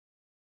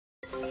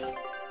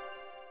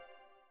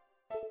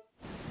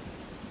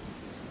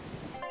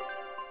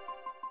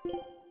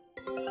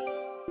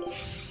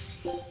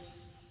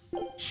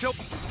Show.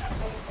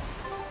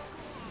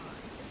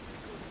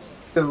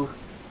 Go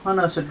hunt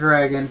us a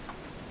dragon.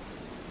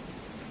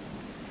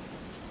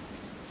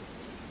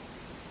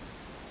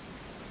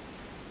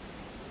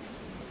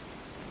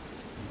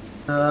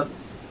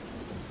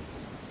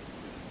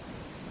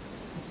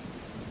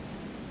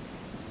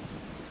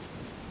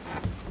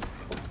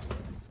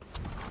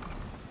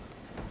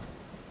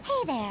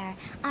 Hey there.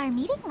 Our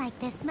meeting like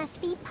this must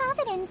be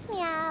Providence,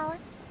 meow.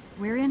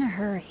 We're in a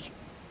hurry.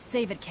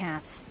 Save it,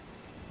 cats.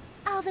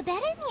 All the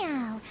better,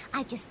 meow.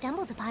 I've just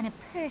stumbled upon a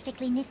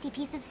perfectly nifty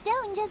piece of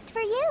stone just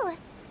for you.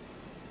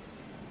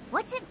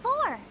 What's it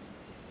for?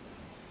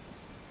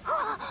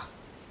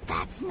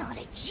 That's not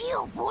a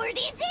geoboard,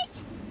 is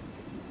it?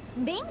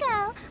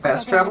 Bingo!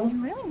 Fast travel?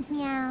 Some ruins,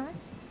 meow.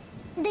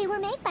 They were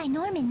made by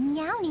Norman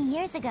Meowny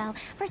years ago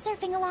for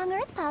surfing along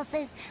Earth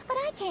pulses, but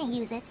I can't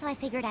use it, so I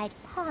figured I'd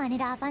pawn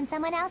it off on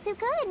someone else who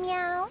could,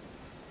 meow.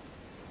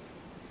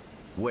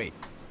 Wait,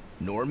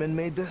 Norman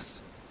made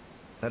this?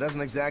 That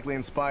doesn't exactly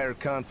inspire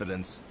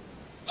confidence.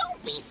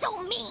 Don't be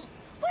so mean!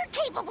 We're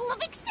capable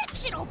of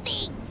exceptional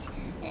things!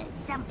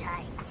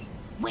 Sometimes.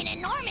 When a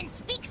Norman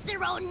speaks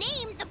their own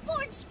name, the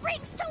board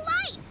springs to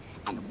life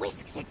and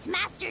whisks its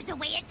masters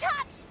away at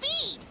top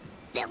speed.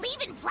 They'll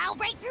even plow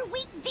right through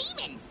weak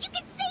demons. You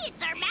can say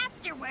it's our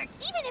masterwork,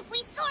 even if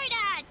we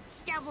sorta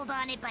stumbled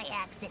on it by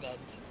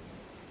accident.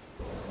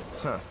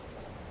 Huh.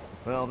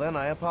 Well, then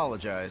I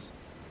apologize.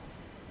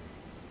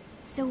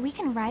 So we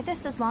can ride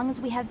this as long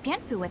as we have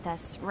Bienfu with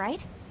us,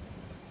 right?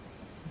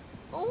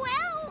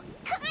 Well,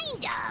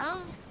 kind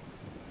of.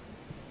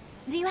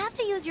 Do you have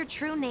to use your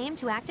true name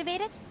to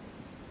activate it?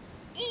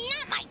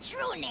 Not my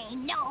true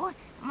name, no.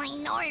 My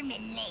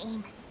Norman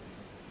name.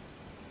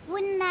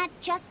 Wouldn't that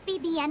just be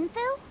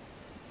Bienfu?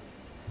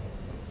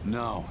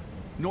 No.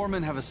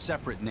 Norman have a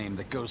separate name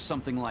that goes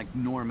something like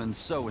Norman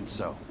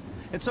so-and-so.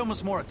 It's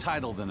almost more a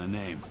title than a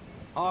name.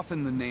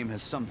 Often the name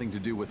has something to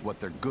do with what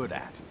they're good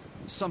at.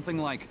 Something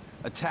like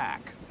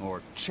attack,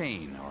 or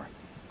chain, or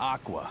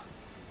aqua.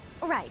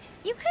 Right.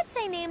 You could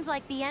say names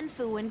like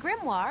Bienfu and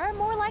Grimoire are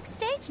more like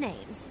stage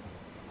names.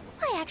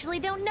 I actually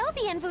don't know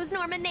Bienfu's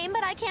Norman name,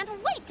 but I can't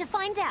wait to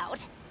find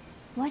out.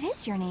 What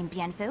is your name,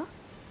 Bienfu?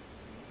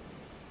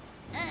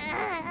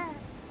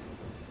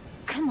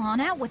 Come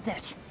on, out with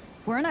it.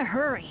 We're in a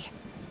hurry.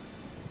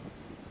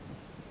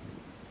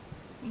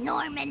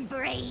 Norman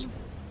Brave.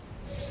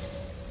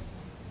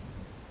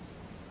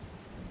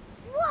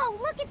 Whoa,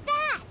 look at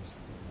that!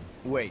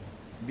 Wait,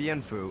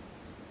 Bienfu.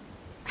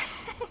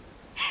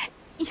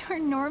 Your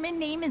Norman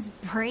name is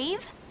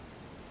Brave?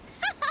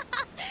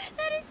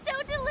 That is so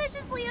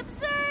deliciously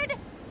absurd!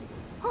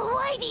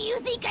 Why do you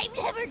think I've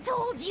never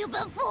told you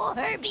before,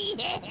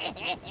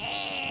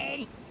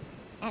 Bien?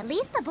 At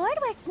least the board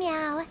works,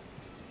 meow.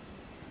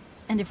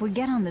 And if we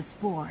get on this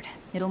board,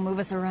 it'll move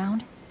us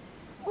around?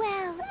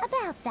 Well,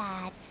 about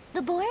that.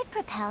 The board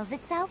propels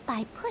itself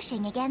by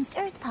pushing against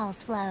Earth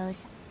pulse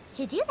flows.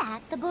 To do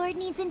that, the board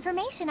needs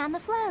information on the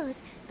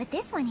flows, but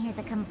this one here's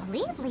a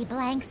completely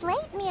blank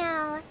slate,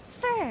 meow.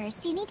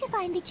 First, you need to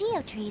find the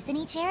geotrees in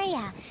each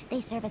area.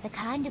 They serve as a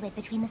conduit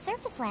between the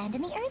surface land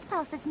and the Earth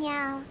pulses,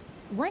 meow.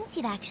 Once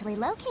you've actually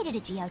located a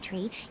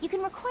geotree, you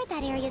can record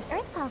that area's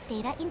Earth pulse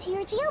data into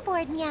your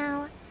geoboard,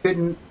 meow.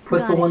 Couldn't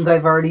put the ones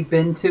I've already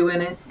been to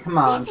in it? Come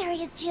on. This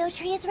area's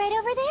geotree is right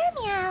over there,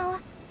 meow.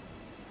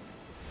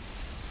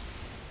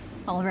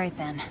 Alright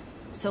then.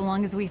 So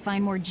long as we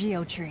find more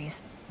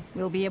geotrees,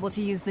 we'll be able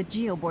to use the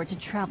geoboard to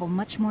travel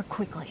much more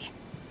quickly.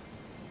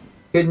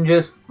 Couldn't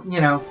just,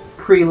 you know,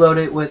 preload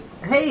it with,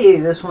 hey,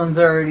 this one's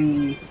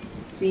already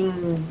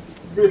seen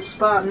this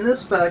spot and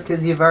this spot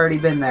because you've already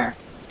been there.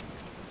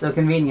 So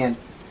convenient.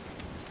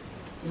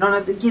 You don't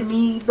have to give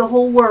me the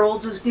whole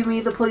world, just give me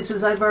the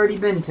places I've already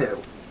been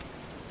to.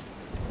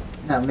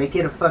 No, make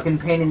it a fucking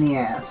pain in the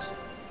ass.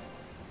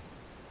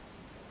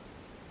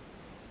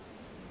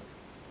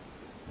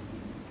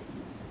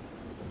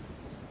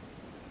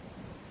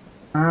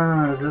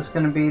 Is this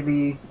gonna be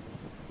the...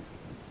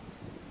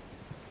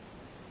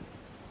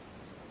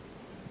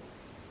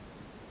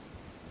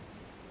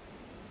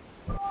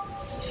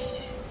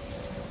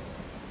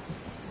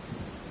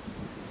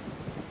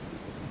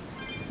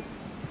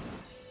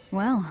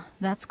 Well,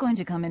 that's going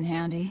to come in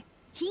handy.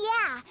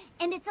 Yeah,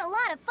 and it's a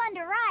lot of fun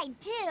to ride,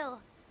 too.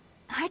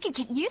 I could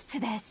get used to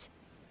this.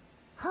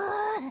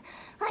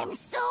 I'm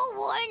so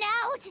worn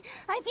out.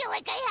 I feel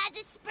like I had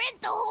to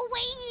sprint the whole way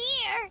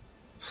here.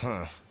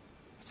 Huh.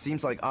 It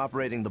seems like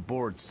operating the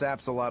board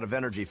saps a lot of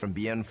energy from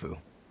Bienfu.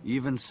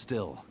 Even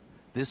still,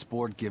 this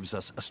board gives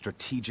us a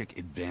strategic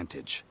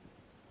advantage.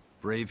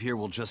 Brave here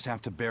will just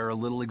have to bear a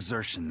little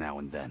exertion now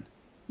and then.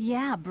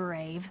 Yeah,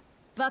 Brave.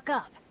 Buck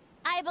up.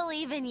 I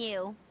believe in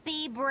you.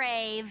 Be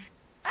brave.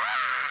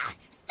 Ah!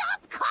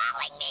 Stop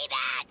calling me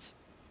that!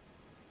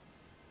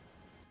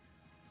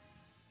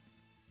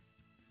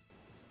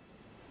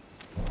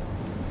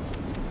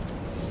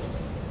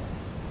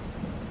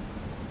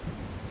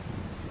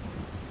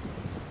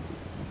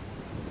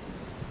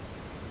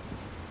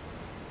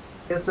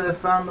 Guess I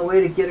found the way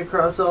to get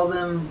across all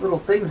them little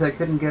things I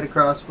couldn't get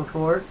across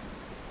before.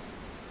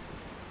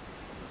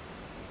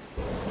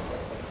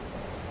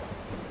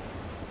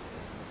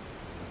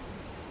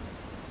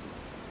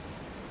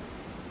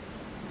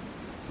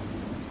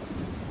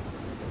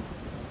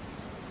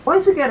 Why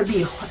is it gotta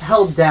be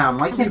held down?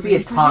 Why can't it be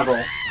a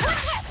toggle?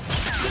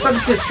 But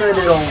it just said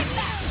it'll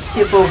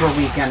skip over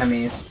weak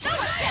enemies.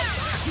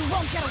 You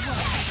won't get away.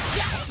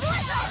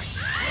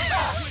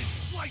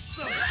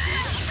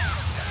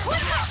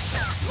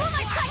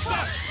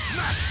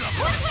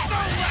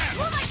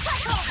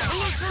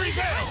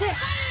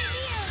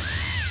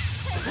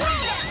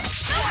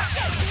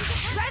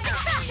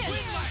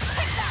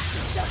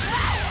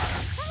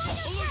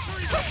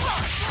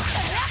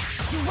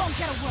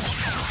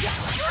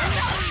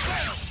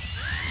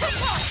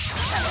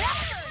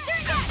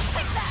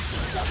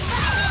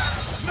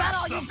 Not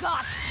all you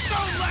got.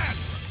 Stone Lance!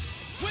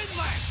 Wind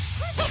Lance!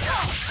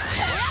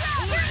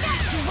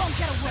 You won't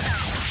get away.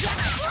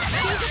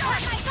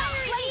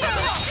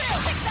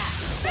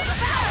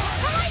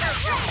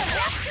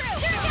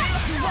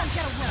 You won't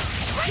get away.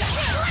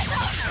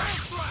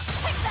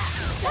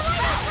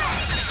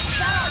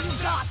 Not all you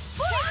got.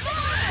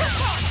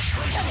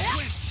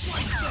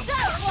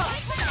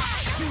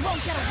 You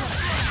won't get away.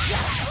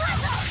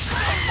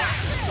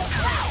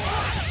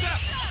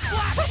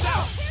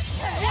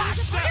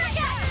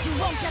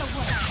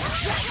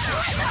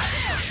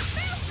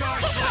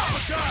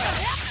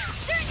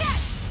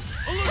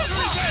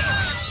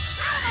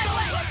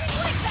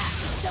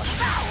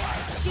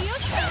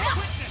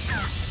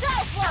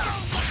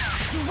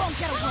 You won't get away. You won't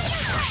get away.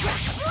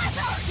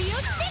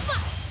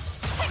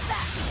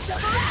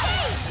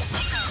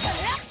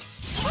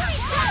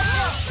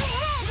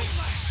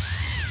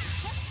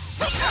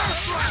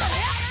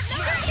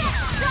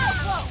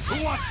 Who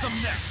wants some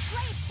next?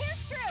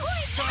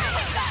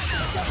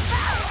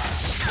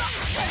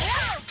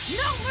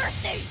 No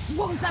mercy!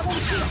 Wounds I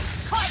won't heal!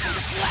 Caught in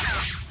the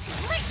flesh!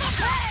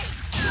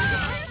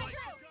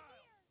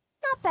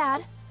 Not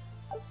bad.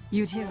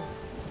 You too.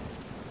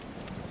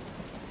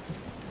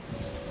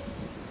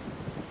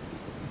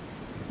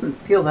 Doesn't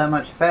feel that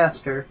much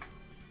faster.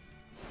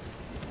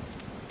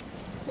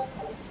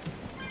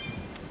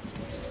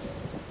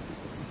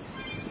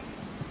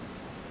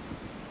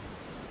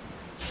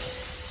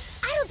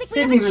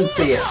 Didn't even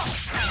see it.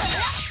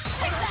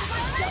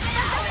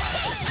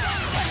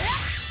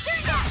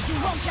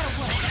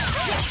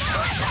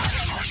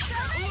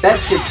 That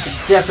shit should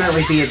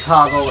definitely be a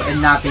toggle and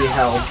not be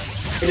held.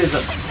 It is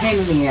a pain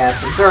in the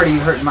ass. It's already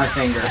hurting my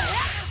finger.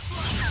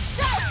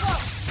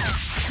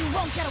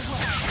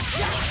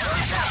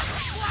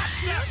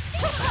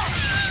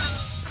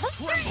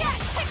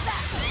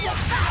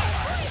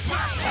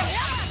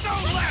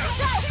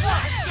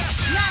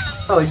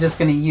 Oh, he's just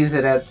gonna use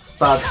it at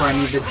spots where I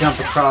need to jump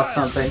across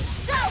something.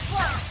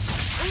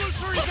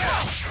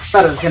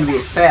 Thought it was gonna be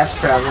a fast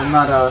travel,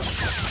 not a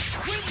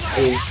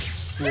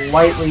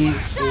slightly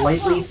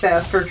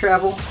faster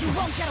travel.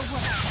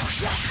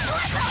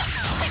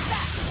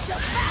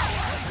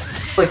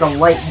 Like a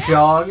light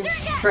jog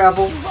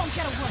travel. You won't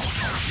get away.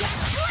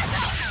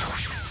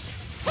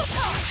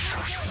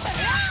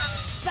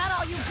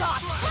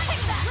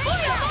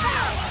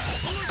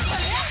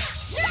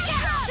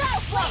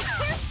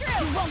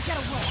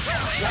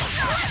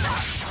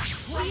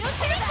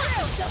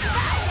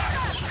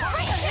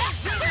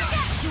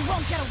 You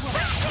won't get away.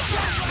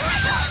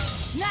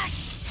 Next.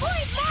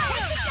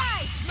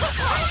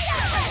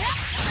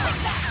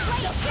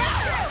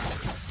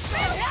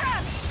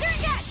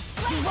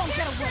 You won't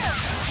get away.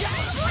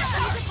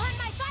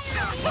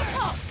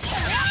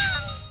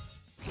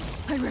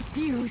 I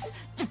refuse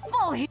to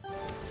fall here.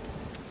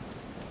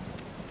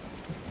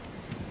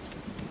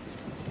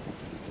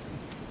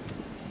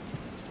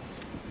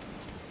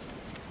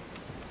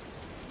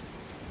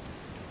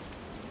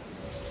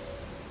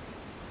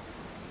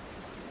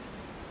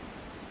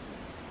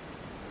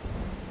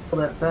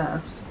 That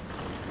fast.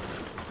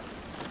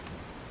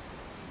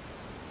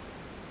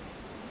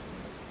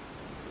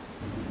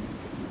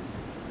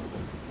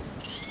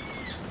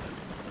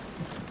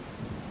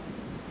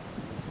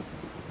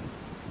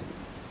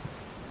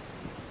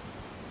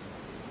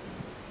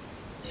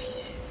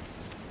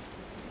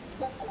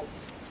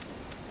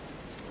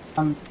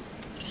 I'm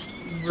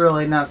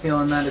really not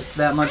feeling that it's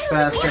that much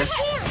faster.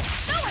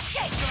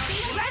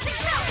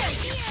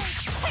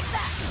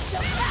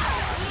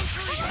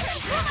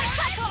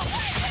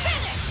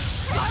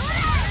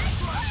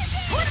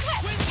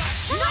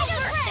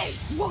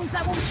 Wounds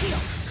I won't heal.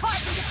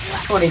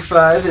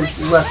 25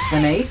 is less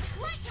than 8.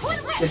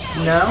 Good to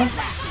know.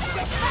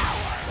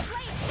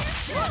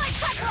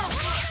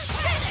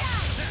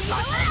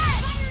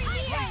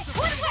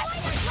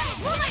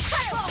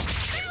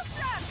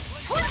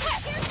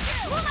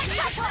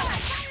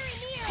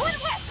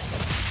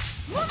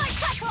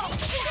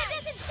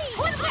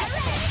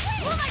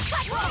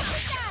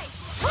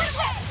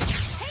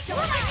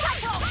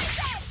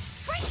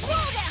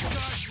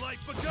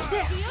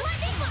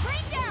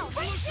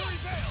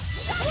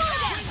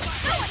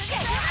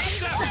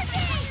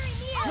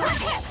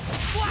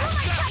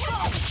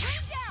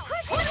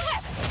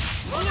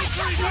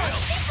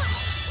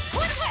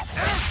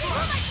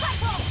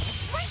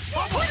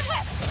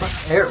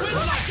 Error?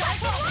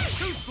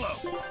 Too slow.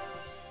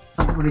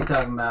 What are you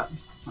talking about?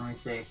 Let me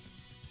see.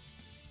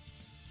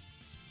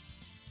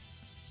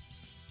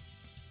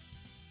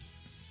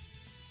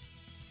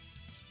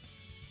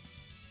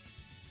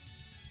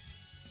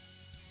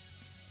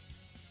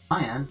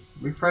 Man,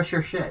 refresh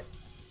your shit.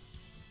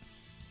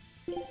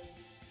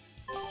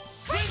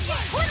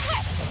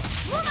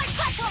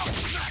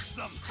 Smash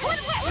them.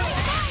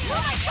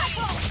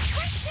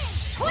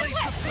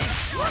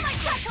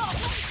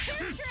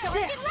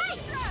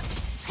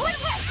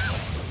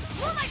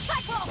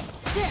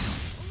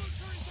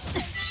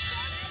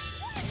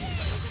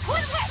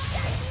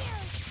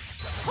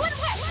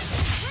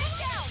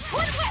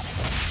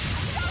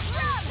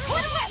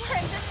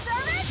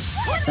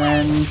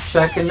 Then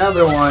check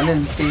another one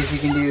and see if you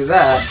can do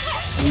that.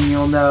 And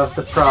you'll know if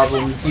the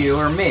problem's you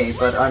or me,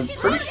 but I'm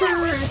pretty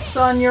sure it's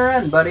on your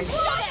end, buddy.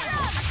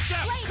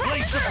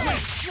 Blades of wind.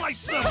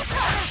 Slice them. Blades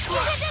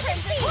of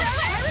wind.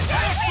 Slice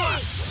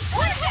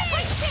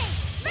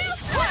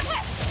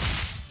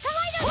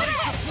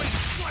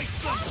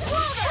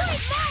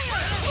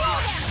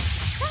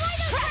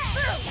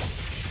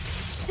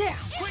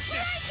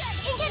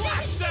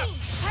them.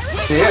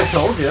 See, I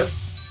told you.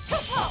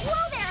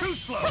 Too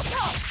slow.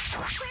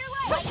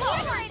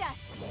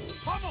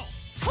 Pummel.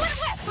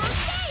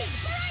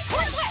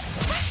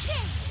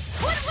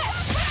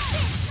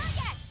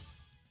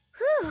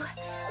 Whew,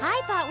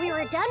 I thought we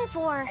were done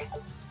for.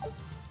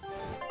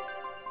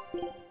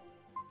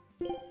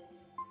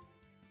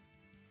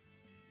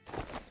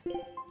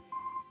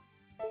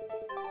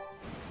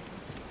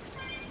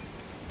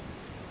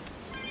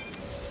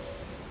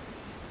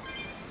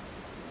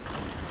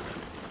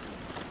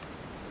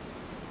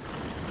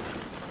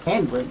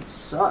 Handling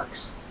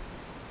sucks.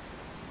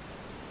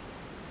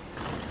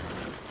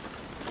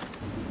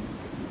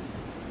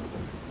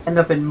 End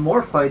up in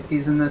more fights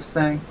using this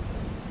thing.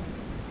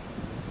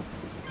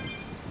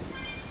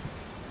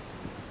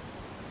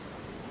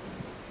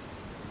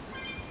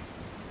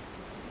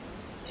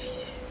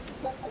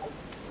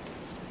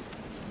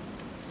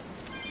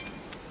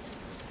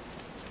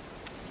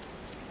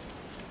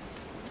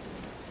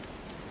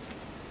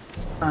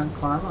 And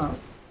climb up.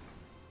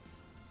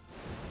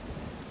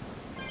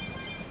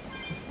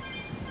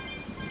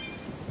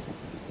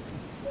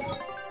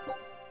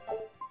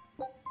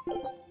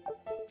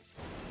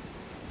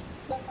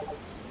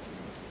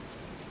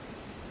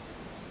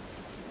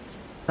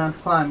 Not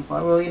climb.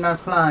 Why will you not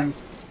climb?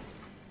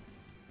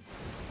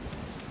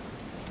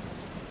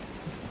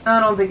 I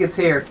don't think it's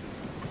here.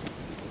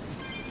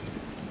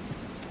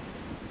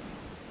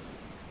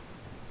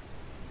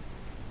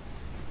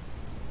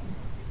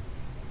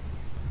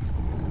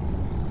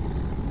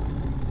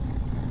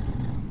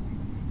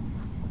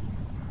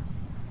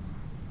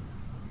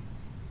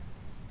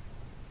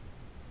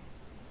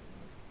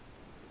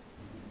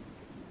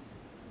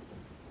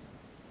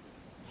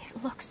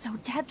 It looks so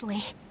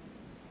deadly.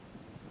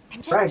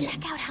 And just Dragon.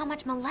 check out how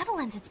much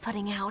malevolence it's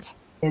putting out.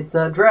 It's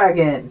a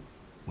dragon.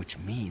 Which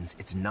means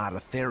it's not a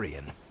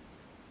Therian.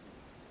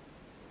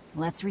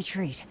 Let's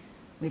retreat.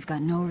 We've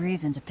got no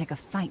reason to pick a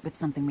fight with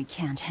something we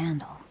can't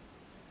handle.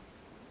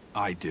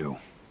 I do.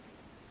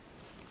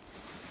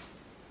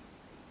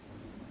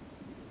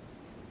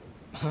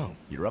 Oh,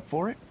 you're up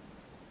for it?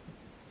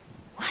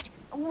 What?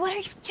 What are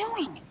you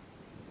doing?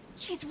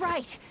 She's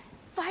right.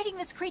 Fighting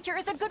this creature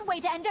is a good way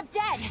to end up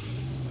dead.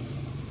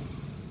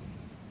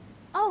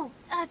 Oh,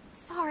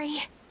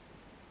 sorry.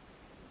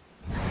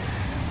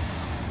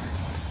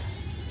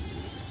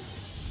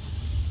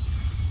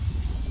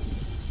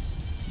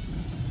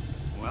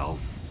 Well,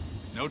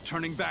 no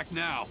turning back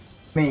now.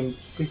 I mean,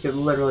 we could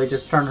literally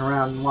just turn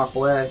around and walk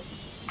away.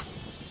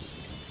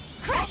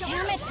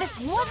 Damn it, this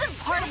wasn't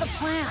part of the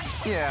plan.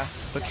 Yeah,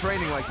 but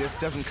training like this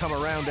doesn't come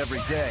around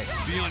every day.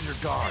 Be on your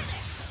guard.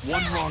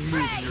 One wrong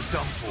move and you're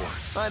done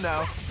for. I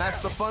know,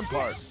 that's the fun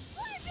part.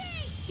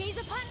 Gaze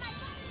upon my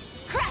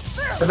Crash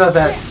through! I thought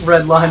that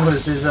red line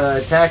was his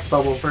attack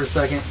bubble for a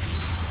second.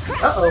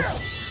 Uh-oh.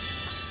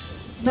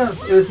 No,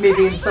 it was me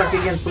being stuck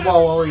against the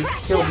wall while he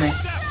killed me.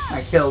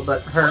 Not killed,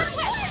 but hurt.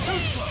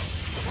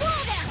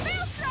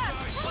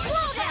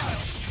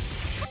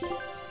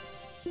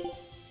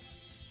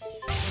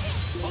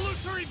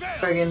 Illusory veil.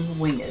 Dragon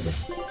Winged.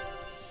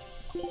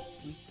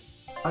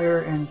 Fire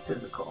and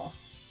physical.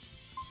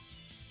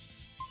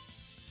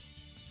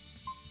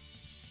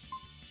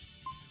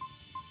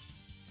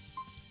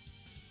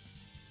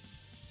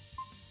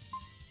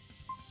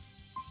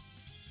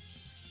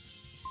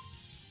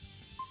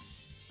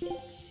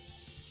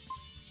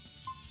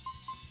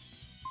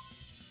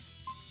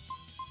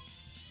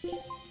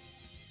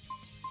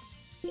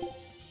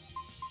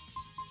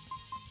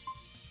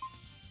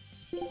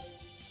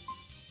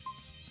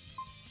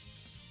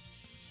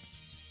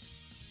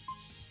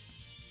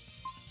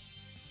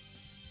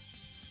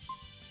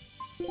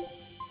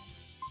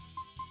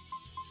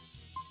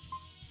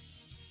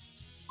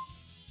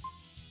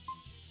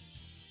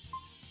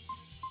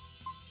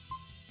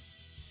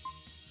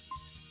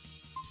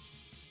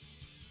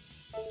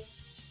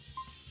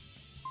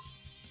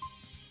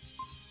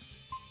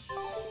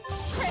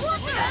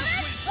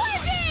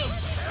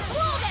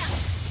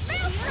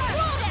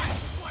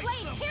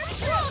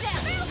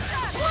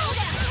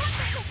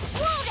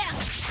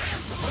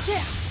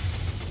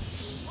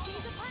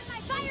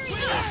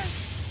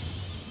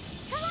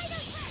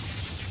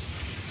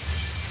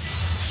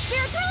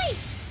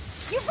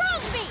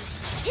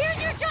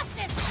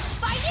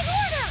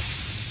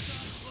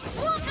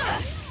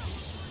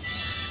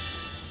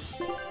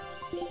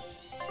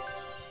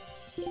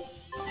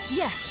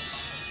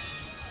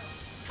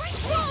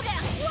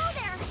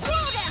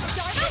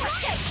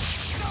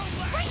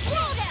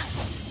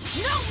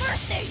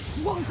 mercy!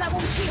 Wounds that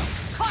won't heal,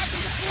 carved in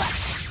the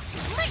flesh!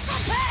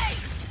 Lethal pain!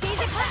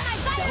 Easy put my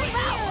fire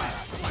power!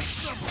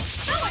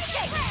 No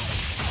escape!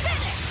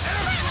 Finish!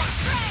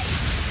 Balance ray!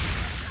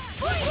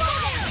 Blow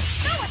down!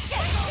 No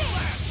escape!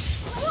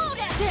 Blow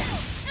down!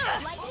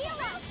 Like the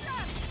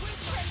electron!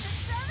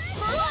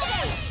 Blow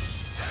down!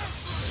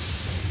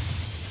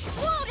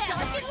 Blow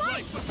down!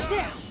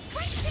 Down!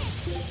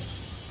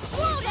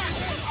 Blow down!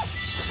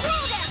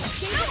 Blow down!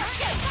 No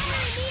escape!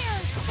 Fiery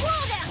mirror!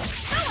 Blow down!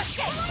 No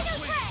escape! Tornado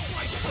tray!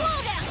 Blow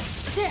down!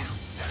 Down!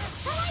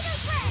 Tornado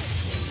tray!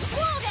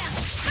 Blow down!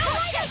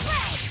 Tornado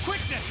tray!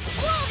 Quickness!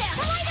 Blow down!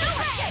 Tornado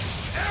tray!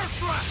 Air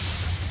thrust!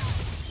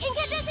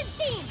 Incandescent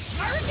steam!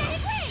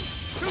 Energetic ray!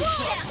 Blow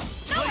down!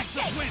 No Blaze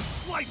escape! of wind!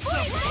 Slice them!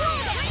 Blow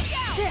down!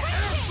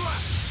 Air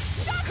thrust!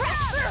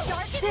 Crash through!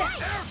 Dark and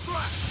light! Air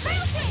thrust!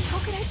 Bouncing! How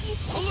could I be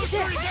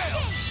Illusory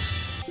veil!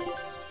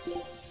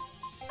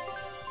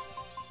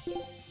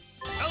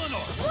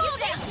 Eleanor! Blow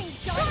down!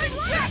 Dark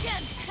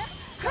dragon!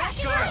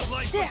 Crashing Guile through!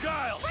 like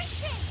beguile!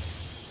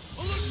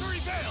 Illusory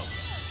veil!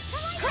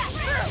 Crash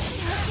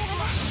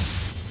through!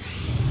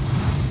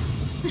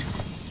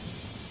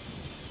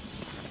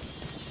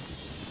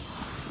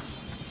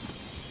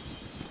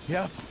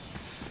 Yep.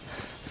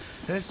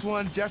 This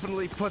one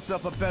definitely puts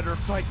up a better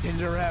fight than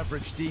your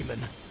average demon.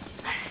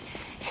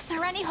 Is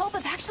there any hope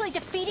of actually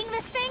defeating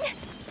this thing?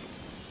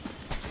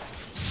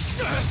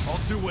 I'll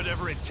do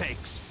whatever it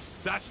takes.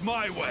 That's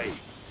my way.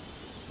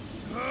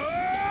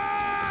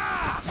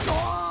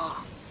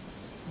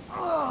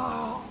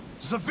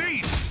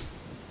 Zavid!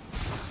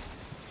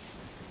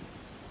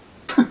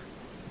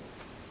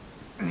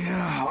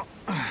 Yeah.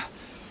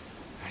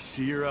 I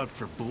see you're out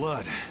for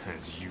blood,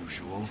 as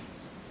usual.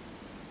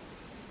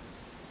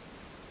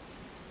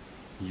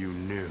 You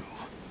knew,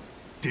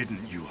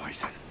 didn't you,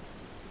 Eisen?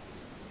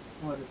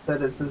 What,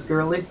 that it's his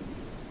girly?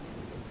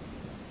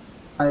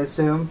 I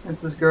assume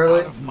it's his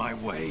girly. Out of my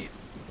way.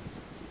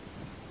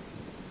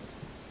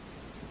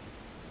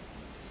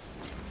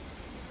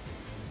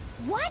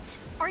 What?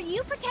 Are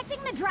you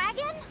protecting the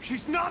dragon?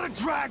 She's not a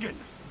dragon!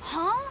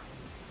 Huh?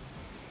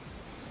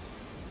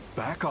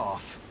 Back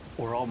off,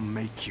 or I'll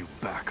make you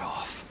back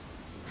off.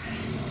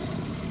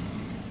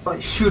 By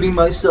shooting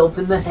myself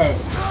in the head.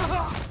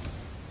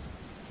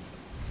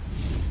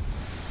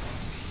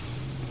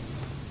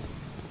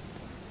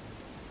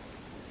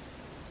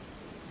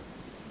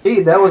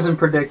 Gee, that wasn't Got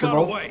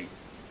predictable. away.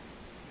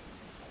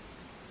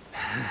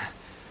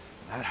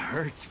 That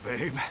hurts,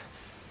 babe.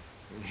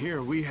 And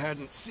here we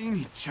hadn't seen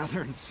each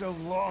other in so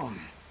long.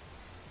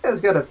 This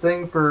guy's got a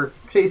thing for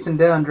chasing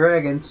down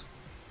dragons.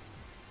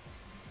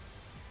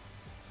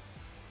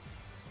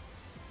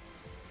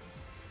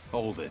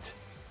 Hold it.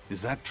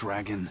 Is that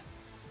dragon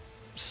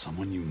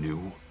someone you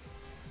knew?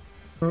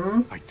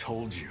 Hmm? I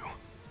told you,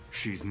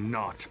 she's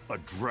not a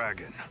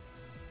dragon.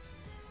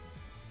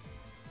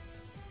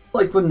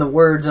 Like when the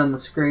words on the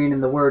screen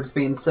and the words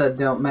being said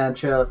don't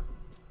match up.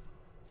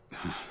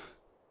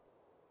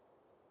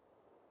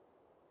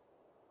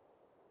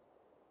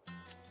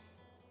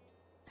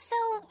 So,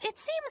 it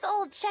seems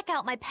old Check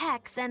Out My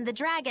Pecs and the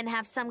dragon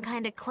have some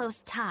kind of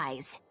close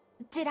ties.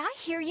 Did I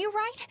hear you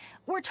right?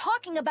 We're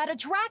talking about a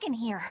dragon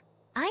here.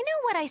 I know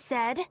what I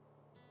said.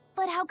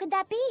 But how could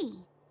that be?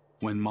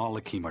 When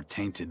Malachim are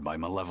tainted by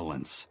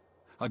malevolence,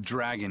 a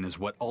dragon is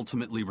what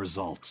ultimately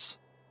results.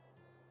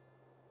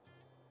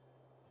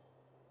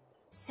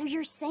 So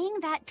you're saying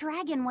that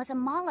dragon was a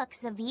Moloch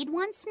Zavid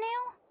once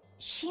knew?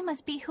 She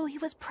must be who he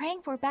was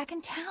praying for back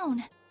in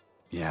town.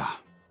 Yeah,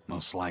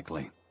 most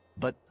likely.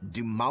 But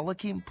do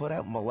Malachim put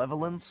out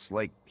malevolence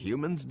like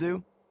humans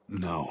do?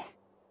 No,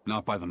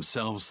 not by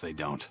themselves they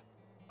don't.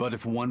 But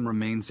if one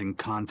remains in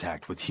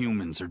contact with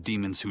humans or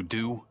demons who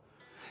do,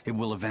 it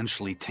will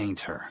eventually taint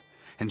her,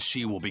 and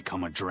she will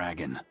become a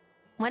dragon.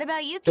 What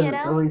about you, 'Cause kiddo?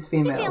 it's always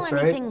females, you feel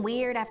right? anything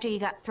weird after you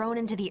got thrown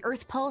into the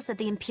Earth Pulse at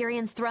the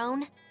Empyrean's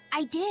throne?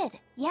 I did,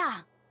 yeah.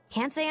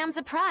 Can't say I'm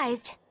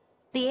surprised.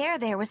 The air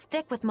there was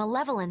thick with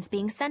malevolence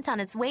being sent on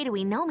its way to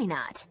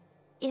Enominat.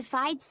 If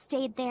I'd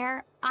stayed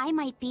there, I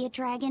might be a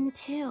dragon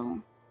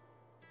too.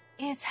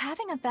 Is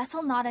having a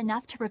vessel not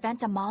enough to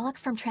prevent a Moloch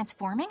from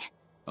transforming?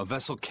 A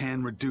vessel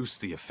can reduce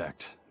the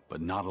effect,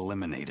 but not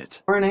eliminate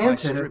it. Or By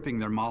enhance it. stripping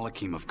their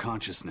Malachim of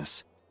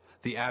consciousness,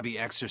 the Abbey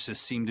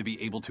exorcists seem to be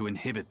able to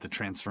inhibit the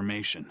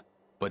transformation.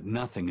 But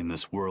nothing in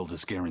this world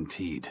is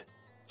guaranteed.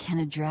 Can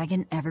a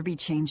dragon ever be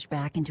changed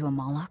back into a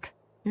Moloch?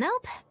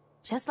 Nope.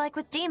 Just like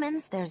with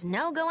demons, there's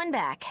no going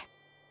back.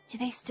 Do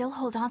they still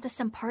hold on to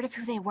some part of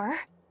who they were?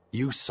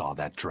 You saw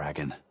that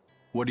dragon.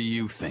 What do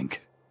you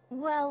think?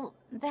 Well,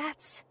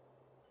 that's...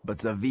 But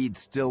Zavid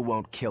still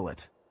won't kill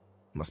it.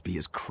 Must be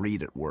his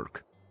creed at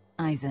work.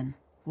 Eisen,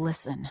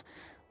 listen.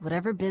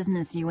 Whatever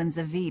business you and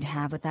Zavid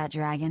have with that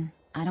dragon,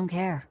 I don't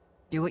care.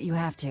 Do what you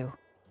have to.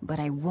 But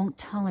I won't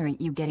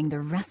tolerate you getting the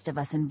rest of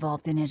us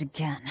involved in it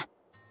again.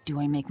 Do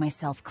I make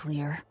myself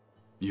clear?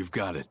 You've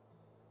got it.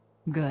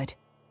 Good.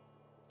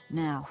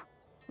 Now,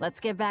 let's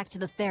get back to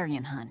the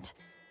Therian hunt.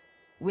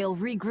 We'll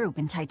regroup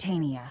in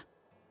Titania.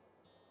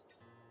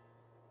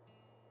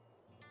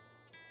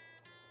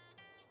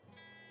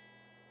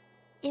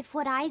 if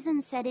what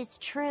Eisen said is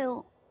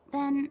true,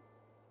 then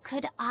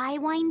could I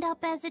wind up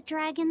as a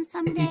dragon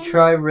someday? If you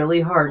try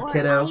really hard, or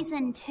kiddo.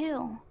 Eisen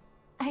too?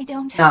 I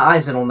don't... Nah,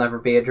 Eisen will never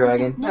be a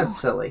dragon. No.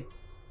 That's silly.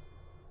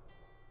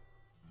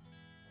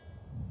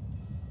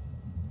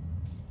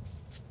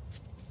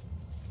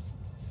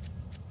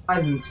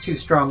 Eisen's too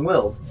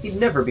strong-willed. He'd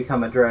never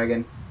become a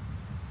dragon.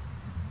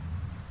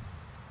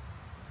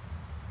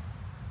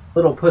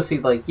 Little pussy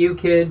like you,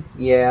 kid?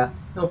 Yeah,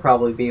 he'll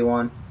probably be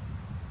one.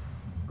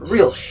 A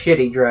real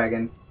shitty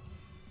dragon.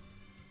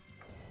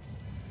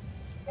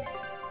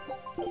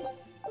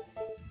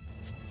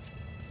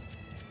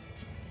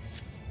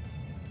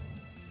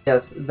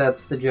 Yes,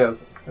 that's the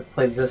joke. I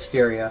played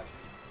Berseria.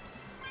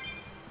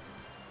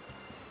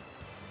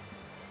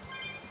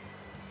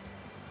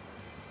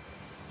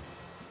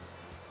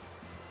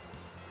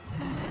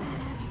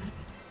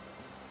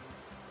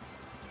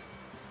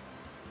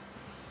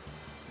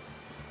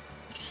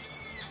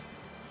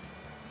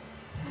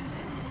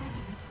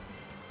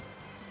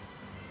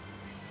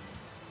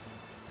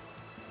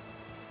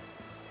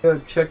 Go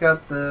check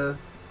out the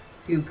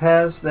few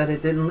paths that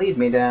it didn't lead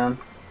me down.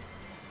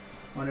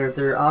 Wonder if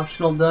they're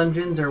optional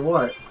dungeons or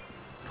what.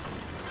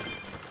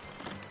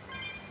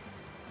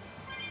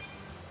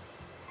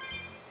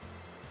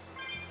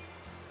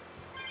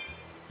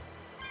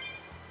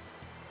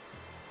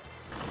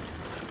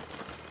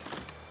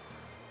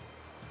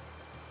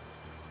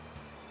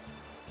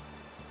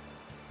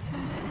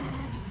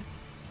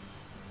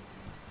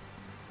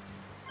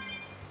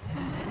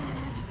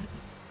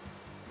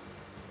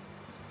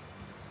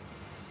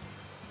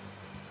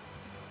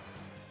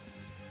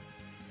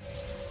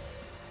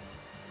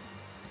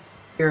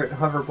 Here at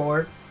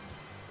hoverboard.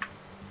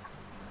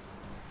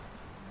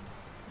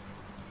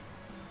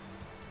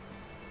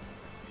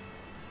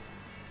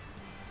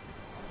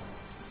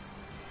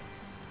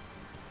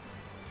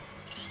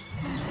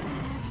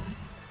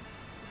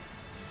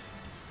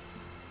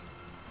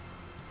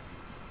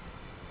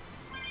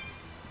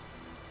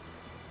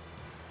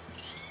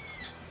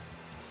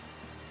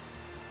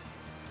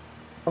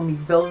 Call me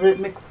Velvet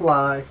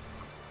McFly.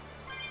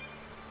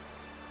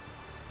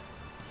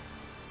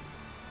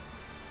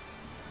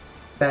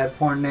 Bad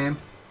porn name.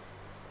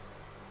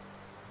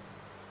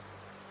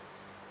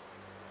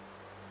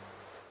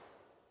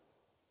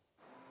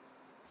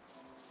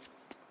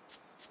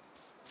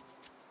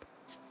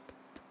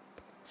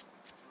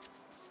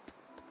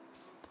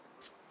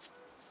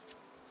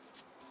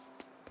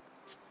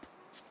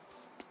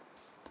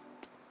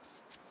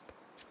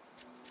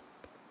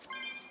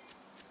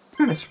 I'm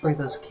trying to spray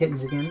those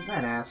kittens again.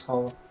 That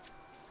asshole.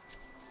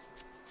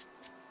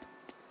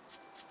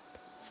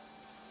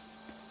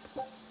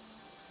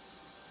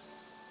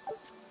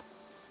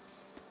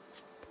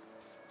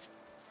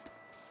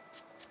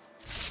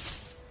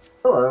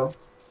 Hello.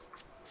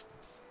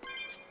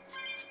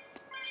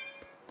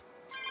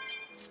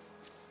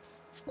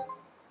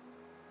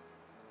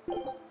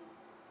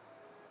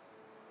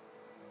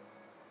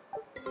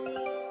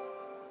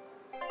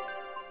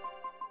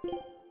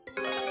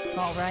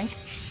 All right.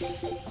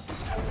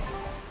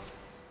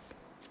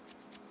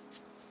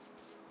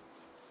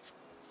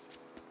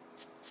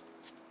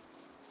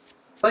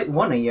 Fight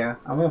one of you.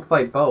 I won't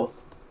fight both.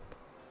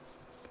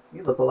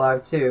 You look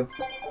alive too.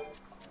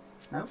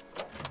 Nope.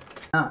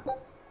 Not.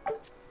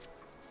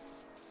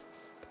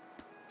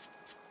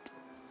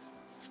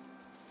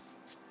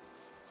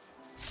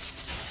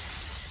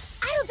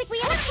 I don't think we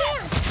have a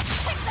chance!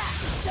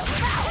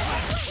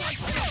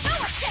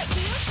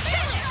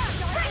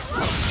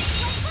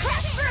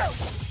 Crash through!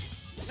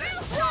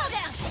 Slow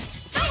down!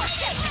 No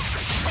escape!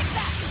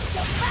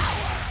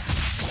 Devour!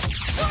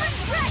 Sword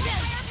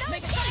Dragon!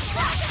 Make it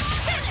flash!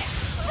 Finish!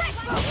 Break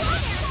the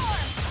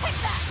storm! Take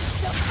that!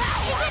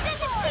 Devour! Independent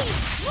speed!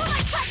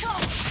 Moonlight cycle!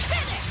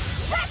 Finish!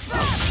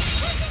 Retro!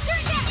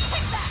 Turn down!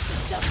 Take that!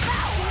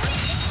 Devour!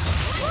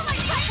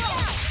 Moonlight cycle!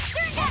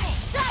 Turn down!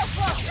 Shadow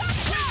flow!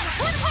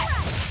 One hit!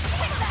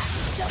 Take that!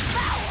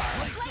 Devour!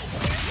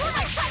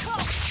 Moonlight cycle!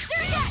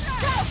 Turn down!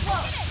 Shadow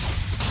flow!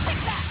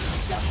 Take that!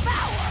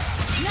 Devour!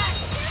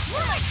 Nice!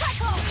 Moonlight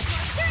cycle!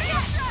 Turn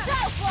down!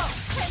 Shadow flow!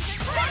 Finish!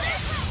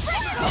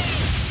 Retro!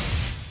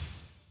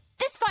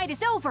 This fight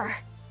is over!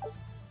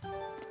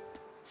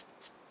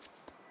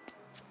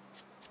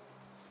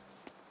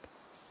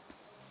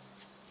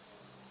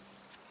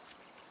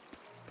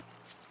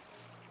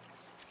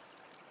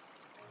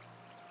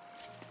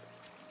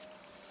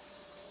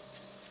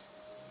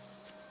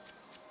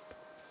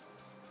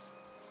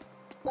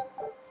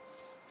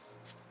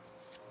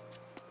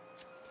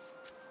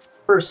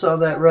 First saw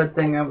that red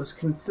thing, I was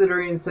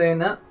considering saying,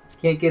 no,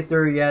 can't get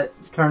through yet.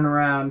 Turn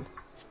around.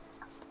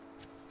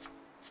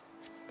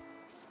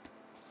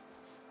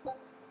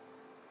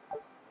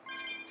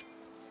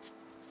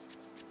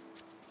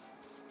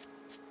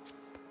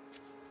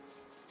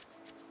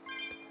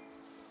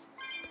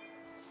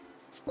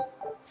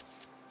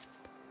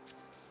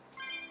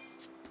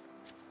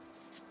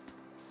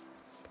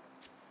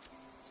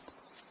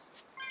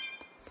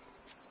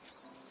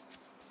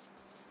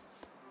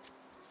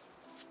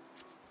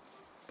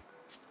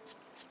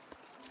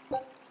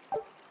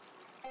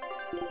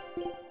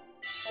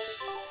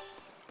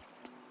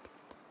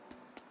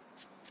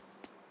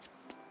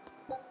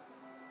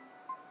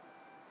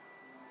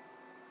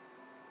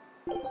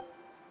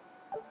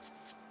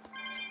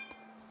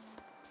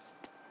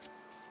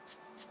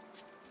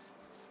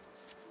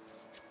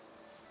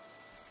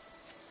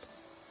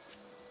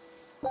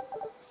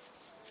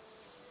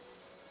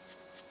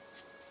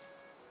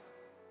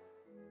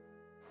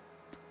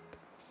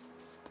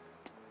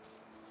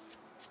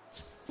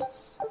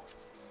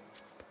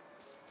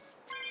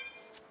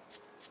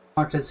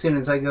 Watch as soon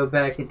as I go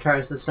back, it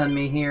tries to send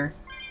me here.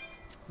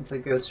 Once I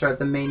go start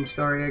the main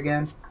story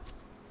again.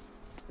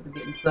 So I'm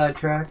getting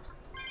sidetracked.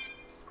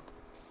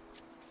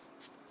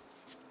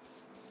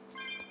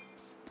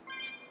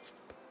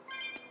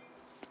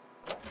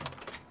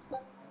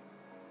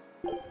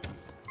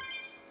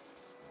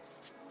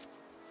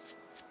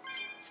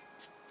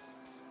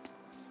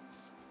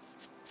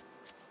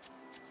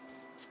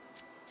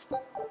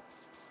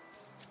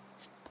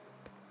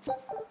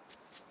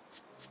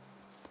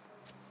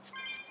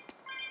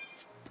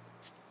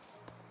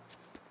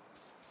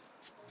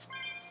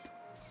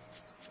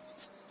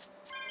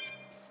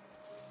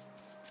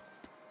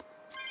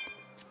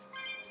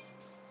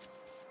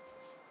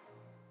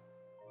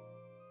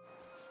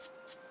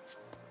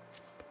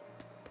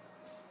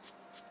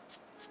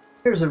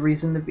 There's a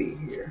reason to be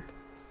here.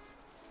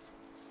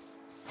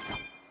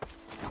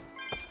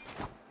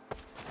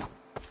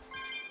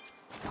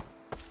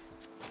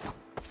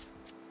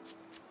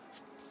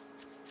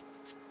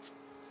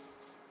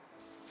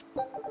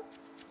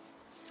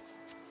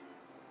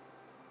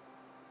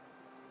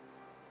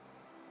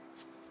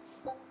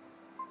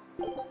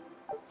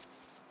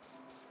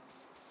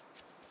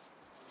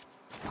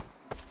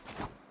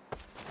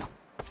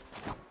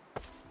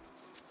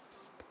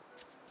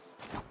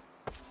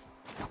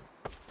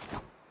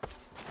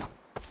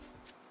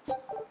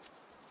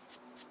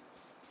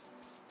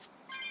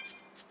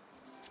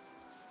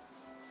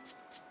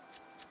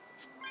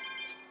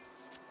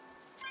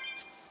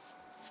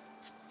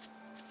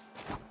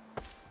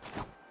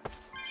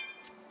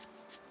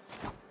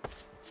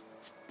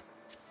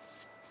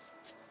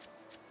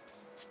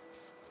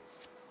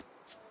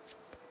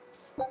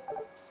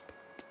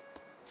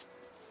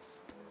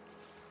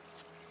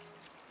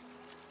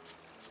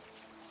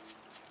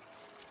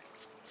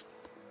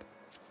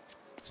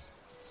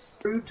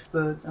 Fruit,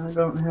 but I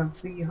don't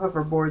have the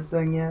hoverboard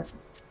thing yet.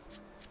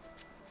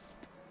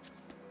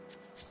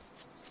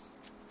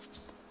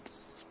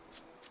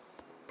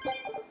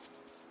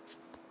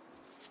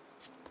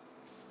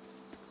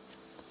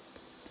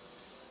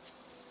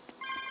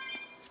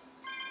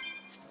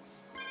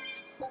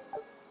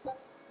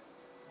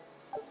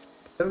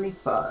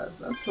 $75.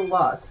 That's a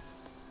lot.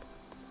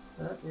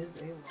 That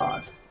is a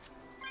lot.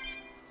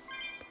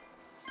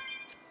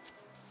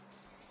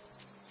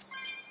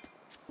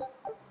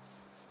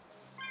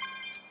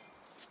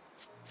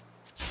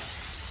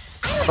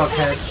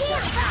 Fuckhead.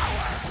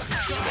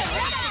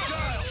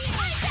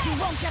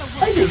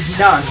 I did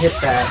not hit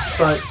that,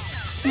 but,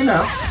 you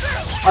know,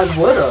 I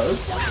would've.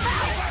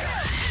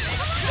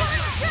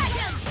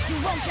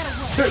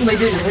 Certainly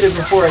didn't hit it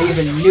before I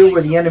even knew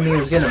where the enemy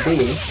was gonna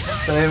be,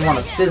 so I didn't want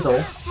to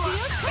fizzle.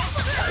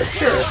 But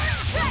sure,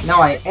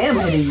 now I am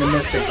hitting the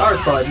Mystic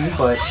Art button,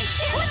 but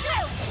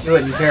you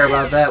wouldn't care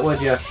about that,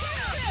 would you?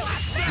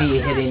 Me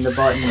hitting the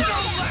button.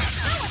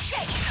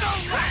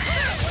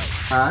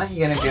 Huh?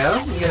 You gonna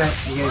go? You gonna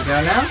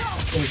go now?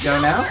 You gonna go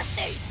now?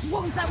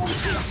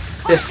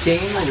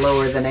 15,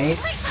 lower than 8.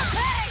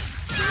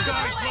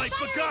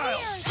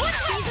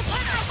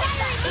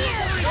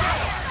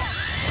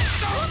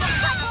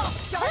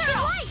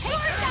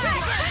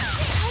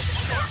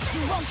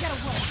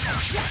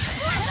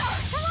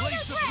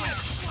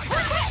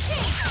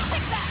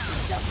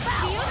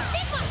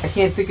 I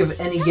can't think of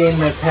any game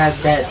that's had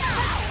that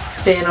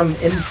phantom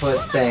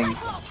input thing.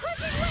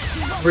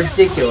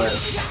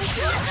 Ridiculous.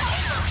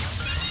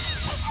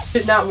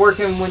 Shit not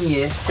working when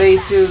you say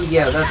to,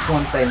 yeah, that's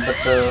one thing, but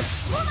the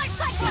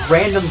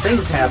random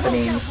things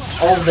happening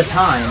all the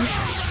time,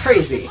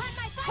 crazy.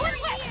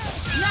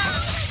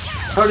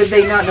 How did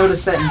they not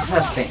notice that in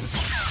testing?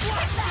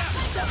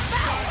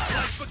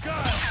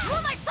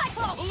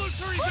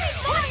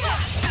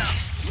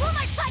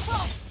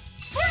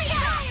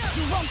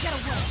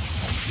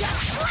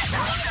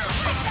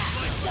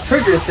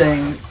 Trigger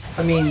thing,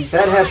 I mean,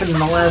 that happened in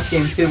the last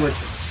game too, which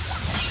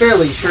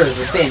fairly sure is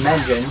the same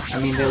engine. I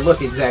mean, they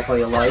look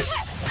exactly alike.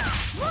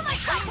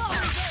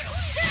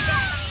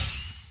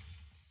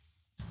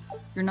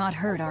 You're not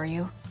hurt, are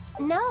you?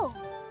 No.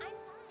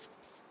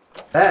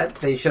 That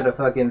they should have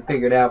fucking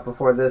figured out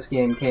before this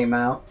game came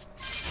out.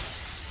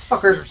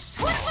 Fucker.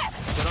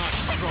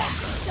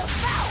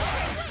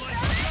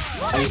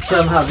 I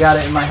somehow got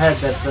it in my head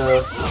that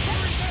the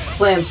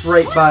plants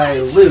right by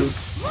loot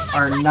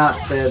are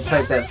not the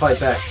type that fight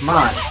back. Come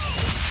on.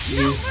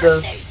 Use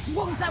the...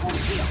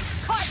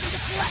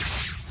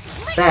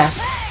 that.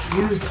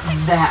 Use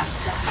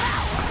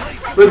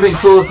that. Would've been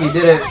cool if you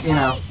did it, you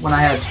know, when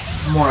I had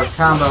more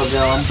combo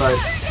going, but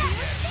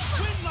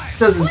it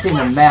doesn't seem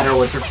to matter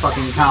what your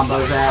fucking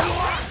combo's at.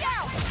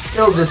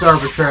 It'll just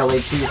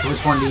arbitrarily choose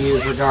which one to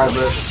use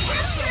regardless.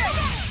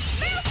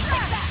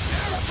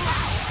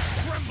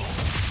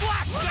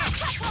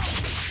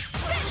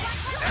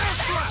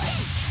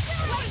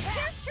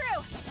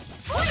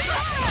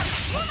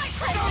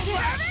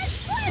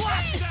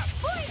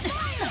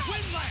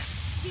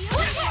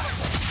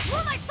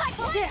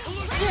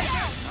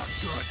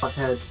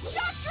 Fuckhead.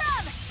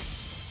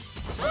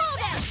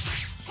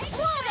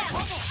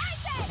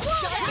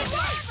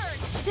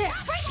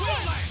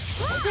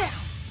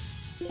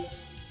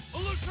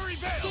 Illusory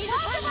veil! He's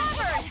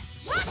uncovered!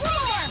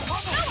 Roll down! No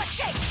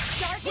escape!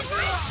 Dark and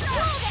light!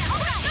 Roll down!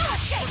 No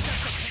escape!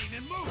 Pain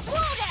and move!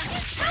 Roll down!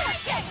 No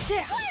escape!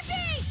 Flare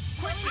beast!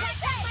 Quick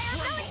backfire!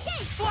 No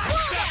escape! Roll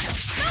down!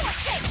 No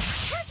escape!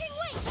 Crushing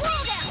wing!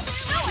 Roll down!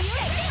 No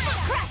escape!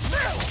 Crash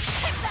through!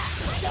 Hit that!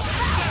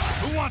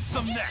 Devour! Who wants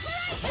some next?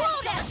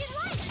 Roll down!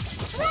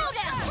 Roll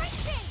down!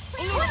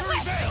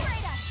 Illusory veil!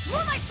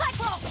 Moonlight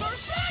cyclone!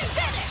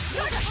 Finish!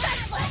 You're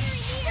defenseless!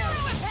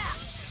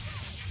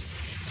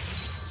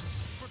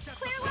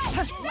 Clear way!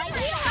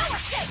 Lightning! No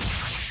escape!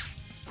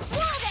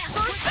 Roll down!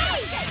 First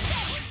aid!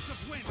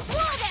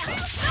 Roll down!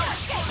 No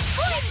escape!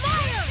 Blade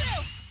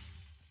fire!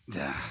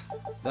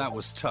 That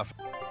was tough.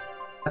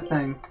 That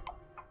thing.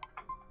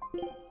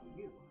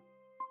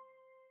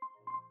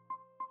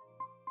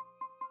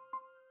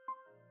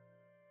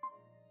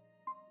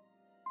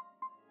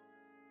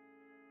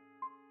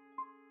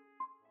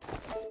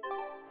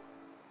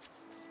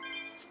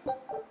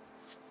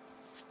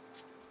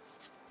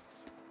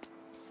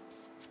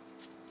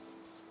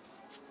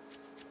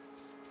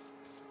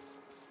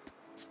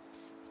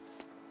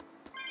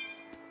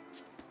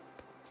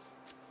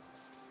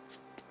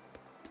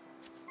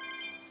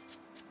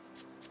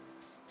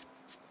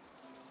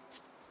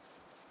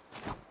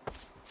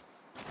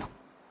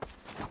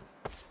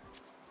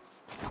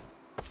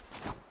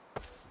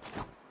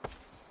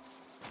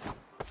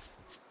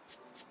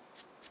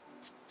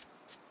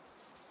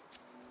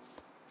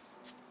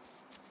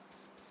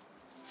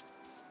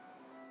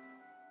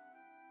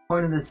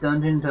 Point of this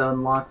dungeon to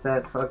unlock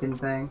that fucking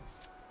thing.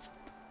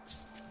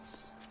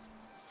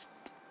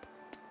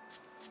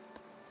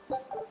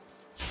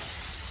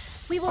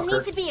 We will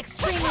need to be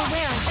extremely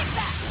wary.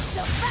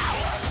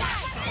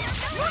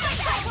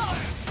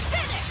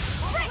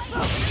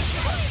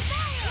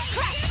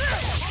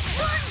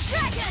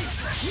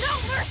 No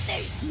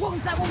mercy!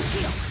 Wounds that won't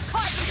heal.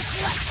 Cause and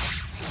deflect.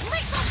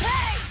 Lethal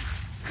pay!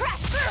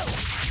 Crash through!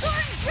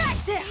 Sword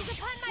dragon!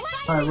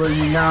 I will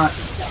you not.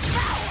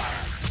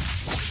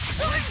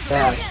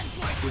 That.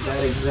 Do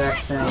that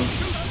exact thing.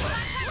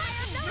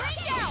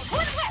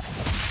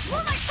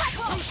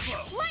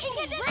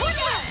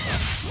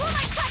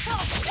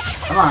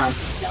 Come on.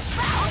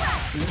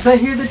 As I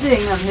hear the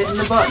ding, I'm hitting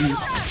the button.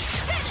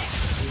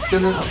 As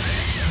soon as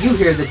you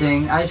hear the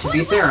ding, I should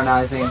be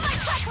Theronizing.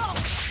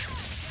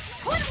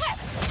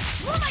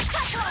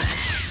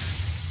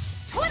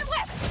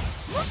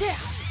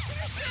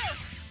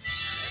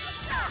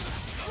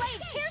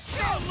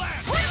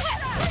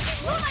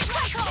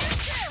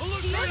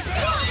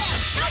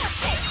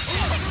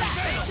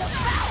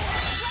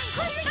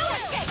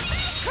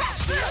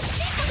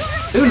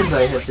 As soon as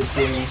I hit the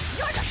ding,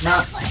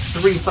 not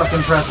 3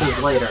 fucking presses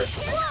later.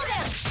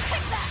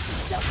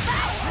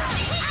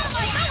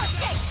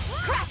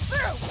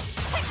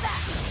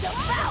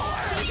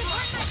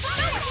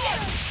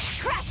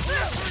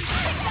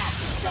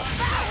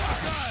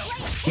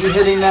 You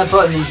hitting that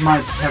button is my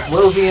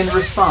Pavlovian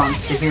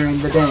response to hearing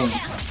the ding.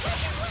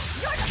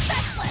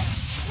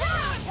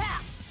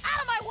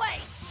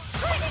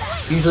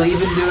 Usually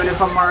even do it if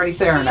I'm already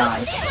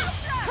Theronized.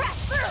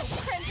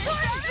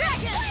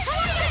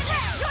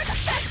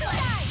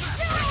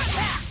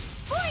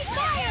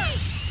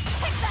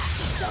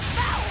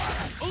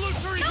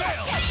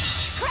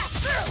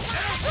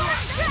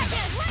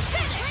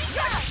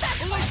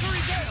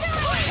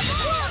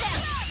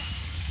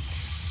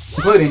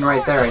 Including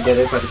right there I did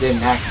it, but it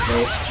didn't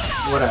activate.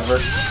 Whatever.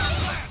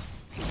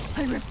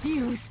 I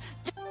refuse.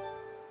 What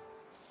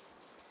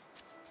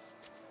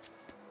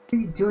are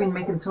you doing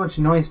making so much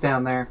noise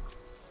down there?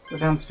 Go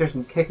downstairs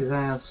and kick his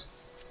ass.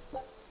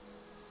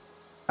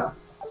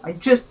 I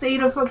just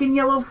ate a fucking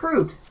yellow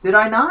fruit! Did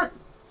I not?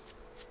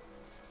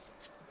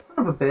 Son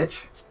of a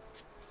bitch.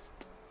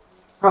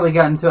 Probably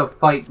got into a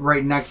fight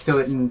right next to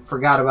it and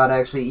forgot about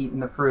actually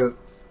eating the fruit.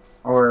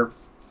 Or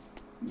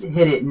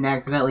hit it and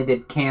accidentally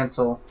did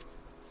cancel.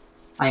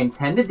 I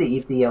intended to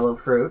eat the yellow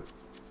fruit.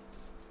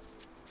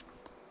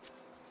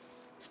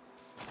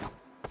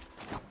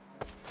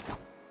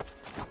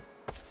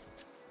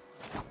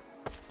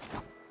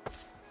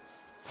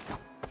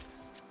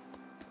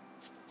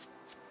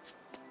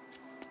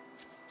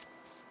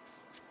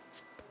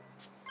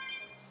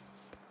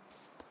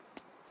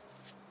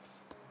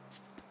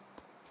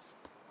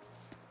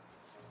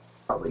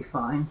 Probably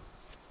fine.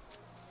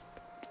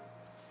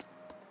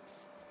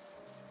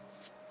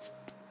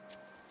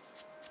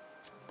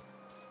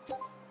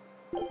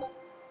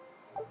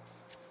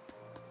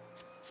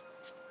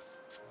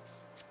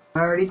 I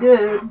already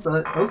did,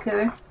 but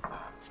okay.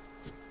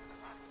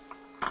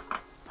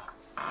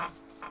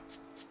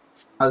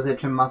 I was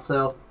itching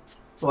myself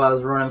while I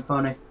was running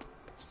funny.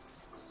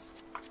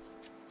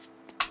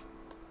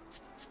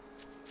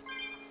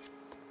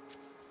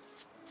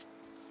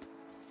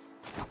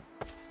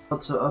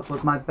 What's up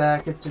with my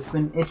back? It's just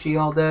been itchy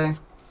all day.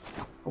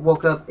 I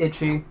woke up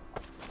itchy.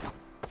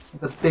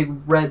 With a big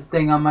red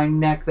thing on my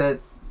neck that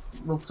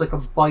looks like a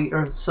bite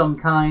of some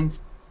kind.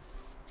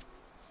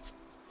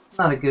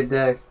 Not a good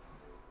day.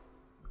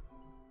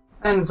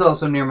 And it's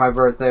also near my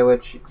birthday,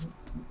 which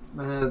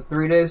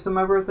 3 days to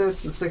my birthday.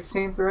 It's the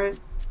 16th, right?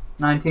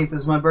 19th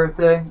is my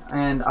birthday,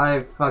 and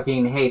I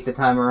fucking hate the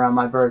time around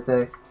my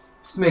birthday.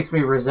 Just makes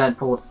me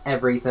resentful of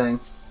everything.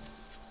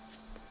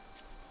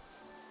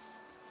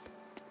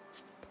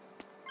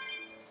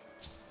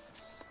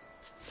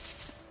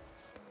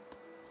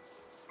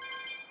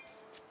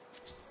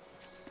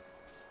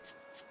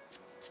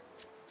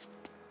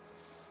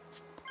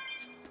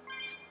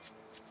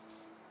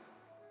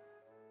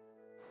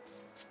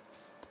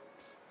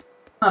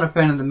 Not a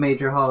fan of the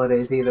major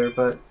holidays either,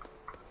 but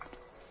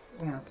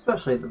yeah,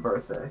 especially the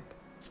birthday.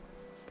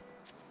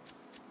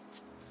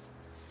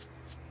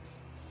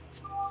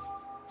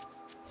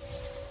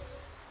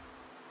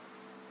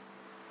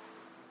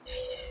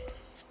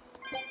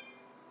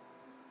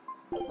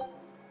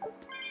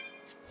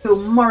 Go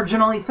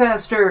marginally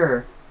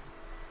faster!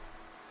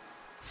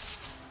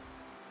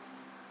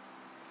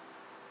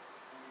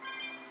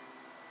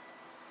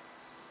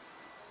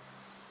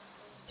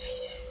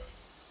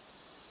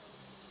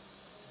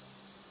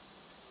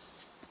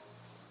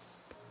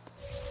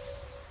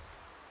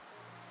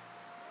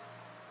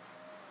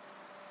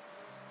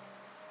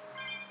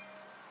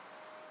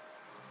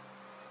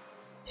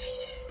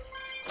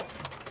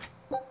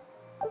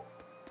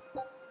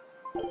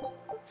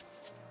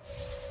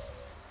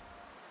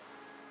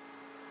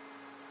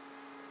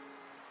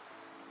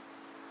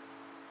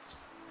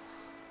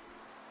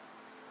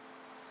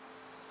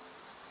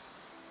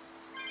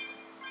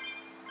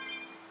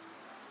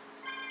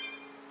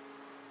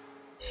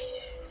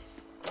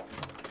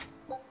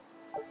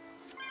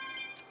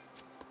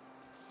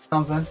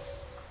 Something.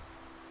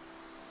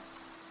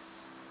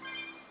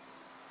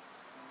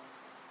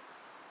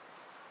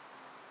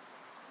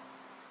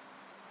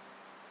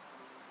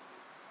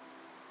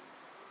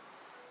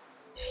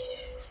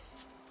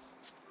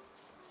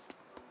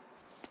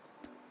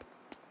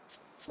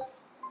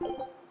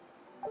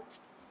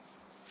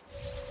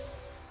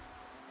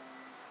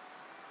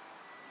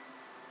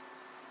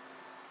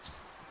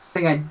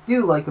 Thing I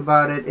do like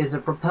about it is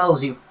it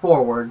propels you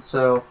forward,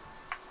 so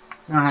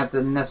you don't have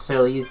to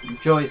necessarily use the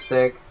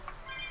joystick.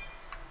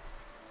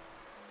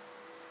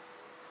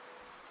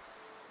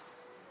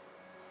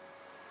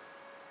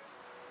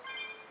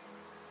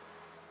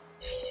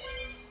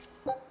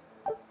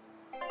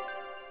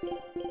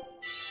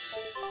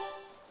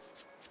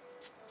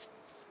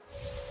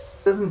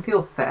 Doesn't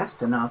feel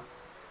fast enough.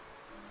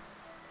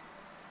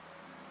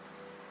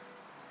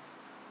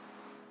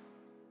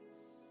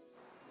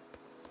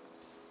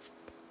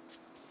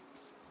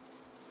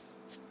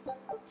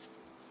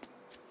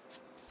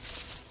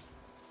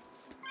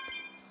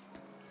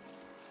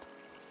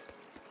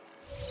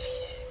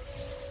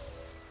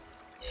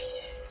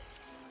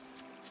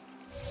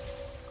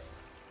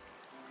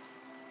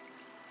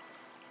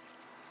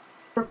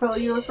 Propel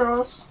you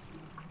across?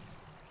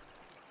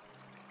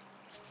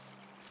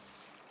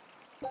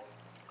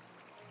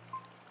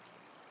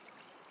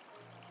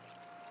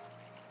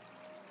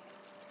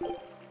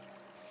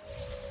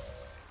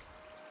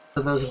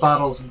 So those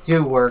bottles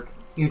do work,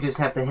 you just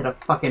have to hit a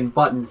fucking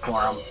button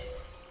for them.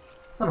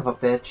 Son of a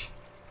bitch.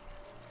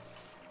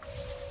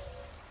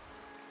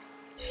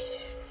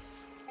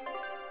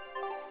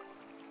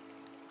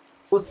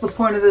 What's the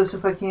point of this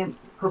if I can't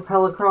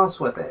propel across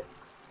with it?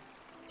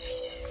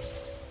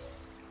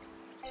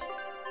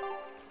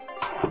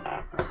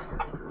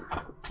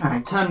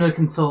 Alright, time to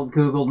consult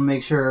Google to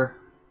make sure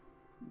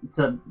it's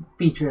a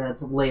feature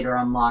that's later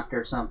unlocked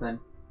or something.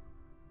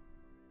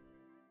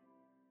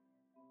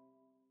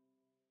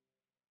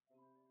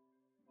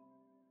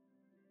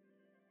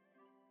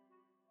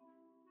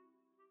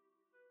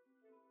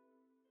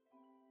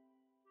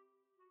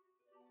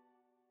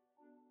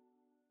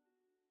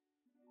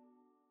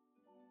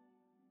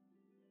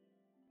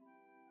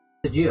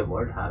 The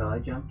Geoboard, how do I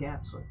jump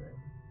gaps with it?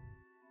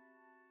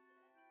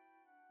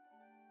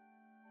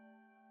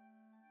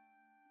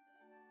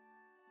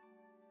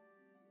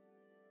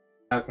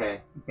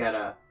 Okay,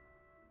 gotta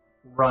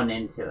run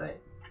into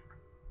it.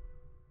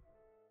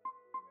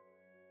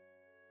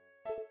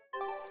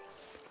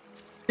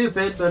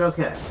 Stupid, but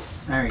okay.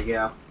 There you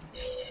go.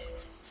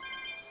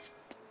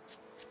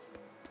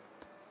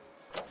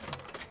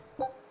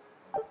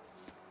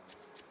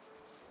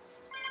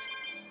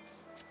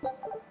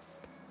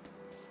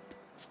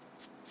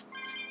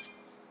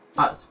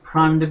 I was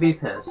primed to be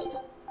pissed.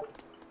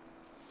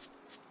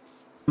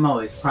 I'm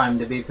always primed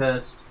to be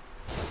pissed.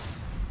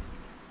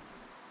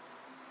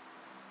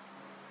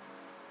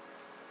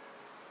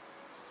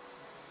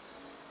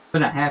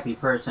 Been a happy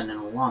person in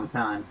a long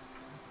time.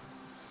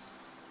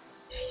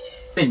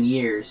 It's been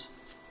years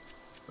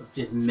of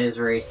just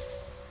misery.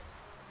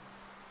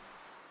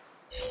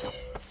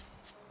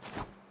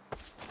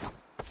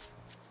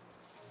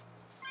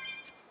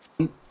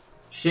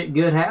 Shit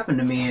good happened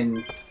to me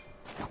in,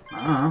 I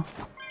don't know,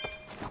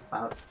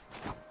 about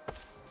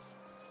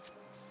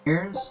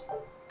years?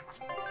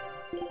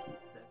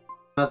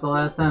 About the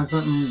last time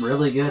something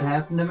really good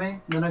happened to me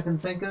that I can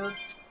think of?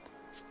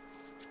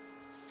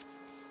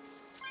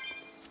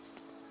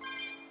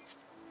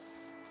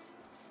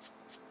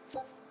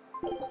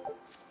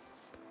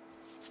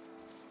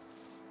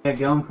 got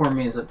going for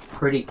me is a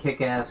pretty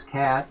kick-ass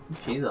cat.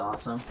 She's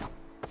awesome.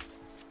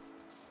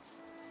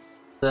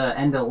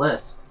 End of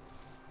list.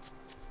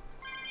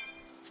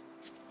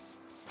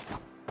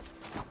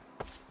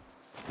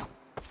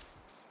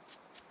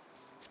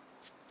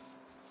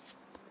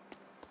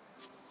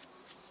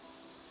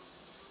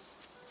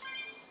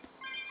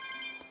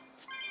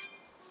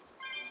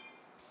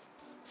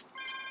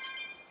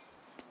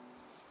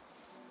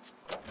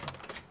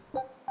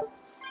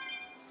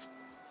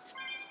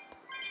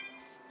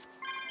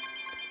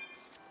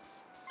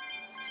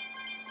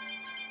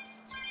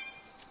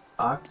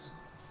 Box.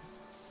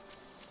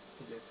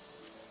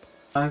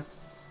 5.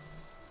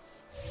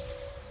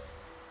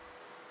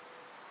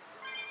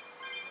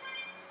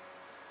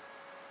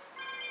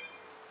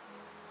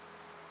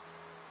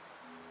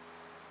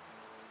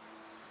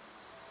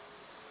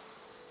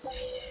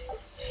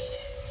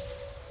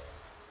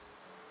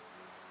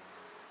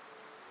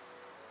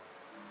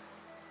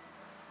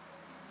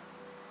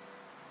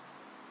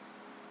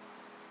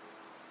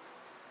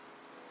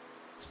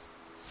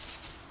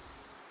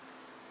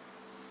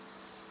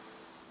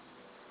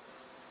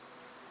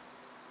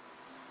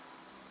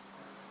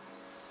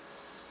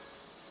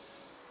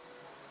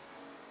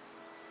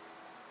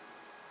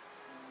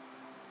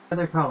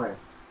 Other color.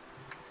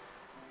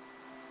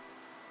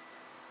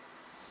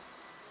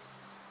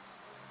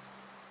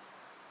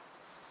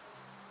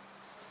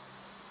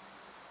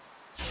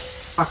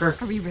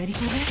 Fucker. Are we ready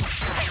for this?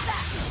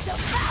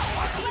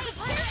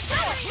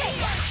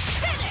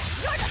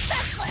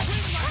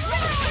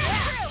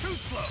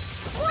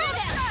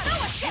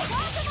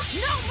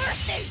 No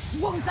mercy!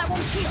 Wounds that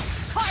won't heal!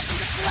 Carved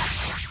into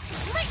flesh!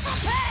 Lethal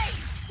pain!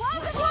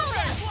 Slow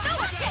down! No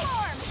escape!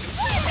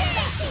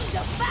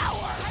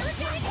 Devour!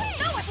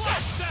 No escape!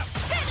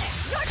 Finish!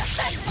 You're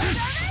defenseless!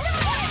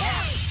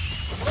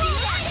 Slow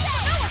down!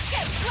 No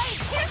escape!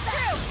 Blade pierce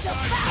through!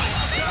 Devour!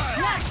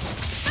 Next!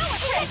 No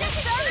escape!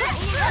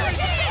 Finish!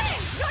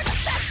 You're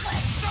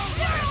defenseless!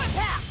 Zero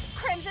impact!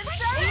 Crimson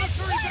Surge!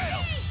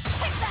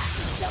 Take that!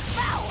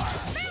 Devour!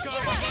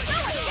 No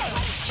escape!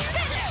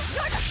 Finish!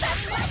 You're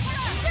defenseless!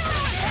 Zero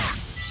impact!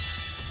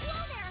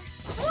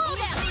 Slow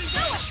down!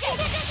 No escape!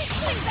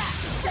 Clean back!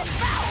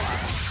 Devour!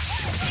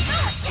 No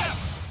escape!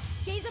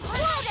 Gaze upon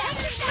slow down!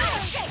 No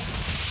escape!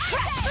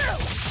 Crash through!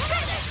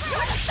 Finish!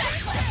 You're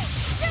defenseless!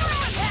 Zero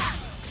impact!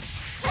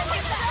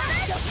 Take that!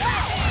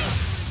 Devour!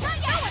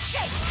 No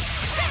escape!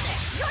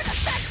 Finish! You're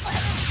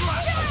defenseless!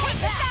 Zero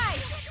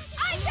impact!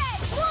 I said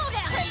slow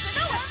down!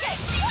 No escape!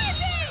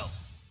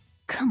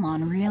 Come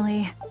on,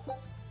 really?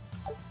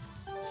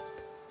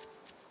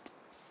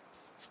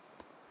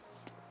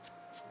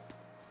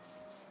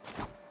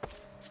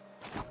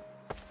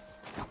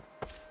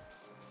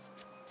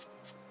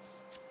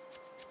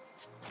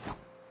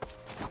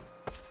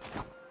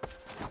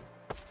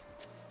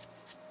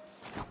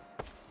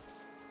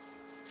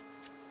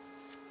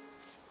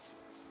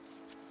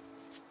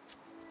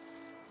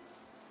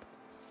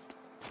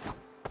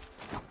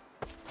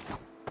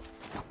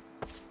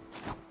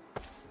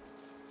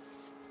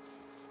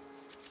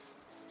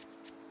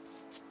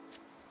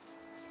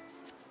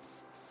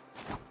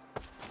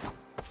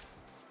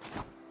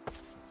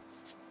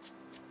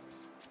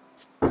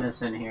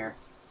 This in here.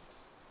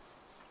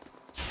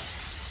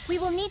 We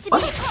will need to be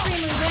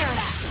extremely wary.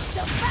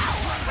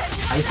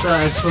 I saw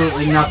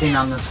absolutely nothing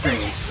on the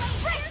screen.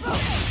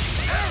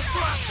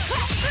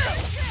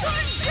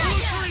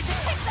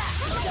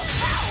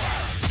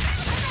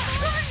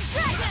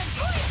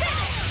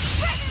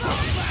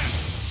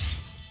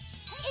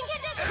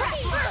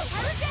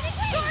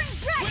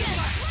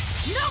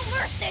 No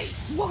mercy!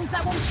 Wounds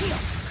that won't heal!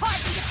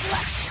 Carved into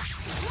flesh!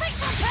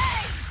 Lethal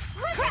pain!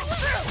 Crash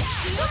through!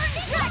 Sword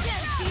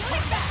dragon!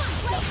 Take that!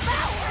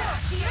 Devour!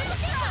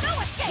 No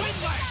escape!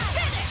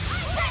 Finish!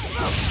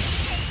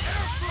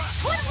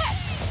 Twin whip!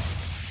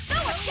 No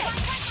escape!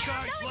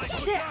 Guys like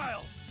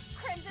Down!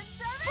 Crimson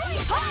Servant!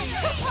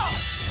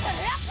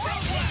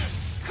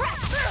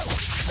 Crash through!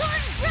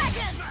 Sword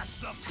dragon!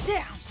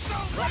 Down!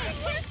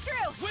 Here's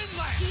true! Twin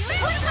whip!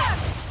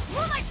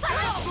 Moonlight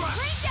cycle!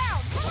 Rain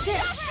down!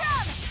 Down!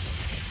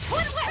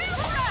 Twin whip!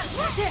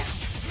 Down!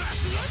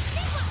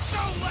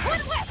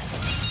 Twin whip!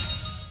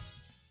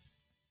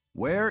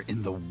 Where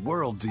in the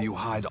world do you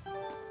hide?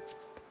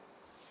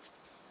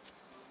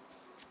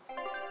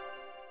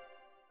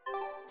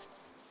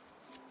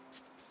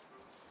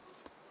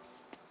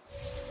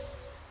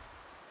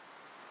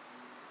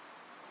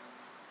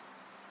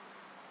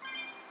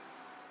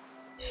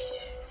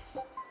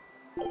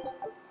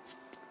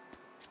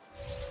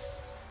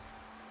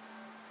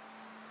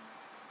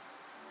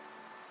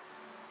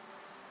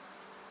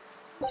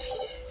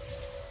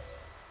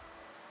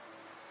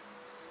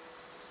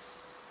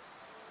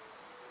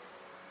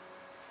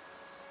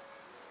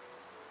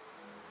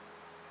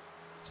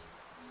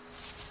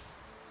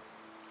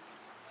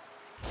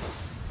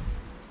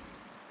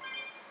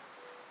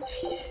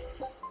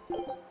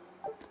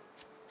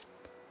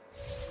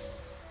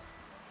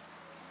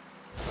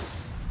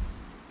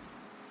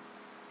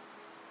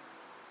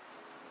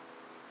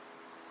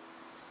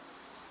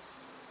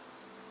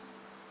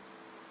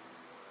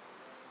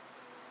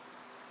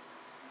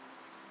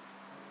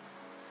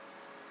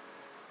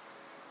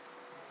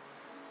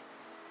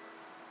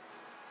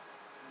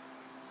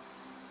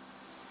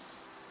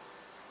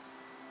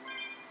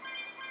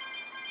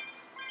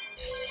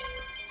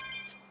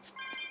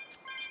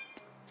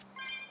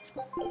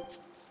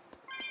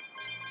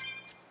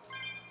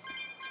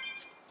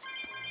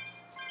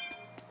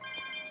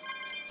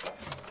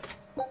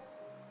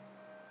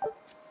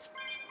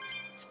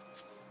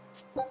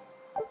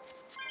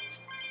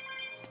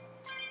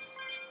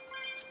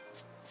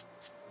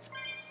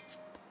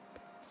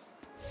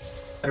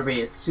 Better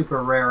be a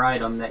super rare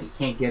item that you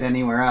can't get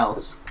anywhere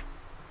else.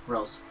 Or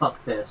else,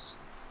 fuck this.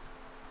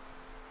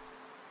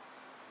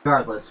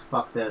 Regardless,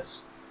 fuck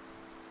this.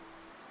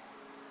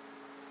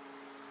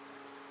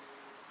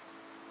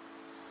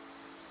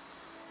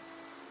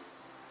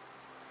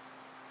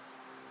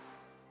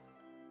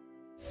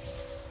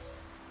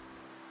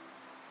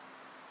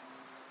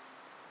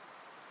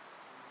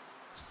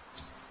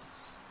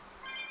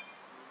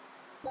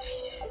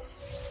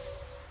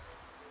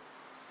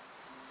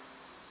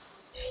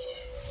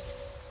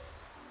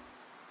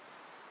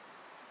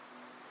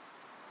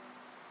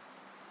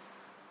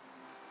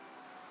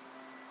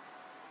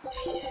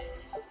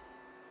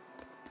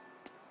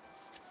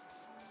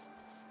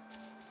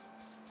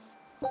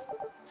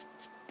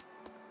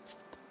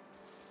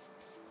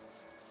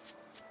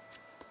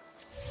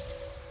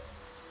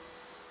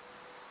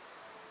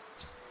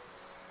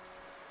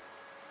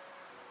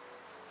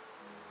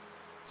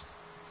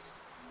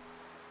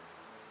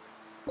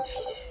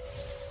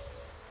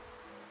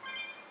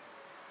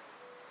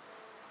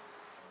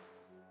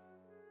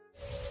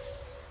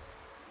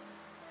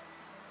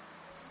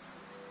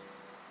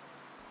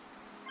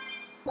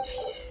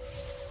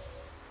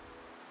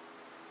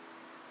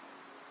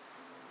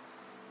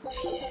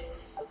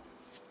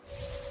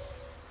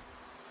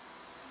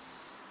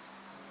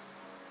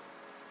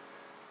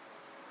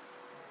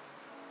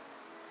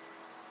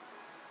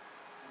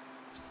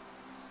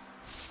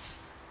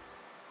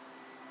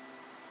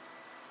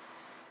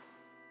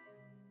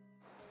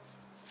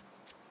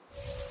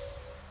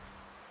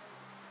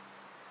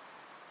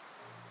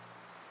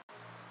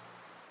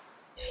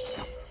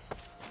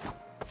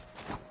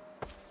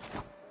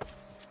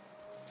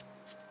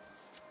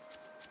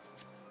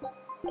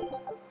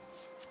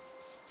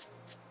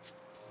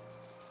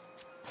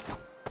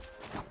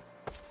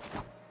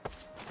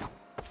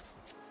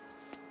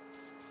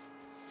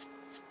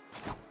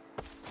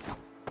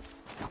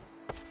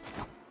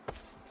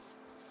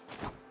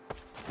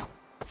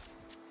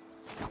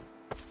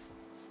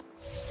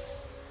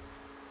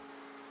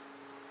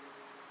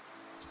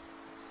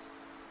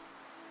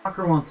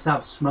 Fucker won't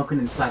stop smoking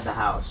inside the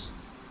house.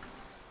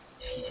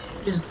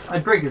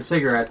 I'd break his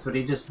cigarettes, but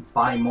he'd just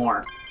buy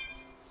more.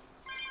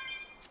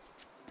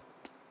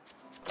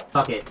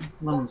 Fuck it.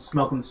 Let him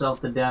smoke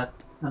himself to death,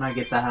 then I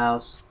get the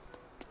house.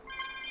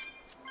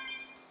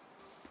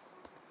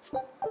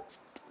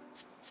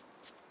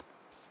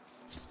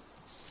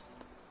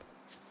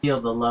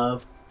 Feel the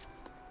love.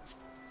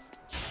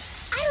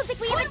 I don't think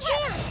we have a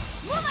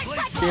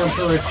chance! Feel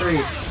Killer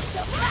 3.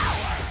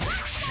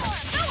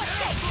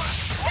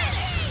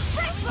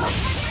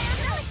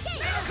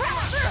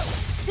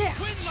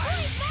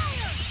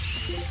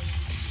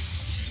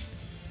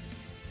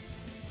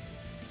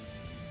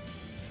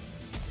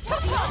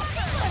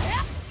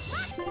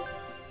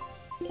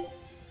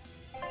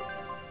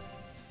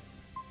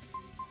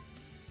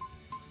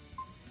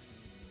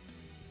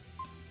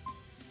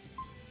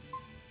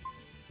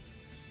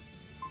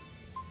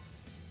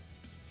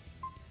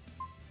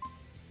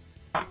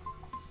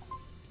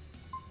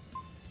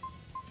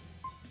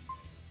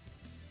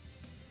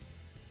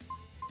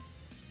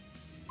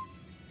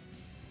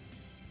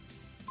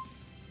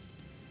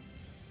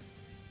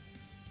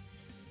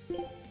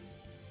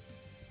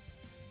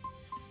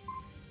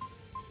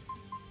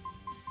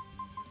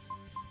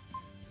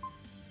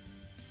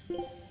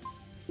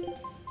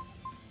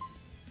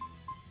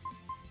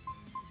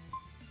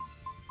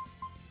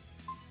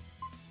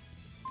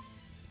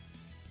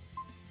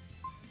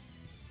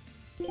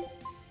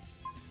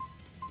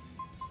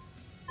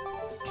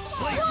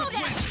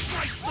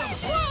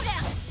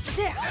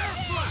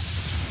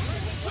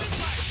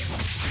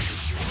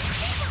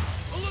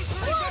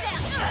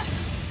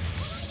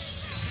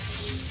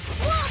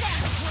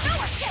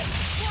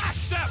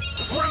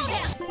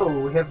 Oh,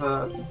 we have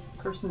a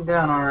person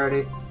down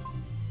already.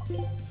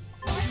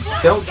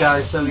 Don't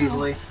die so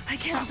easily. I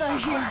can't die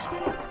here.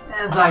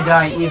 As I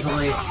die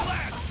easily.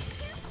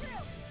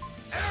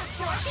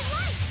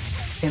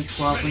 Can't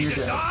swap when you're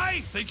dead.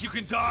 Die? Think you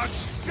can dodge?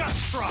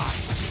 Just try.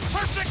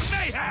 Perfect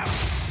mayhem.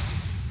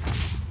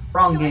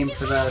 Wrong game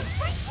for that.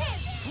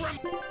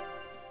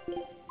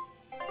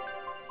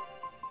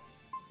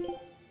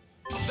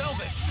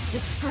 Velvet.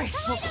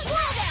 Disgraceful.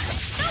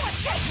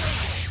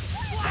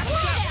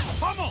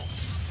 Pummel.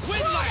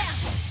 Windlass.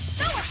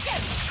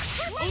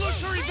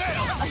 Illusory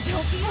veil. I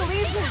don't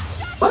believe this.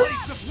 What?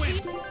 Blades of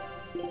wind.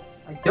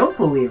 I don't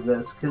believe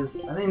this, because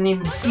I didn't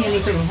even see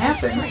anything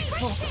happen. I'm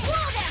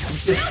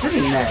just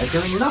sitting there,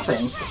 doing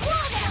nothing.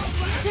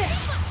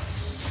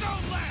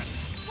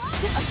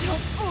 I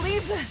don't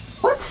believe this.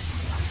 What?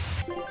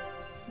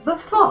 The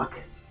fuck?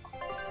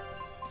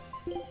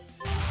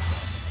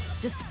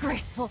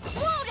 Disgraceful.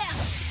 Slow down!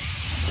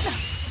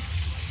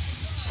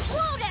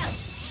 Slow down!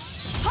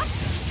 Hup!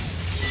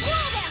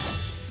 Slow down!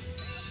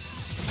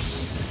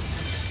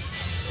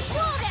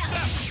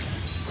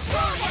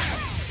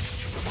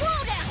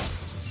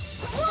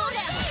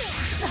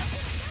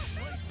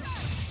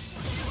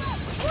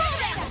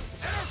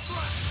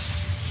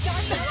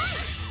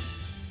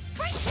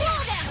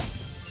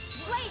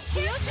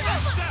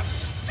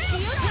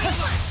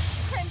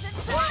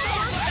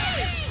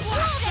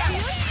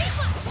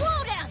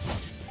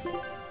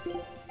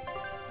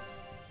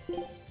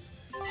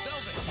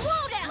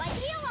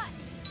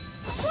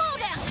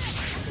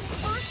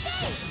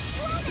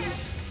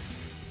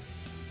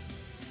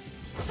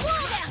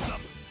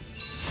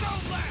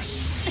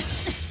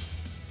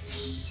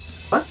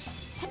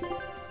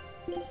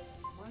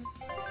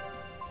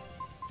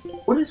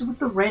 What is with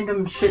the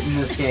random shit in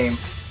this game?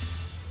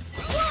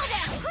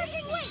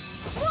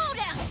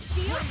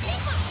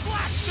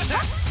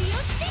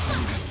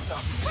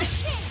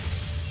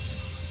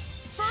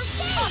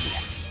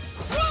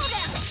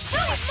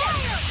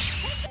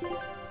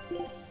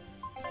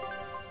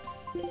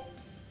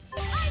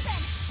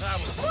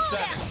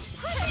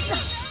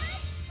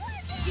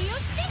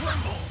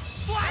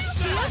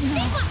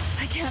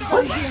 I can't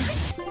go here.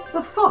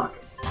 The fuck?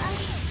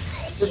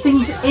 The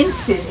thing's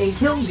instant and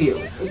kills you.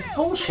 It's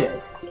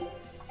bullshit.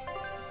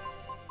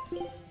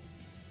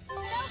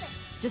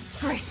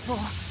 Disgraceful.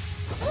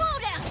 Slow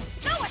down!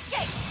 No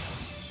escape!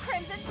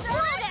 Crimson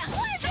Slow down!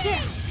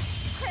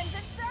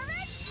 Crimson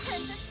Servant!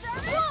 Crimson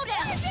Servant! Slow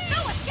down! No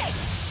escape!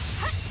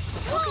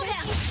 Slow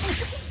down!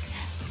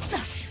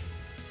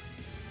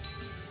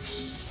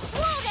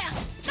 Slow down!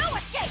 No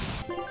escape!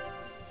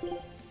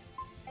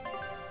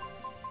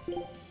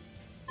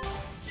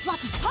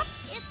 Lapis Pup!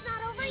 It's not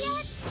over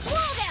yet!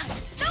 Slow down!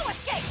 No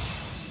escape!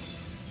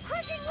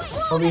 Crushing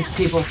weight! All these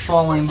people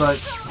falling, but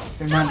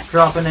they're not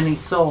dropping any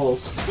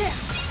souls.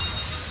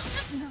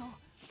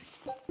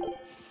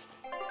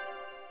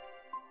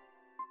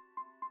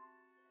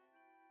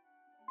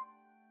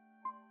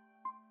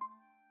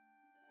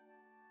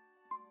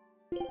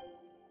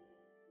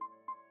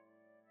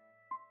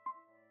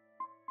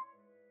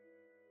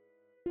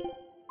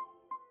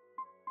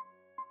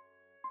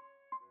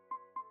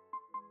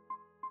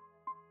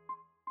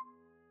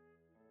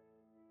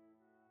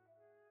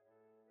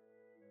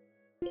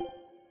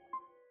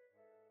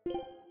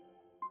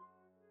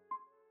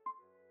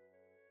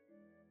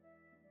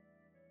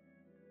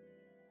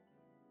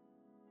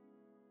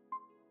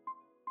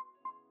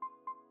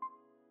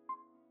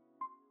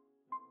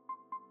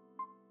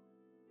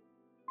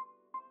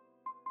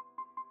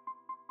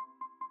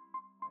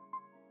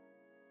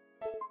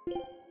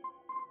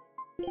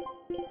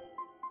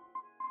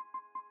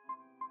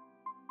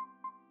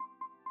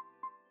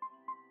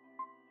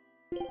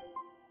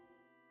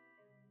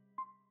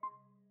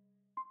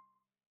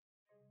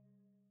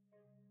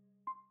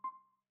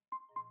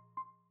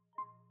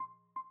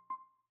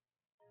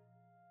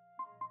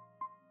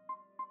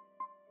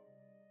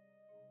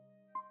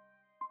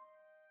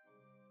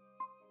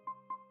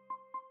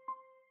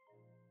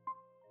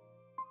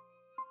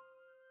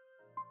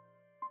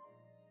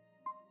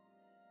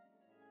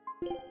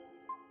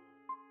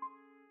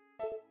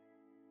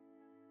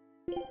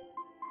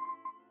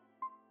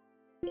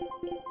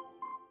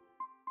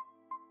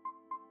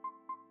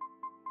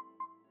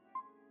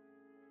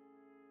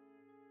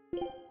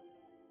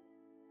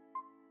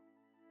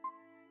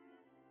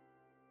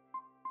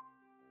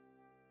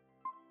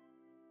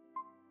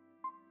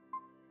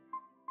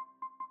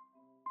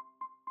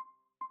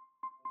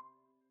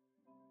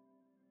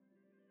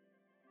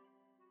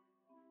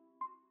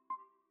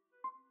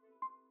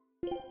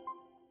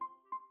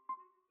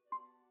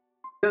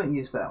 Don't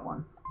use that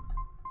one.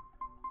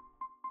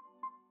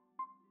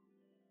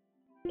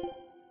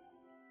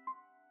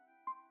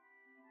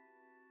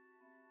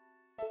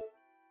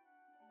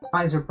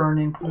 Eyes are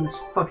burning from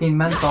this fucking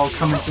menthol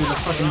coming through the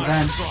fucking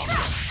vent.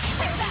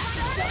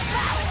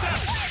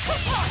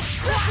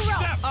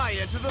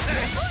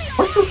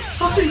 What the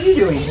fuck are you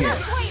doing here?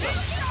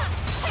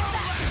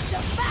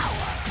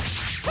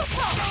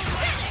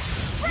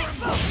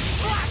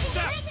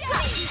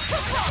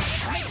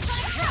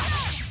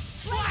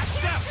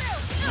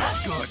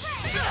 Good.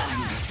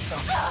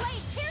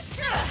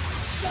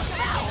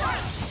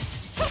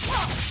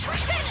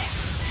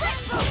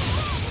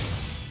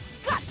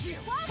 Got you.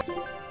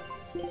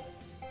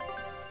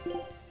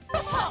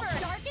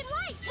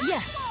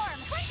 Yes.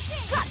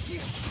 Got you.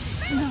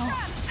 No,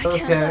 I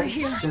can't die Okay,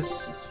 here. just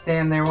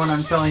stand there when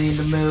I'm telling you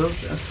to move.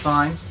 That's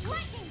fine.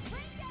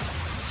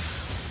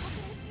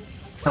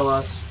 Kill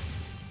us.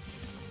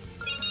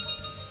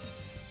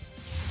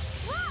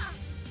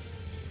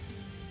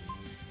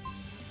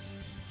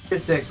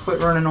 Just it, quit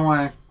running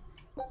away.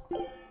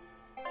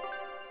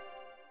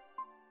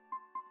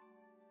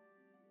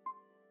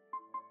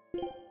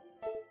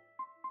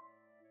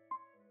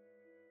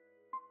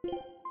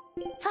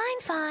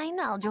 Fine.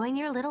 I'll join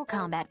your little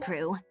combat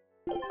crew.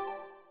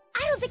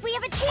 I don't think we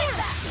have a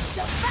chance.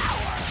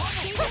 Devour.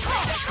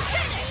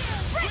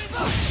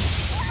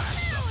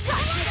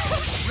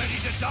 Ready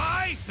to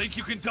die? Think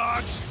you can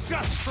dodge?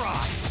 Just try.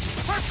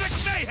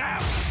 Perfect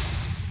mayhem!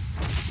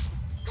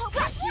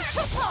 Got you.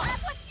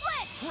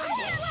 Split.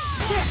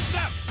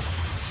 Step!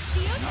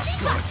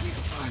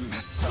 I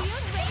messed up.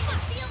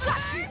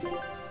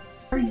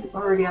 Are you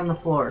already on the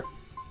floor?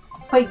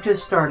 The fight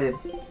just started.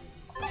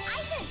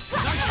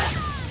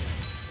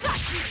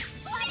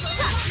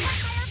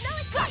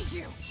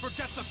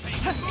 Forget the pain.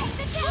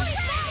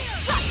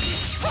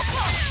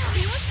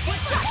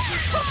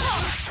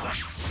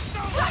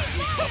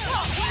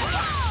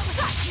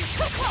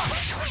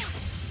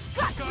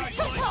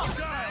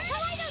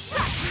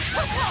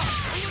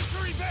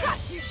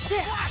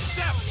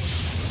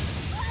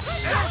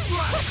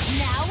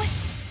 Now,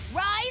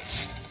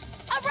 rise,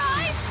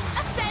 arise,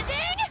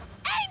 ascending,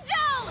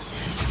 angel!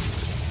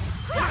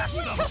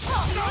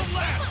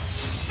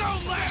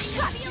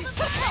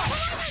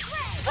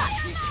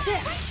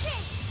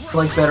 I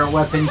like better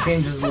weapon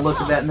changes the look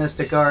of that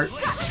mystic art.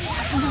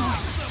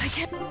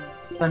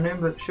 Thunder,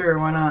 but sure,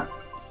 why not?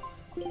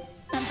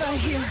 I'm out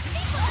here.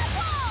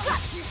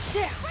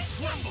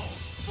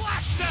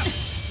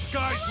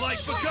 Skies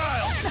like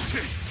beguile.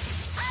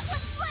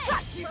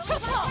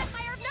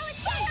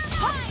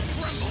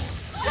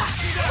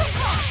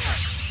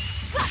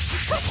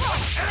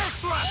 Air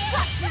thrust.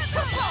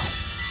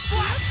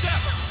 Black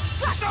step.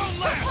 Stone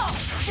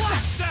lance.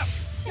 Black step.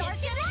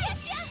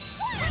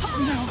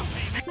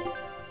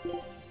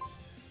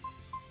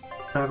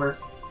 Whatever.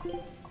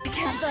 I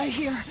can't die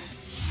here.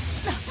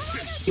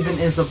 Even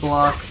is a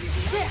block.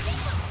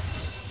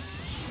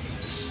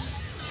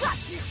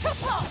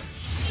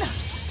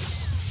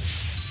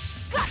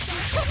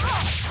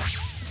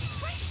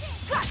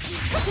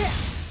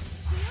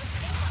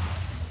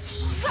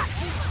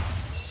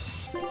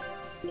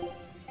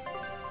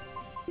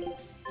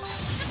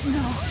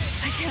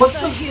 What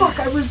the fuck?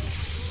 I was...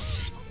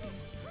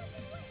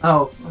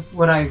 Oh,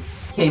 when I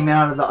came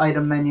out of the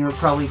item menu, it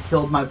probably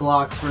killed my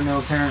block for no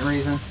apparent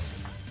reason.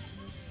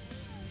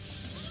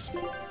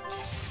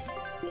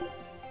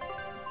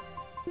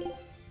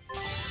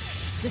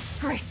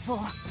 Disgraceful.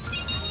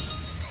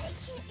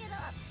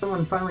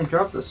 Someone finally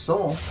dropped the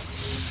soul.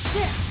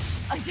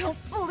 I don't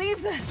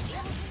believe this.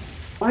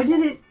 Why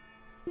did it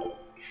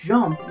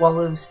jump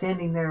while it was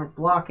standing there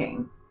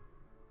blocking?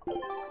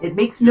 It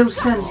makes no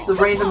sense, the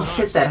random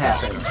shit that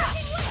happens.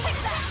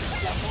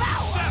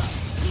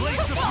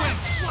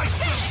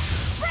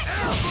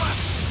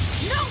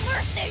 No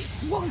mercy!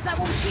 Wounds I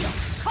won't heal.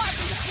 Carve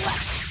in the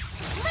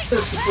flesh.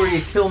 Just before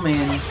you kill me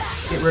and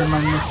get rid of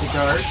my mystic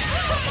art.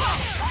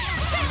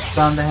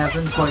 Bound to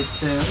happen quite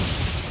soon.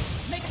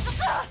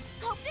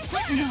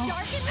 No,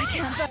 I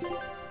can't.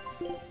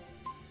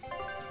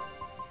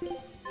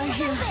 I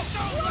hear.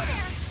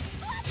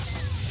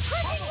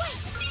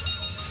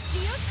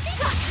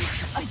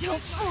 I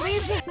don't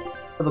believe it.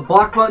 The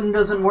block button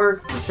doesn't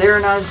work, the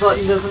Theranos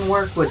button doesn't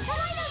work, would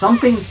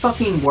something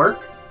fucking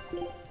work?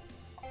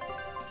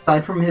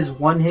 Aside from his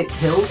one-hit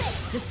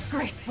kills?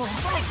 Disgraceful.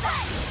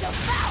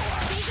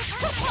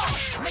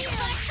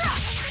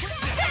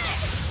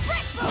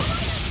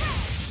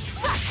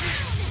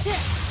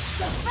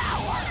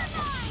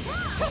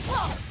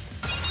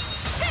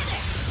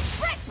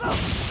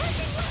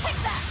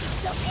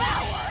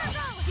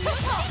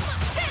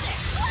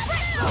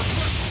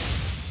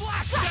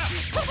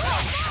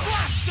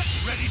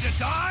 Ready to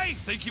die?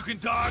 Think you can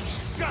dodge?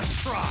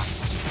 Just try.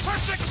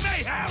 Perfect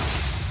mayhem!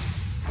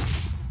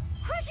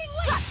 Crushing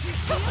weight!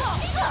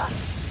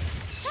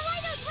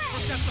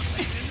 Forget the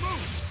pain and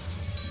move!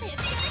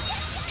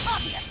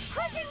 Obvious!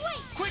 Crushing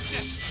weight!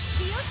 Quickness!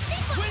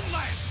 Wind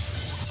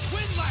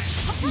Wind lance!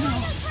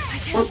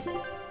 What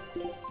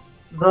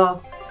the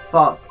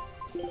fuck?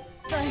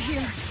 Right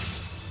here.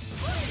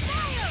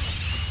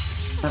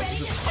 That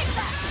was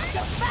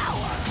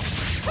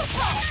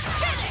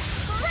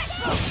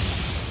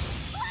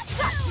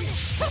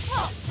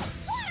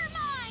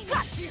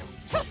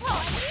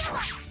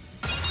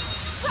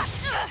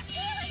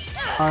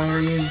Why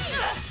are you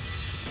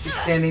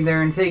standing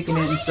there and taking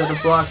it instead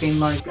of blocking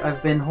like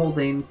I've been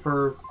holding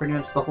for pretty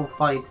much the whole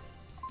fight?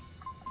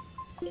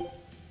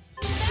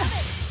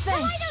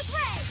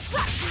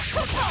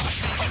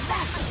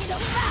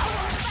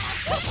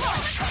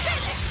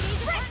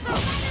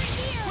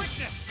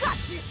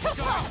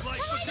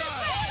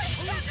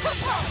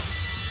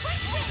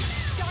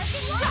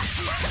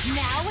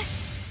 Now,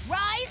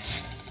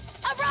 rise,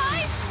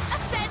 arise,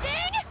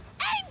 ascending,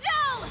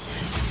 angel!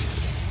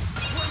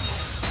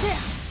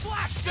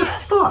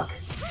 Fuck!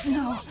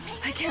 No,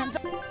 I can't.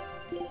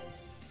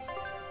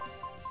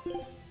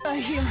 I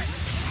hear.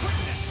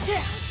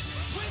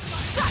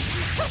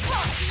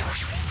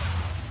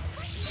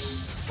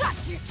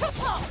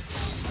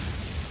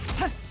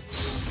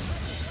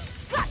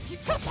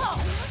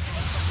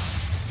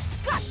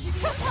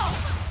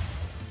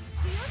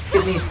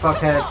 Get me,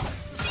 fuckhead.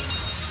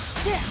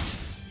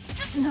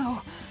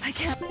 No, I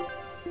can't.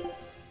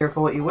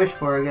 Careful what you wish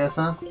for, I guess,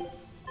 huh?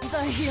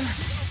 I hear.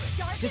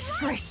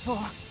 Disgraceful.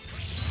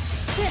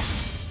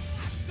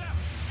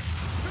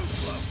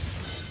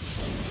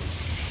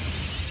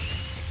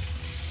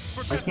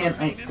 I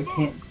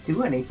can't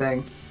do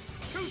anything.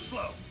 Too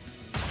slow!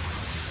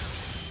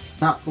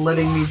 Not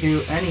letting me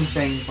do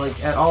anything,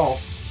 like, at all.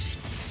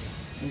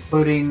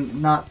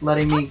 Including not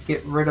letting me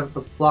get rid of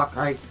the block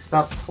I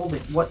stopped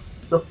holding. What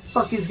the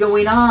fuck is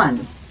going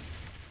on?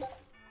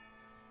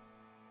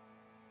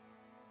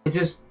 It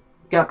just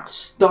got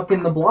stuck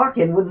in the block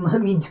and wouldn't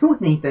let me do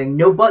anything.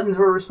 No buttons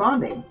were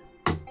responding.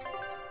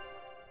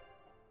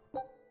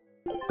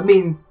 I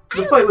mean,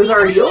 the fight was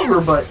already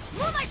over, but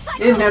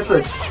you didn't have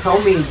to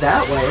tell me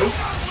that way.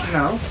 You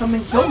know, come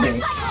and kill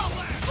me.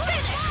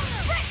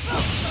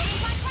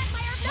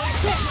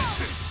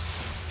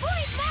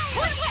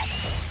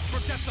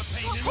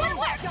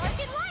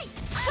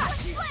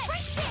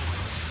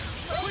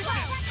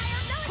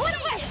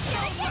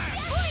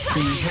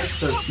 Clean hits,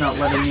 so it's not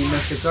letting me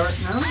miss a dart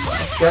now.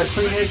 Got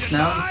clean hits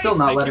now, it's still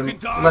not letting me.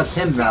 Lets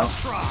him though.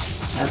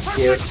 That's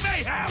cute.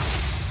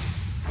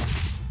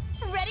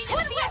 Ready to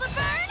feel the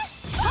burn?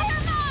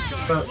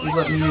 But you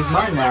let me use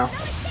mine now.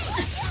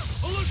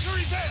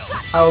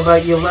 How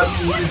about you let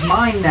me use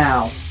mine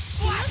now?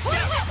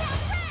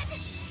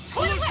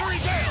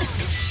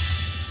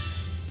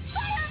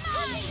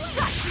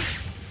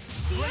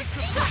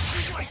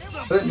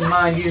 Wouldn't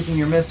mind using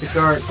your Mystic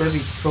Art, that'd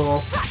be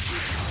cool.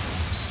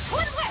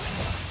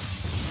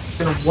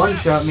 Gonna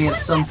one-shot me at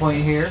some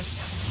point here.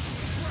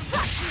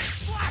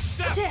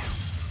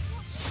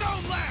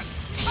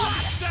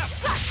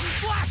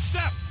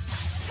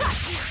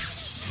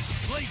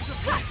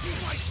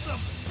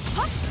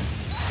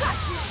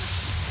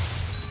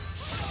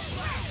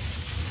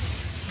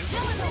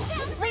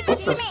 What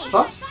the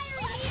fuck?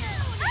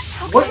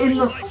 What in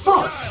the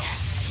fuck?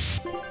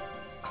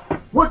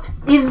 What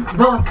in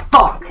the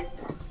fuck?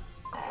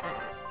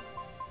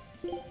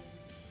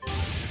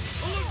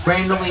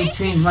 Randomly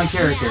changed my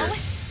character.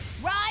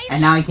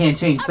 And now I can't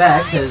change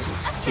back because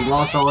she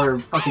lost all her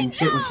fucking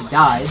shit when she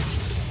died.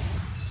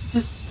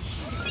 Just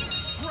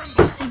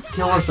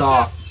kill us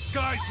off.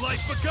 Skies like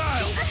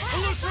beguile.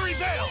 Illusory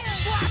veil.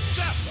 Black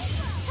step.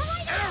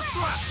 Air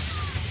thrust.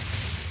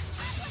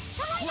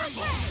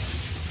 Tremble.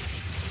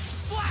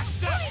 Black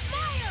step.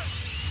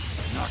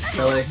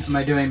 Really? Am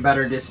I doing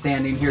better just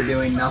standing here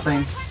doing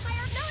nothing?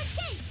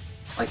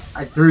 Like,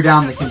 I threw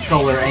down the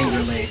controller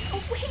angrily.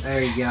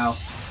 There you go.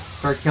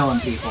 Start killing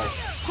people.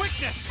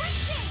 Quickness.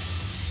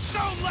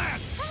 Stone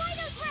lance.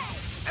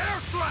 Air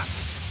thrust.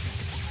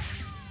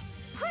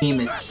 Team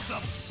is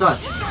such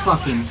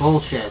fucking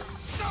bullshit.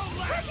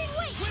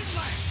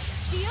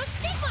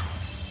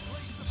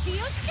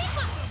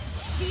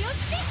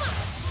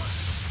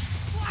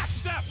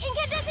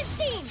 Incandescent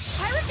steam!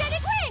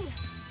 Pyrogenic ring!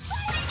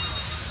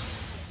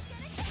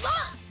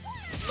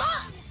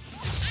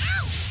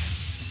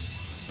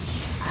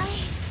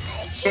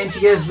 Can't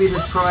you guys be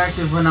this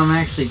proactive when I'm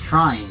actually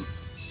trying?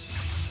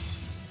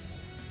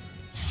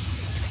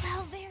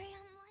 Well, very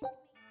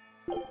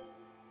unlikely.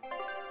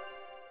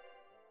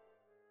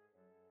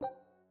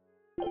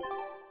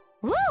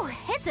 Woo!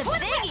 It's a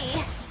biggie!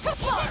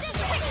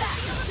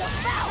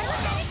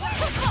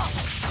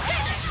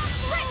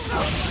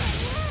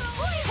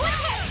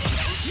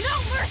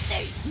 No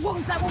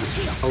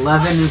mercy!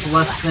 11 is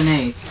less than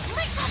 8.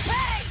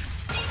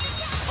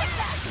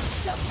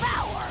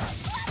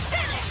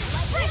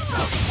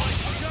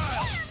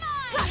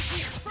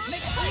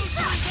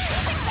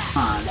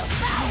 Come on.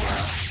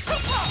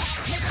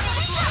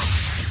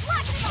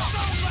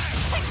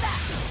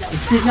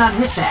 It did not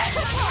hit that.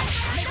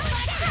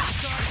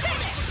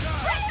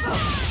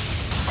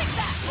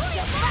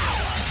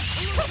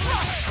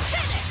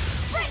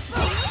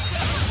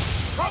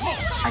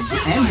 I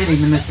am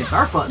hitting the Mystic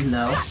Art button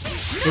though.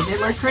 Hitting it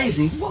like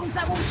crazy.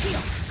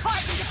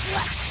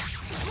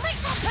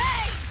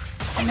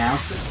 And now,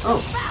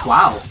 oh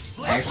wow!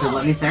 They actually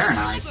let me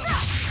Theranize.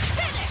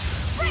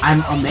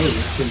 I'm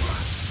amazed because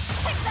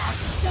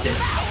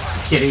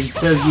just getting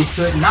so used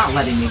to it and not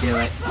letting me do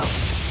it.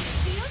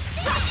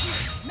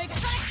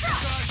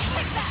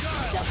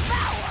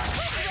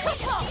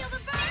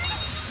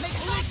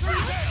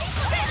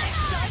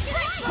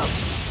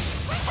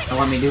 Don't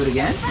let me do it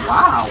again?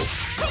 Wow!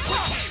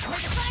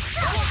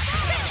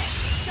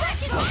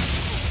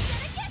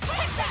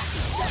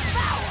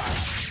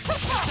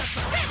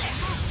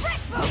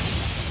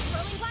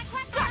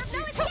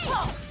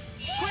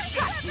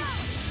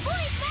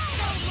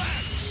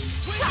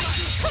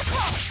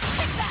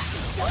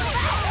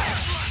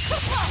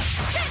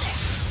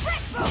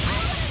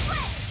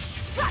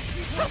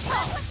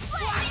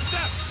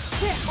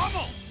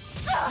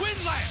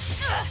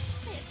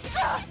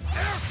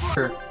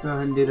 Sure, go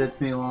ahead and do that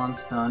to me while I'm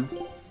stunned.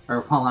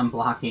 Or while I'm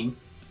blocking.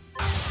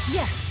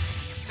 Yes.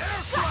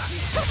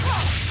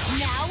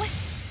 Now,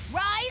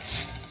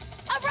 rise,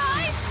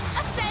 arise,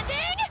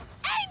 ascending,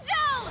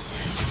 angel.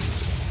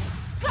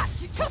 Got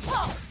you too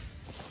slow.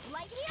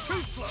 Light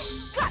healing.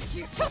 Got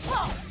you too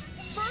slow.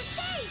 First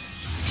aid.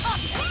 Up.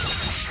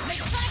 Make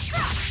a sonic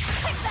drop.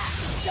 Take that.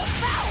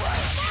 Devour.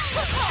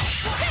 Too slow.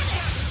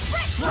 Finish.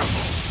 Break.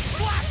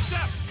 Black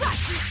step. Got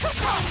you too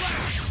slow.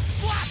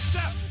 Black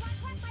step.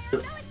 No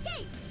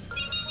escape.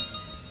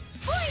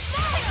 Point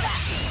fire.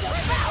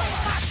 Devour.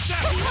 Got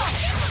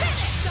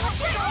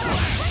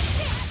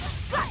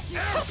you.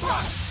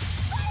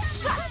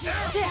 Got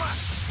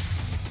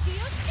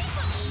you.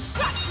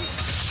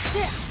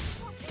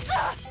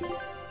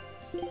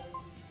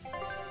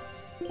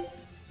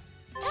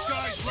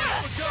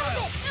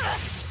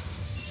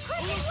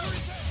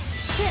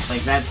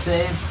 Like that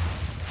save.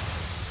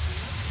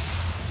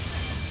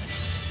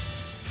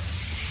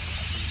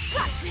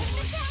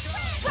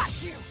 Got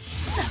you!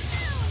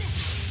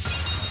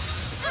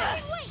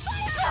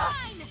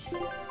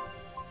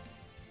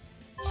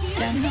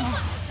 Yeah, no.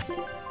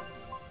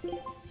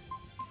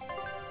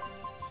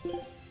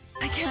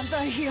 I can't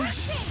die here.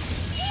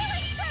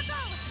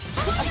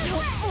 I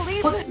don't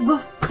believe What the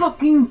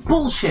fucking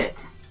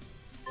bullshit?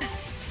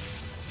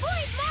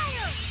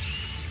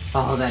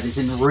 Oh, that is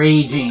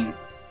enraging.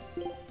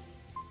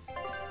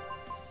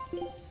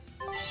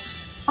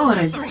 Oh,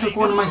 and it took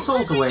one of my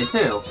souls away,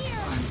 too.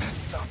 I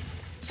messed up.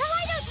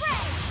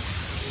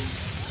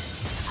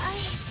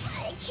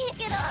 I can't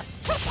get up.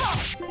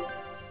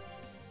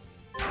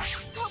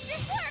 Hope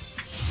this works.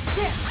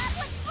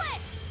 Atlas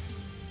split.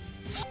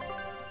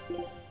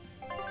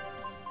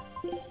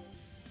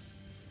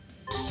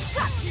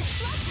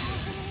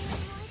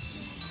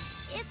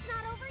 It's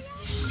not over yet.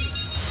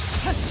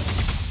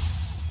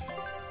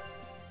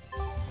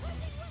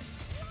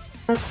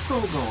 That's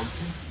soul gold.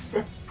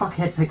 That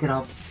fuckhead pick it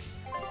up.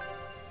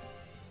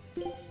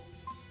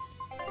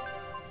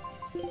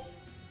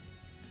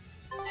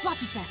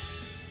 Floppy set.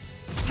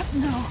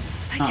 No,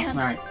 I Oh, can't.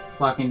 alright.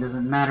 Blocking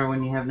doesn't matter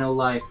when you have no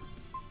life.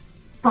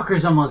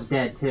 Fucker's almost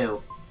dead,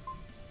 too.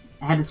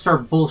 I had to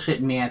start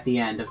bullshitting me at the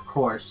end, of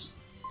course.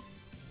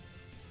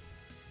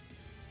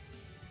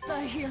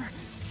 Die here.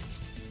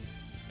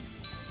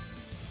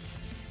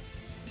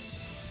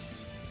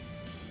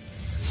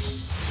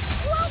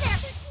 Whoa there.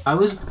 I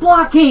was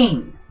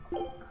blocking!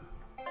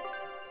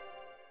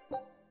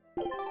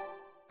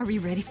 Are we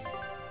ready?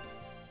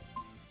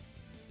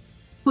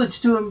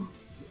 Switch to him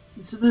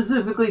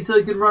specifically so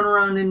he could run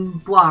around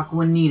and block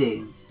when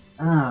needed.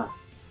 Ugh.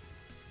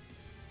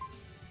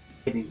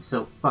 Getting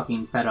so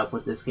fucking fed up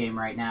with this game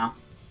right now.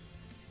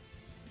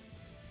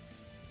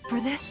 For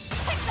this?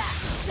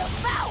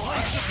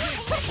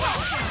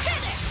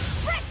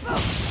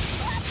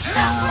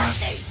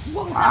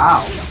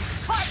 Wow.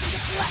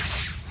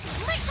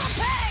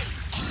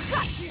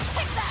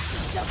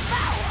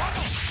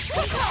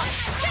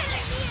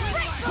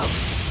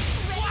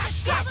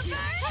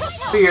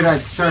 Figured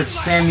I'd start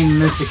spamming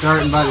Mystic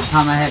Art, and by the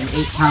time I had an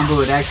 8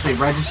 combo, it actually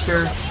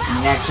register,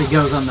 and it actually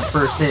goes on the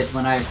first hit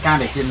when I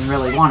kinda didn't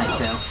really want it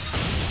to.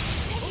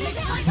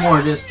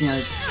 More just, you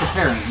know,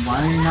 preparing.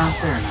 Why are you not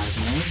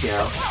Theronizing? There you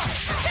go.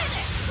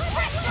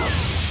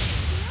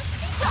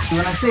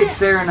 When I say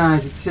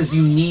Theronize, it's because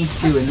you need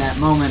to in that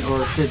moment,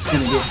 or shit's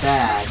gonna get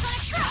bad.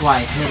 That's why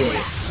I hit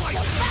it.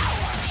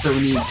 So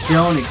when you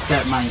don't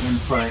accept my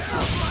input,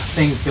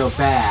 things go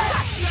bad.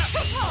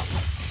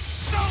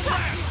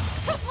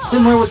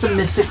 Similar with the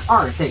Mystic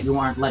Art that you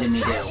aren't letting me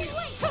do.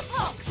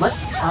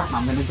 Oh,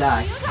 I'm gonna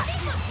die.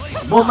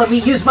 Won't let me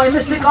use my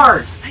Mystic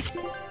Art!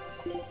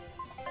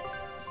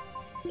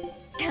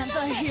 Can't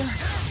die here.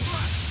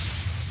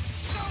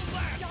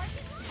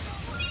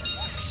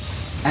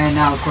 And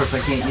now, of course, I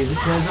can't use it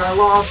because I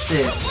lost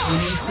it when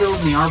he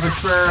killed me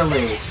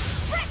arbitrarily.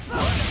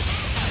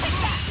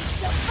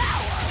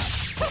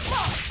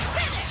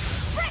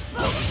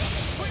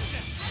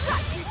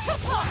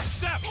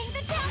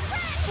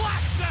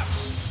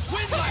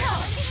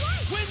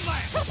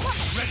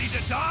 Ready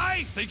to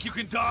die? Think you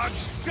can dodge?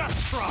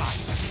 Just try.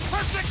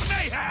 Perfect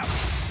mayhem!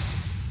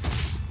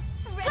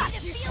 Ready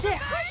to feel the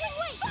crushing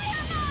weight.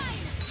 Fire mine.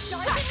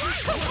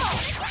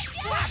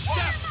 Blast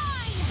step!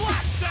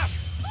 Blast step!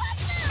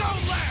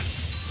 Stone lance!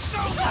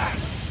 Stone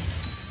lance!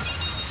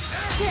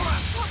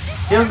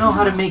 They don't know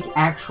how to make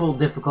actual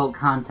difficult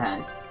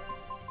content.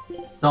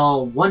 It's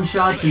all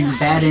one-shots and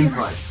bad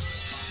inputs.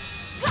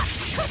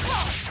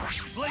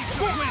 Blades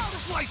of wind,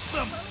 slice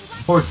them!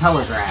 Or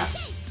telegraphs.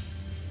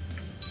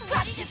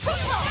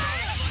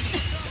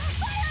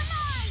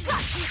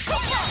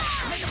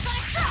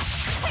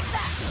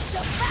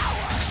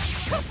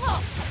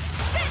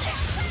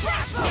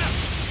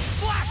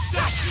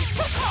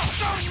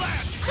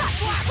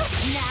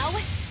 Now,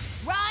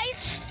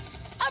 rise,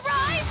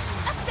 arise,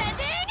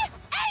 ascending,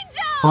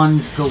 angel!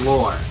 Sponge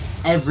galore.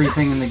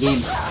 Everything in the game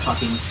is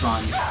fucking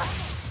sponge.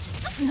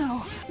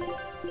 No.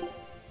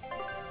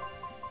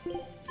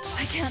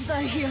 I can't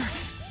die here.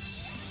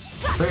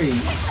 Sure, you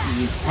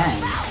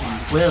can,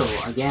 and will,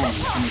 again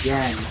and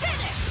again.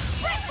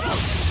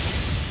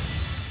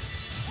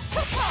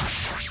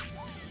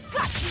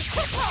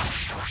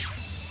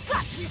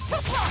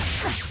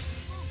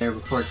 There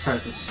before it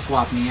tries to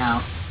swap me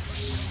out.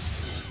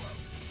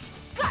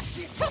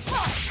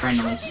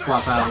 Randomly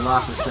swap out a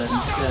Lava set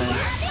instead.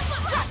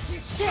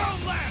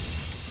 Stone lance!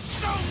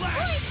 Stone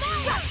lance!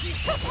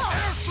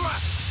 Air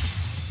thrust!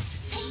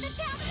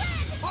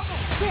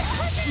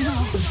 No,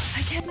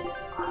 I can't.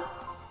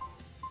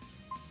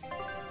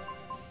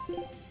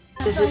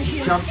 Does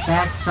it jump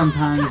back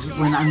sometimes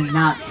when I'm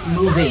not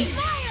moving?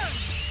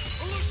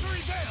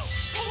 Illusory veil!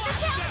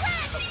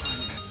 I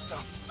messed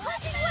up.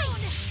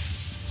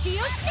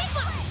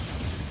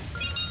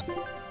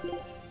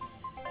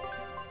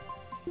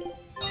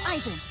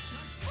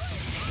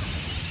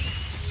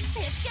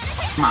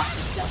 Come on.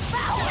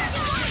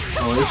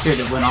 Holy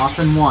shit, it went off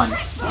in one.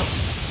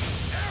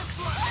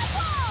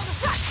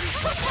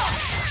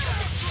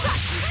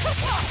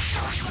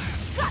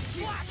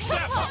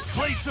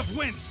 Blades of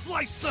wind,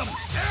 slice them!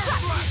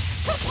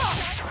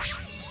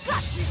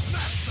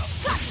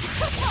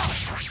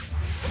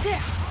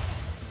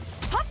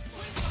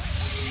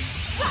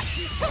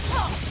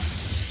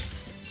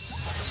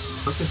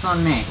 Focus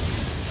on me.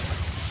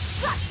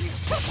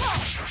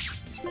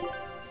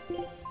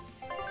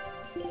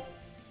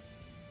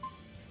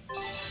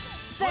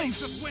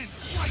 Blades of wind,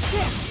 slice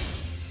them!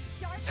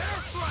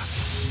 Air thrust!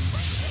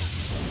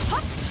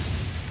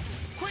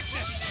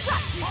 Quickness!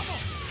 Pummel!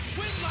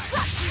 Wind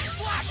lash!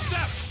 Flash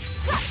them!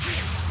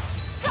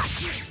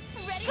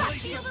 Ready to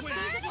Blades feel of the wind,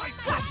 breeze slice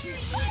them! Too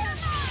slow!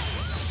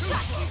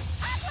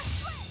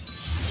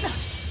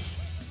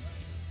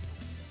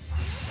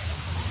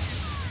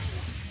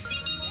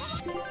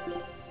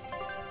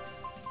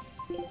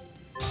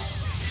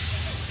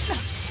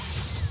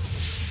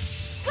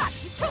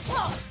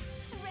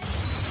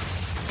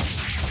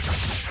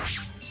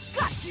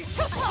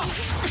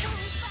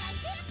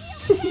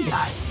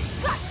 Guys.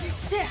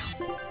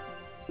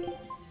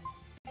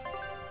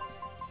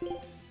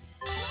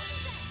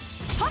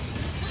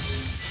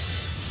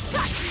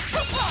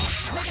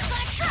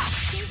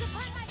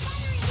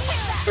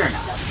 Fair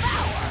enough.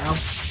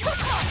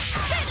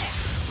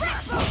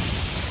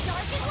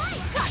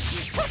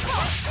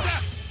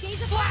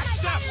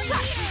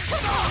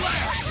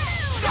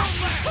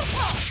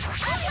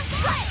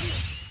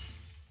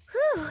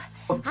 Whew. I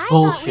thought we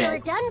were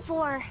Bullshit. done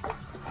for.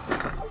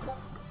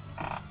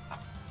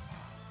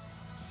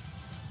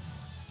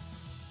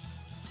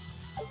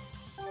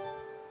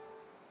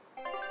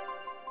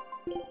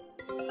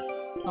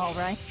 All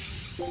right.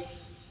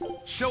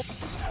 Show.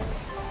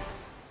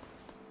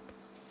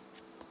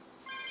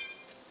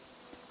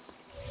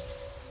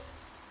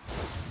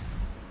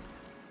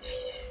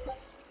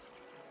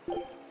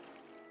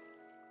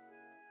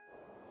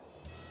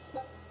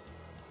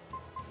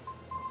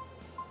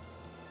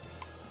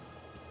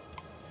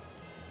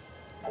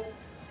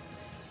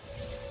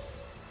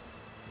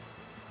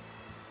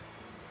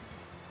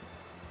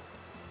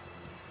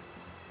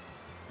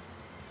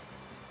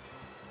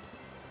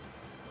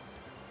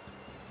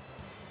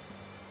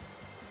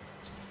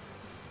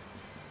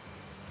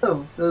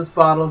 So, those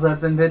bottles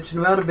I've been bitching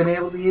about have been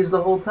able to use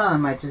the whole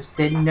time. I just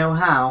didn't know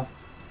how.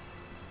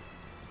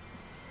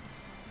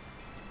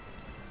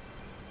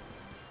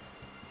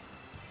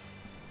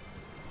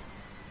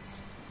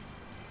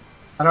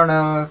 I don't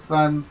know if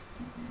I'm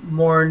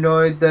more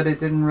annoyed that it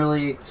didn't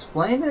really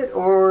explain it,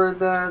 or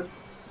that...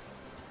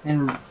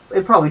 And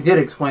it probably did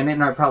explain it,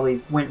 and I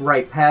probably went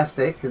right past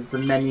it, because the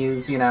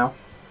menus, you know,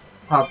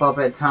 pop up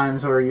at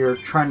times where you're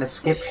trying to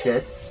skip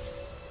shit.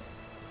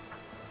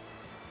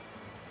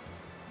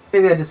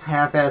 Maybe I just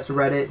half-assed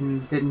read it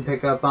and didn't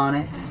pick up on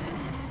it.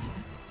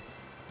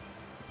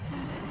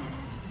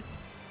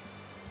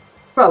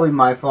 Probably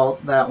my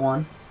fault, that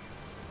one.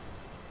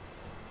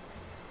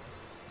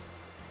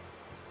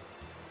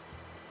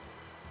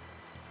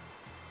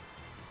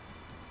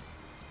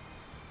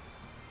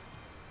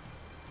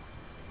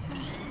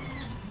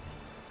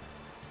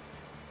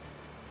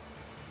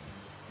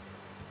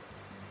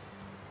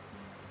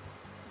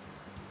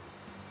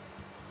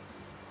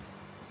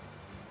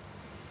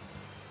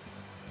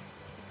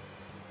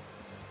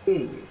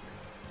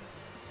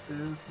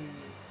 Spooky.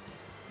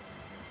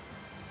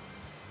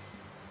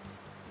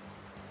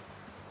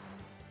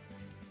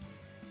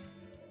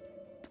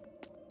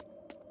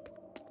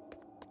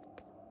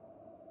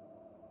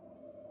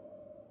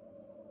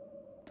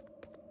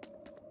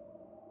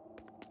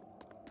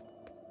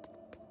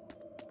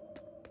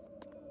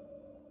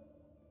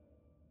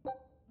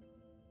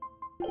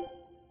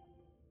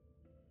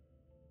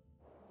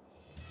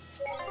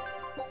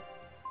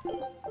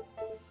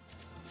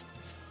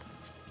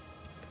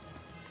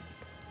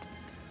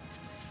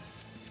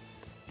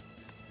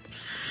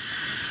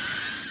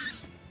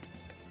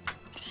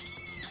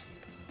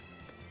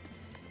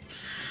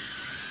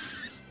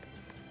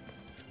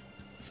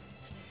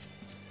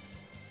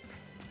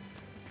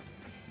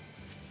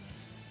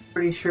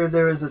 Pretty sure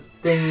there was a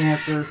thing you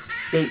have to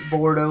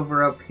skateboard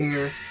over up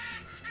here.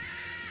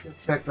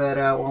 Check that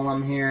out while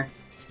I'm here.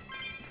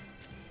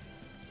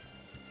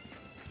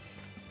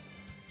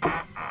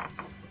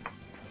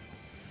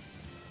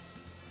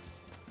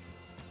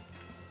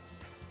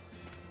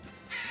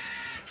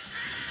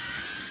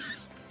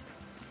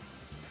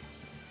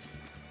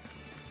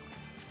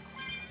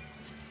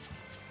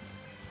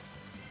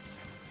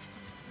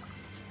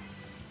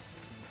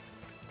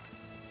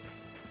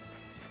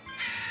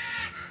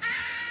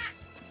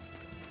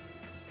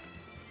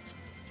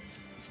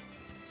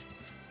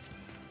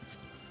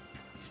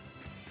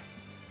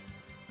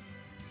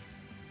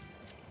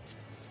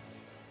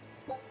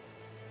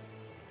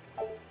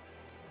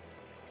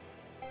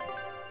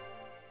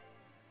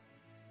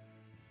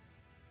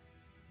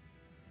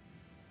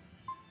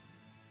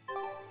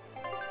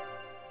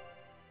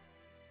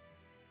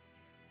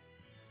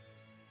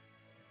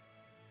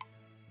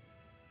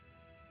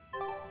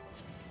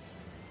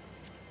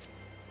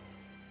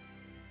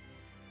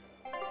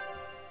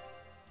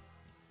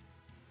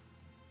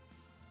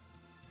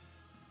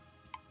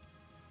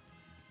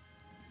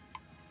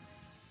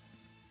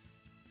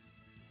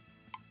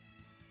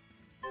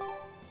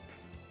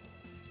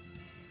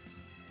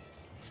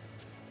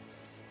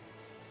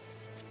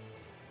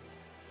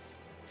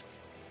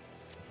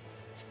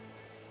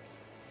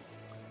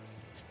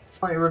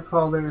 I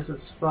recall there was a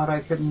spot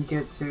I couldn't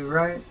get to,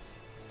 right?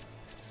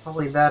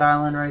 Probably that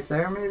island right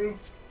there, maybe?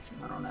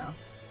 I don't know.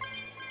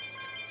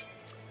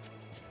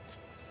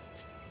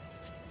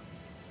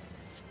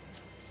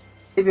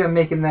 Maybe I'm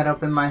making that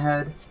up in my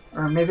head.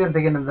 Or maybe I'm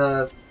thinking of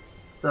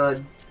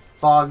the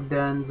fog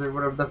dens or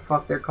whatever the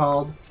fuck they're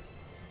called.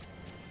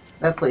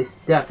 That place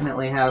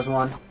definitely has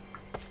one.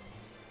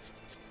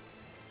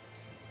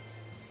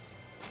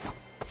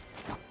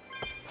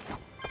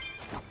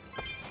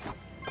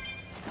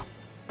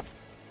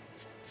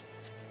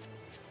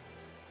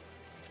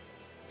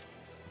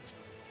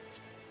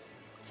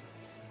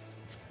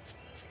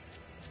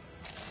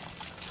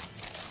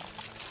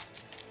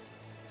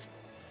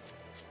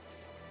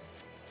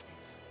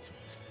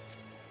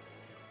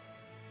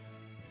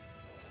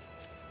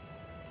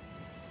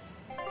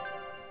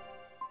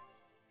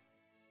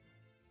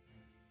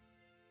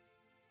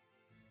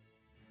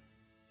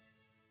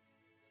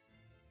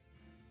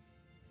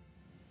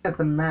 At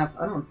the map,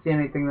 I don't see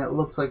anything that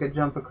looks like a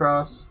jump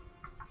across.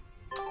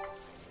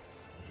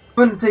 I'm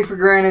gonna take for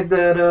granted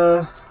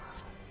that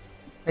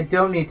I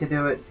don't need to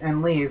do it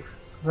and leave,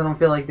 because I don't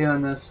feel like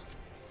doing this.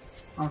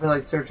 I don't feel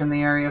like searching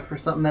the area for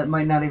something that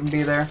might not even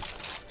be there.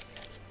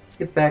 Let's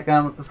get back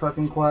on with the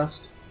fucking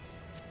quest.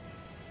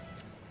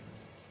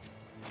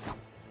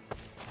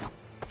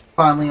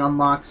 Finally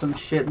unlocks some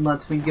shit and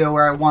lets me go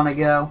where I want to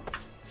go.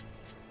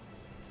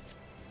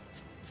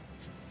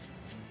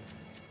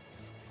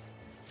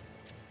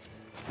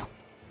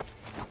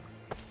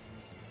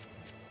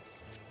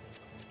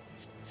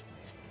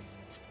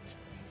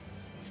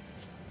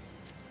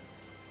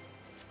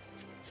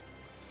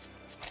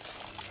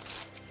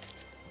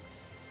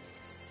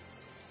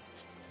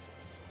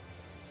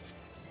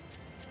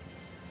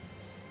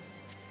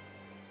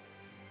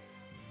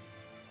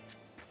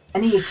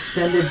 Any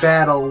extended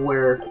battle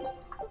where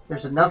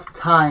there's enough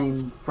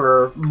time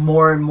for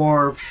more and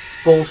more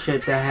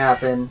bullshit to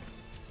happen.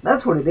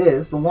 That's what it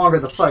is. The longer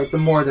the fight, the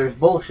more there's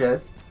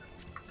bullshit.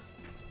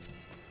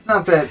 It's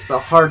not that the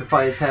hard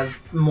fights have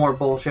more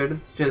bullshit,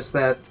 it's just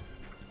that,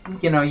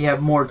 you know, you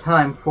have more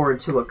time for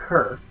it to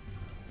occur.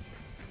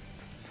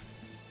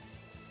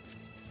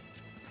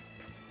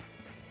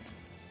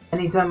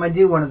 Anytime I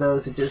do one of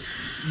those, it just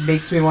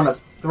makes me want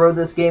to throw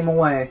this game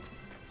away.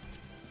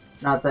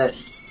 Not that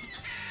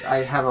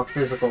I have a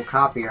physical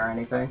copy or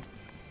anything.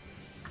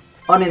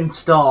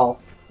 Uninstall.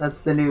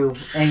 That's the new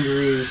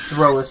angry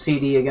throw a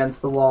CD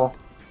against the wall.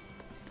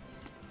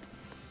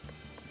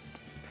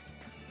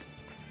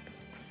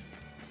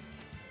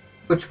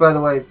 Which, by the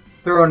way,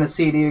 throwing a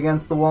CD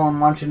against the wall and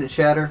watching it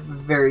shatter,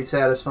 very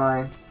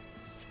satisfying.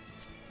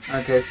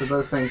 Okay, so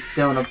those things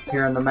don't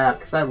appear on the map,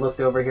 because I looked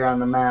over here on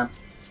the map.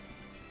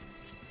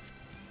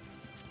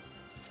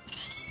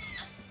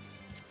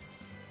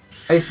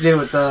 I used to do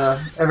it with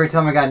every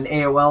time I got an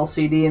AOL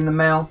CD in the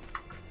mail,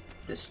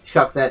 just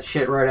chuck that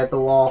shit right at the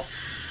wall.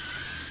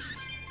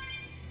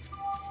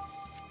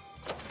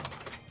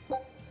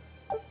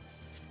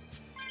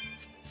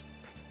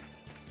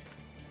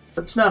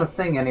 That's not a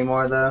thing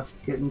anymore, though,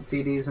 getting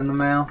CDs in the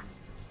mail.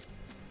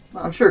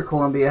 Well, I'm sure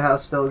Columbia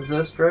House still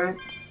exists, right?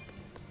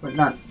 But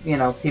not, you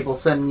know, people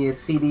sending you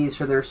CDs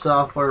for their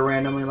software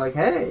randomly like,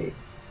 hey!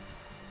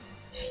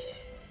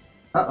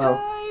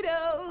 Uh-oh.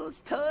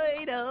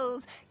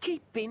 Toidles,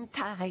 keeping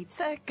tight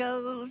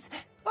circles.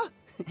 Oh,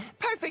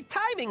 perfect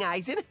timing,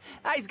 Eisen.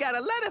 I's got a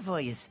letter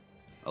for yous.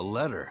 A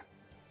letter?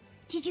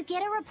 Did you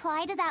get a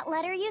reply to that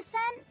letter you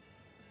sent?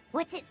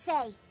 What's it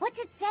say?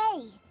 What's it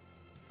say?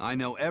 I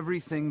know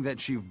everything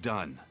that you've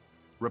done.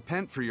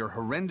 Repent for your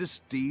horrendous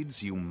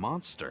deeds, you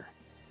monster.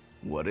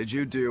 What did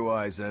you do,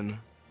 Eisen?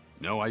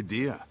 No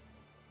idea.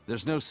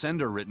 There's no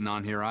sender written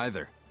on here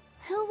either.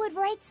 Who would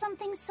write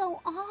something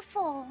so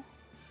awful?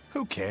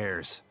 Who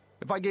cares?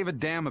 If I gave a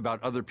damn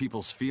about other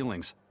people's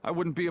feelings, I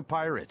wouldn't be a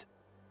pirate.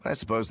 I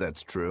suppose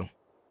that's true.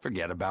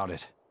 Forget about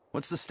it.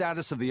 What's the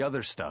status of the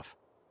other stuff?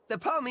 The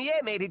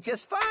Palmier made it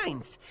just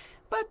fine.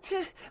 But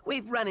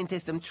we've run into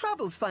some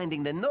troubles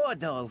finding the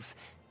Nordals.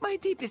 My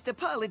deepest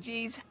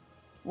apologies.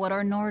 What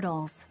are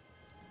Nordals?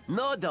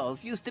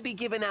 Nordals used to be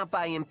given out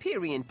by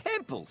Empyrean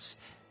temples.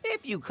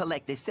 If you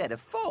collect a set of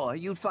 4,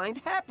 you'd find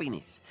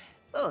happiness.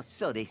 Oh,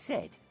 so they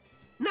said.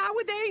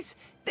 Nowadays,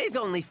 there's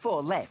only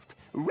 4 left.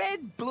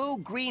 Red, blue,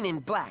 green,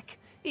 and black.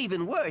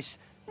 Even worse,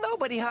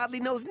 nobody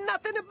hardly knows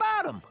nothing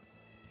about them.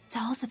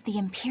 Dolls of the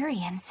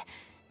Empyreans.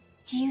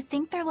 Do you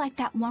think they're like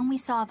that one we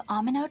saw of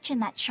Aminoch in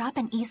that shop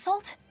in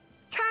Isolt?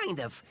 Kind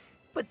of.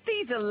 But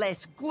these are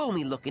less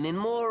gloomy looking and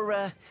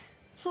more,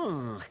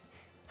 How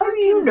do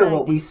you know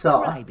what we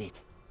saw? It?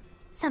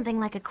 Something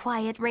like a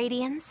quiet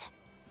radiance?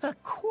 A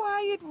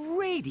quiet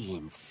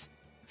radiance.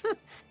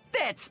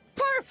 That's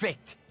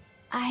perfect!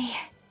 I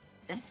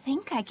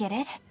think I get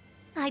it.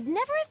 I'd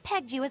never have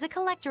pegged you as a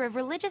collector of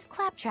religious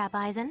claptrap,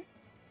 Eisen.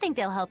 Think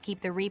they'll help keep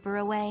the Reaper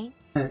away?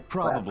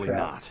 Probably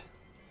not.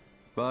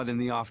 But in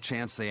the off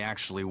chance they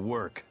actually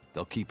work,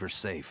 they'll keep her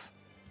safe.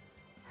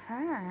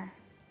 Her.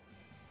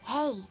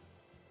 Hey,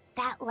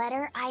 that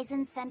letter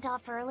Eisen sent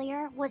off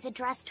earlier was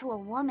addressed to a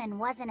woman,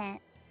 wasn't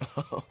it?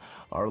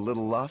 Our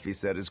little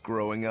Laphicet is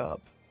growing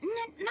up.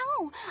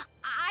 No,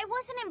 I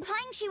wasn't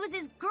implying she was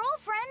his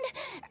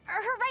girlfriend.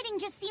 Her writing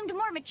just seemed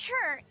more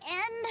mature,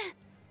 and...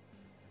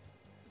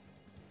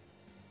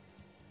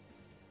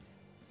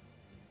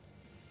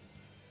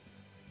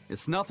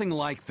 It's nothing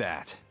like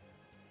that.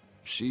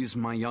 She's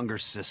my younger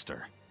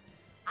sister.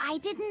 I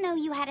didn't know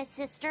you had a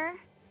sister.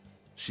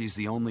 She's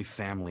the only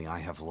family I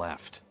have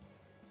left.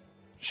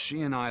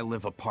 She and I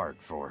live apart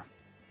for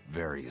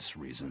various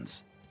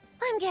reasons.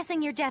 I'm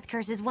guessing your death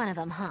curse is one of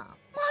them, huh?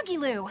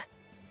 Mogiloo!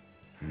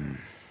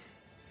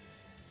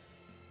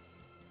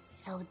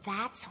 So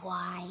that's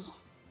why.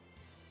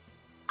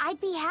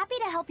 I'd be happy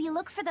to help you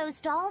look for those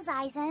dolls,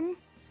 Eisen.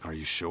 Are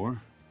you sure?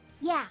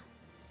 Yeah.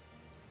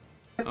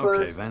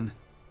 Okay, then.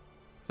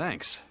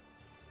 Thanks.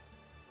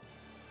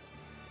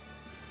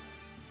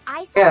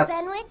 I saw Cats.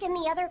 Benwick and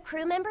the other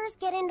crew members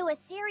get into a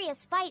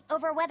serious fight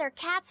over whether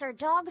cats or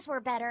dogs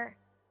were better.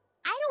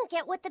 I don't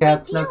get what the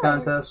Cats, big deal no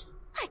contest.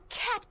 I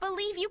can't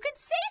believe you could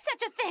say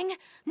such a thing!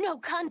 No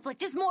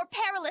conflict is more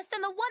perilous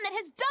than the one that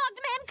has dogged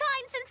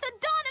mankind since the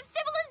dawn of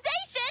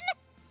civilization!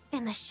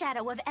 In the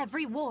shadow of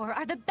every war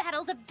are the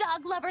battles of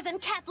dog lovers and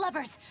cat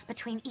lovers.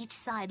 Between each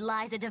side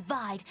lies a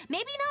divide,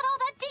 maybe not all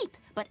that deep,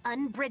 but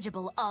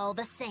unbridgeable all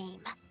the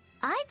same.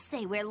 I'd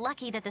say we're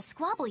lucky that the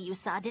squabble you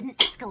saw didn't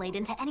escalate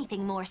into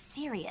anything more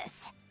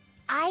serious.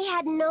 I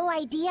had no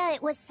idea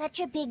it was such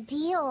a big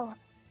deal.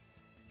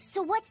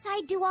 So what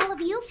side do all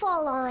of you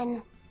fall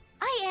on?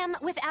 I am,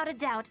 without a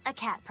doubt, a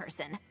cat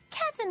person.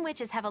 Cats and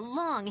witches have a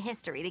long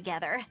history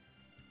together.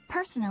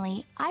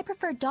 Personally, I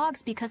prefer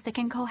dogs because they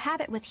can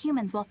cohabit with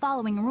humans while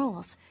following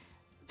rules.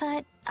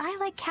 But I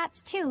like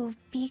cats too,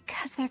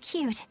 because they're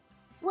cute.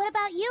 What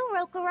about you,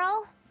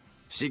 Rokuro?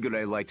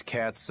 Shigure liked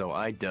cats, so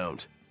I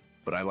don't.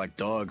 But I like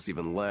dogs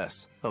even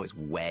less. Always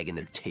wagging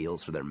their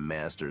tails for their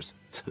masters.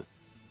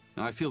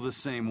 I feel the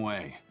same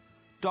way.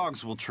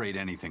 Dogs will trade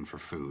anything for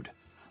food.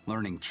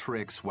 Learning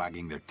tricks,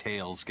 wagging their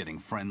tails, getting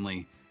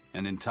friendly,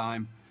 and in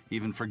time,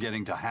 even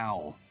forgetting to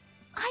howl.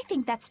 I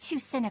think that's too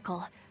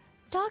cynical.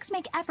 Dogs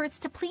make efforts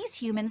to please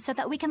humans so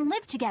that we can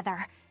live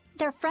together.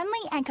 They're friendly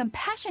and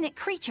compassionate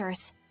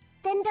creatures.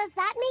 Then does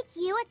that make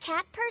you a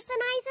cat person,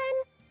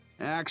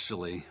 Eisen?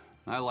 Actually,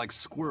 I like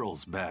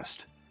squirrels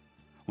best.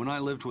 When I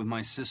lived with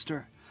my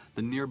sister,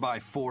 the nearby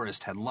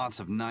forest had lots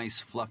of nice,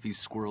 fluffy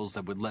squirrels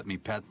that would let me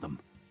pet them.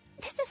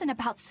 This isn't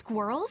about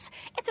squirrels.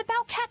 It's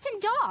about cats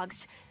and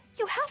dogs.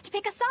 You have to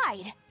pick a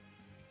side.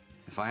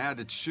 If I had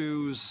to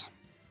choose,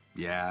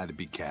 yeah, it'd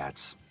be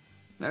cats.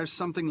 There's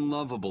something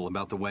lovable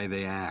about the way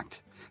they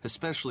act,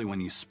 especially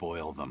when you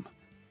spoil them.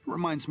 It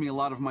reminds me a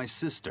lot of my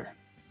sister.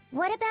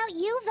 What about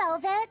you,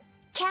 Velvet?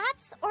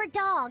 Cats or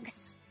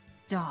dogs?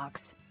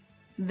 Dogs.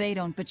 They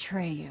don't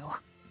betray you.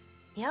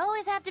 You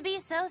always have to be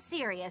so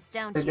serious,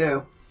 don't They you?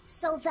 do.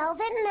 So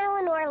Velvet and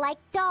Eleanor like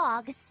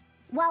dogs,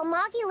 while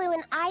Mogiloo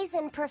and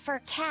Eisen prefer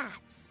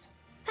cats.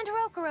 And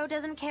Rokuro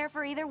doesn't care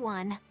for either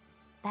one.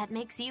 That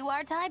makes you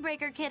our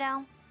tiebreaker,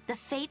 kiddo. The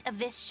fate of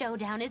this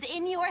showdown is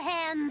in your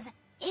hands.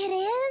 It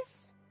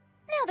is?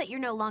 Now that you're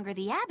no longer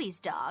the Abbey's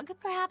dog,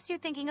 perhaps you're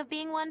thinking of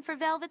being one for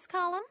Velvet's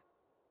column?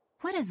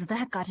 What has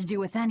that got to do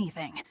with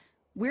anything?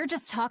 We're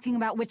just talking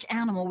about which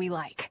animal we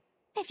like.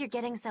 If you're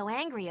getting so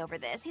angry over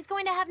this, he's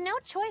going to have no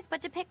choice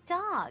but to pick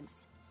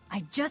dogs.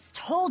 I just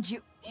told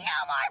you. No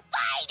more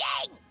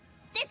fighting!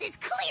 This is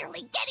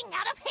clearly getting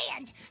out of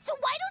hand, so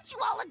why don't you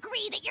all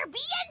agree that you're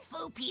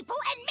Bienfu people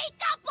and make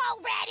up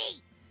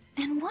already?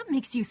 And what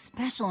makes you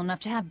special enough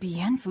to have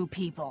Bienfu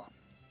people?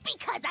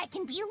 Because I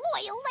can be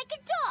loyal like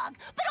a dog,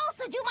 but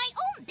also do my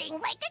own thing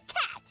like a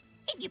cat.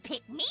 If you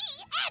pick me,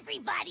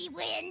 everybody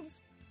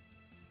wins.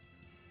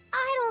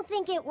 I don't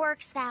think it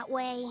works that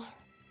way.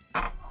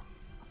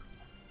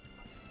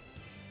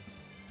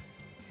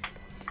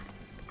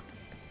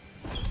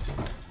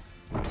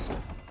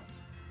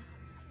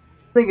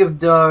 Think of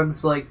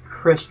dogs like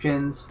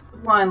Christians,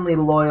 blindly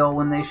loyal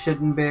when they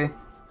shouldn't be.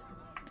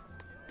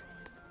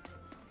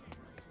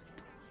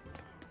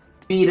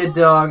 Beat a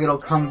dog, it'll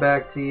come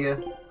back to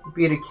you.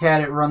 Beat a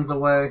cat, it runs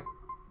away.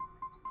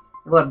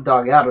 You let a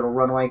dog out, it'll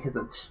run away because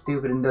it's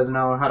stupid and doesn't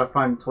know how to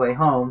find its way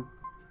home.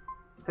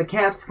 If a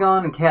cat's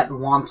gone, a cat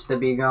wants to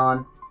be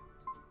gone.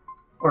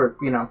 Or,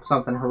 you know,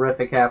 something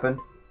horrific happened.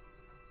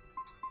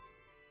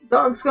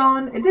 Dog's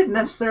gone, it didn't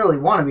necessarily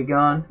want to be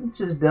gone. It's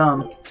just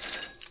dumb.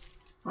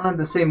 I don't have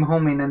the same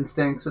homing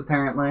instincts,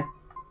 apparently.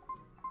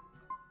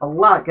 A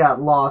lot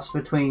got lost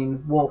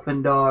between wolf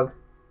and dog.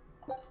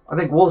 I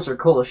think wolves are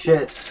cool as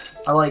shit.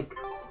 I like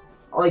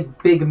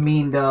big,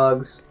 mean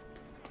dogs.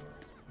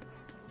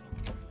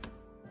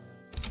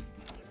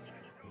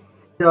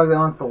 Dog that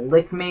wants to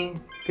lick me?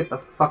 Get the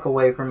fuck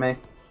away from me.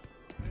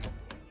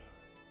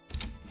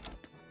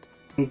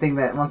 Anything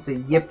that wants to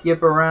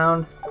yip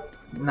around?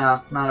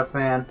 Nah, not a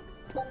fan.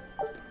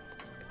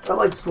 I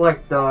like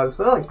select dogs,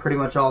 but I like pretty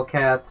much all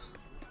cats.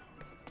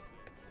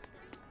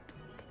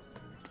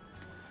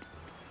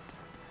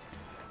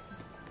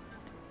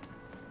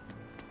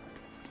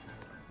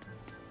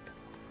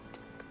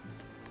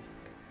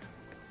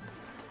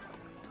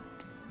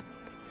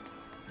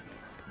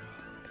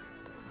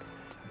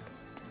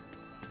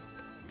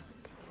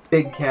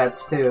 big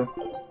cats too.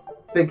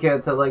 Big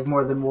cats I like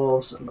more than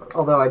wolves,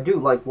 although I do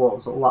like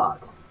wolves a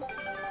lot.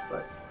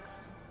 But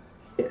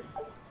shit.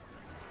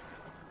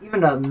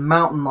 Even a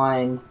mountain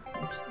lion,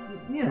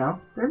 you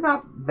know, they're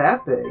not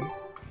that big.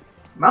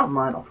 Mountain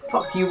lion will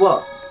fuck you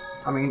up.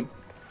 I mean,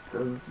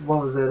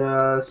 what was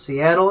it,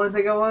 Seattle I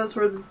think it was,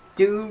 where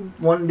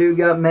one dude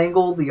got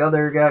mangled, the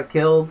other got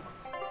killed.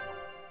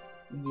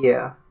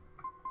 Yeah.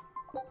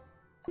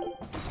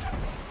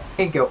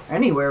 Can't go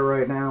anywhere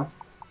right now.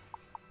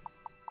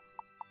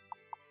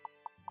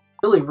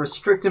 Really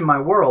restricting my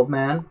world,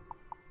 man.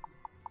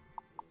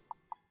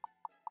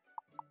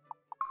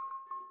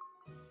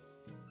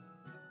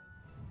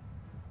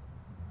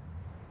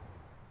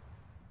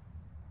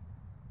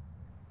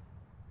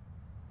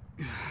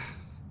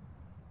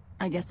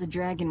 I guess a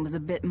dragon was a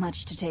bit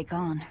much to take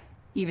on,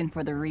 even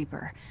for the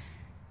Reaper.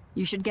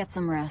 You should get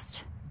some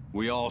rest.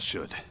 We all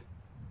should.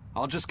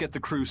 I'll just get the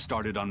crew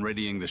started on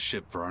readying the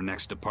ship for our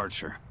next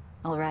departure.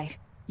 All right,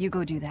 you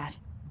go do that.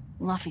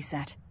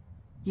 Laphicet,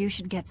 you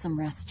should get some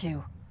rest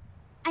too.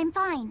 I'm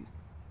fine.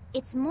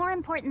 It's more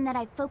important that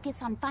I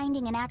focus on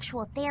finding an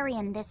actual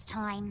Therian this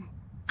time.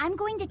 I'm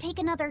going to take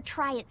another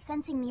try at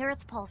sensing the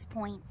Earth Pulse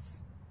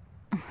points.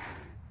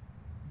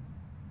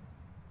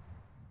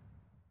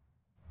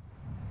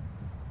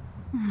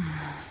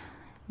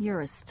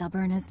 You're as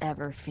stubborn as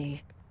ever,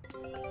 Fee.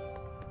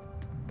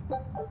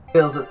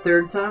 Fails a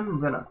third time, I'm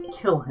gonna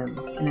kill him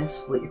in his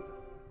sleep.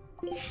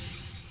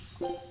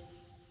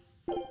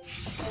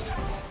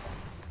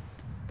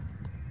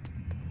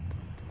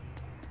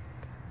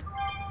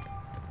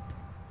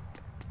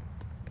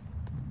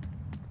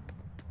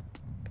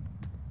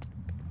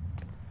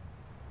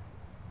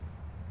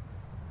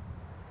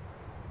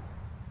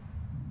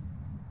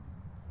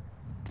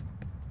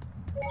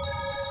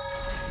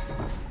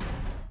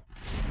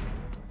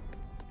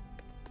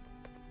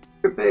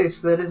 Your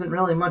base, that isn't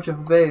really much of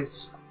a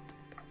base.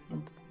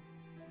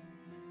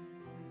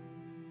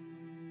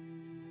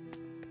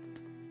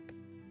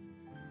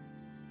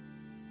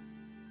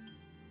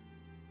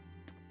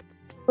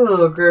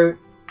 Oh, great.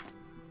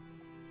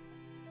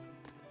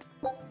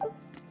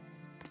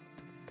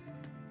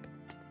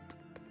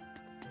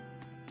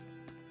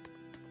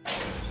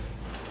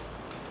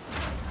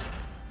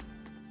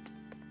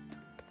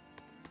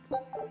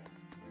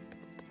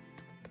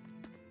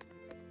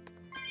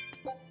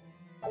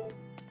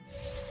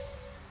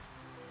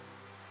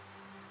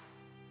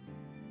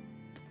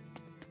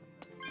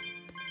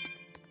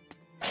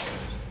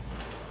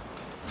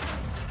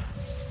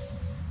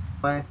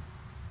 Bye.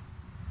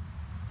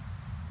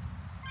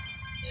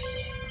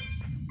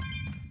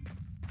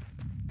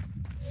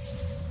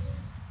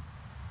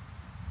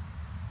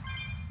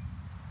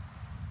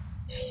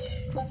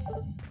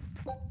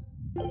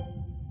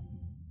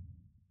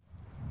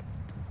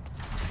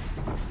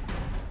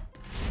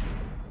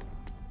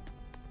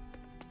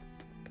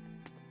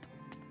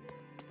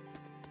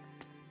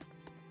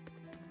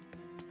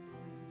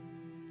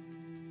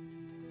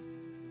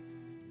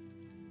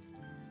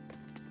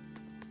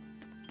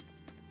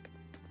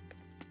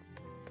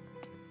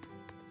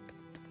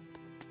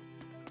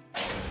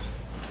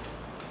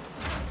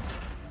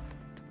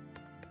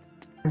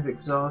 It's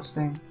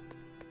exhausting.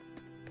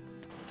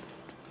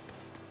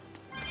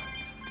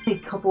 Only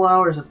a couple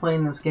hours of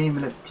playing this game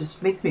and it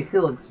just makes me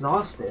feel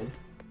exhausted.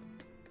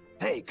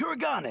 Hey,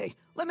 Kuragane,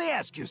 let me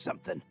ask you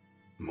something.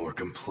 More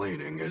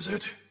complaining, is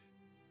it?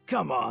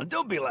 Come on,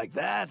 don't be like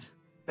that.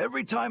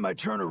 Every time I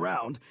turn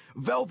around,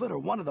 Velvet or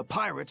one of the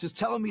pirates is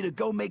telling me to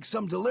go make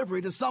some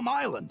delivery to some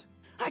island.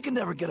 I can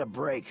never get a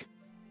break.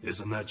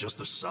 Isn't that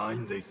just a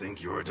sign they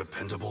think you're a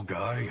dependable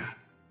guy?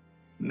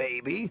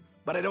 Maybe,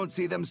 but I don't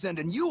see them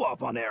sending you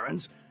off on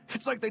errands.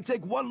 It's like they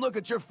take one look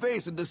at your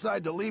face and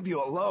decide to leave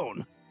you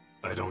alone.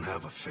 I don't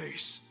have a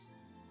face.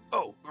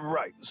 Oh,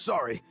 right,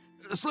 sorry.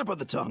 Slip of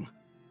the tongue.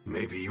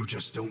 Maybe you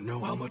just don't know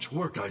how much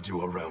work I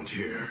do around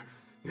here.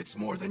 It's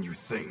more than you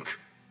think.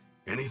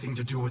 Anything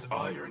to do with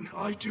iron,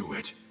 I do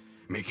it.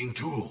 Making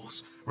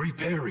tools,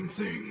 repairing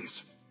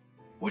things.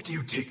 What do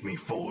you take me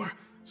for?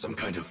 Some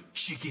kind of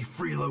cheeky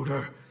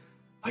freeloader?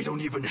 I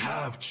don't even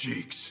have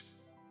cheeks.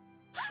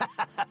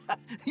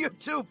 You're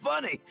too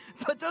funny.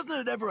 But doesn't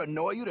it ever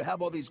annoy you to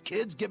have all these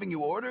kids giving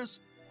you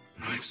orders?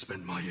 I've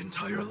spent my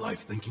entire life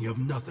thinking of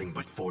nothing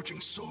but forging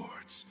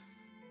swords.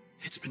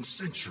 It's been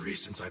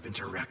centuries since I've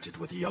interacted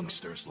with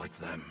youngsters like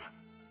them.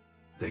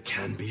 They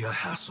can be a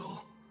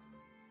hassle,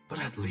 but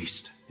at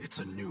least it's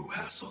a new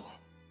hassle.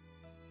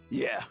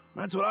 Yeah,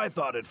 that's what I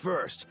thought at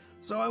first,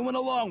 so I went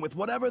along with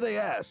whatever they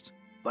asked.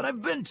 But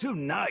I've been too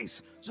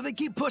nice, so they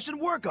keep pushing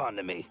work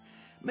onto me.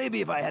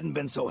 Maybe if I hadn't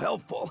been so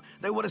helpful,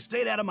 they would have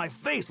stayed out of my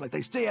face like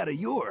they stay out of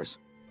yours.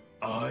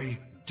 I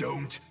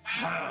don't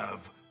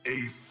have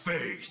a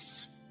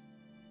face.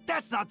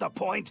 That's not the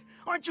point.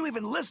 Aren't you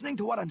even listening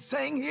to what I'm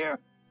saying here?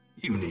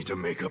 You need to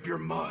make up your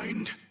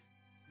mind.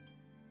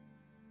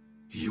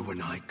 You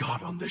and I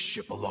got on this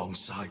ship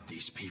alongside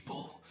these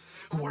people,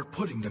 who are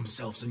putting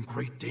themselves in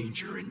great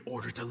danger in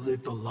order to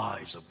live the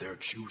lives of their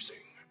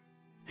choosing.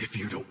 If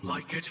you don't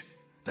like it,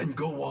 Then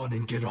go on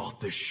and get off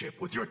this ship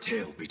with your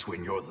tail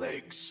between your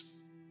legs.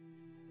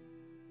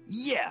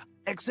 Yeah,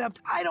 except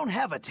I don't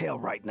have a tail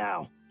right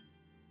now.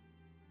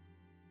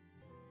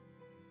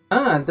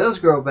 Ah, it does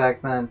grow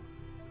back then.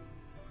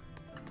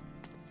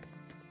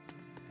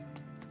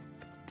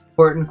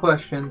 Important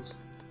questions.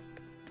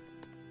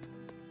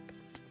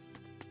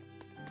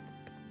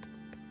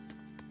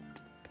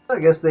 I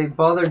guess they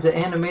bothered to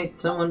animate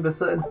someone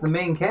besides the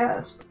main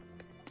cast.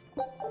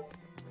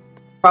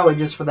 Probably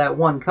just for that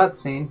one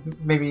cutscene.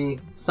 Maybe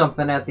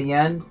something at the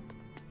end.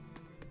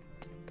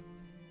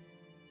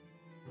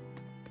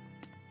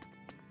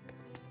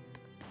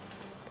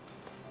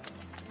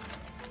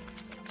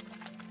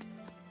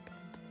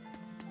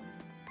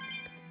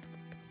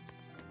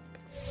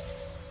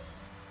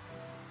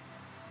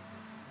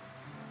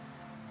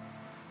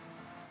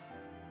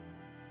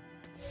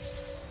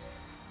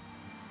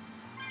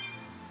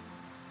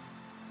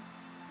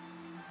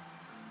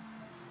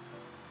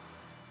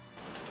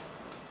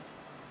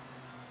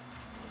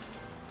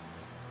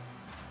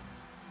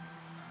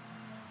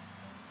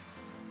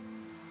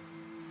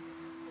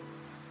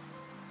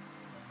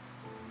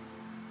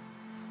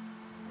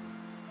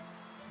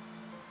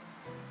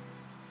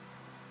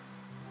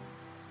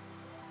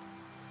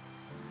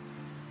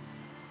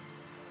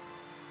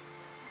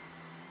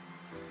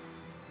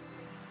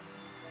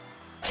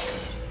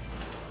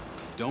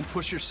 Don't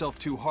push yourself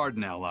too hard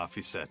now,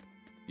 Laphicet.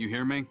 You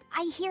hear me?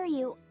 I hear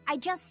you. I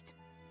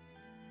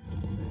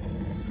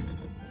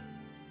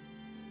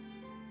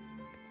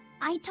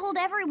told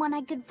everyone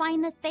I could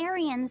find the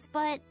Therians,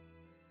 but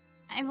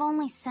I've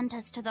only sent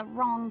us to the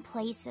wrong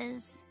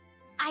places.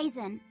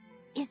 Aizen,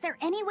 is there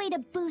any way to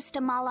boost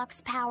a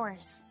Malak's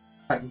powers?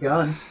 That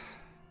gun.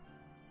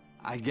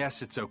 I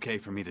guess it's okay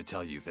for me to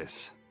tell you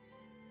this.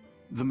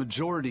 The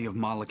majority of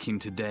Malakim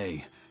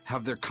today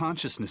have their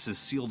consciousnesses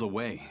sealed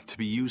away to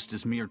be used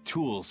as mere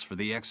tools for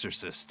the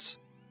exorcists.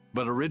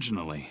 But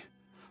originally,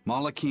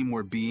 Malakim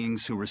were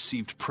beings who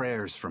received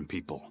prayers from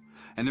people,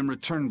 and in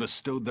return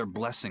bestowed their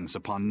blessings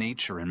upon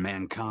nature and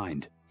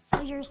mankind.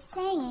 So you're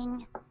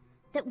saying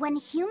that when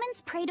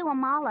humans pray to a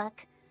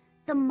Malak,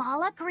 the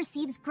Malak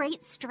receives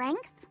great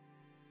strength?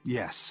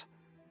 Yes.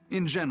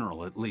 In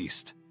general, at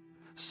least.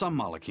 Some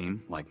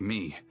Malakim, like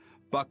me,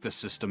 buck the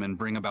system and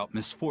bring about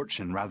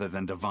misfortune rather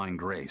than divine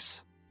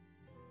grace.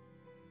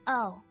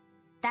 Oh,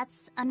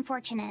 that's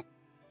unfortunate.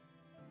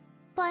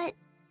 But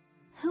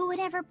who would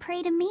ever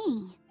pray to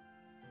me?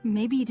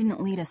 Maybe you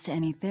didn't lead us to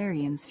any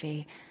Therians,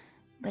 Fee,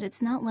 but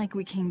it's not like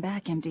we came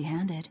back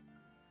empty-handed.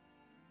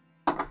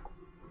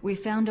 We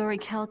found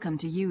Orichalcum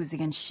to use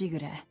against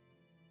Shigure,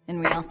 and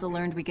we also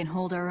learned we can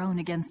hold our own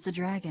against a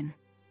dragon.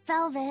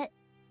 Velvet.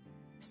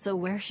 So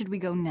where should we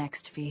go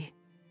next, Fee?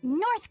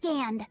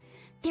 Northgand!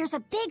 There's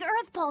a big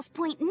Earth Pulse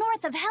point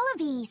north of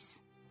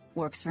Helivis!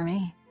 Works for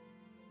me.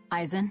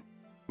 Aizen?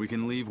 We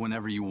can leave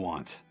whenever you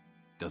want.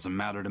 Doesn't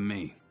matter to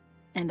me.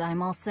 And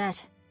I'm all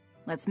set.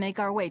 Let's make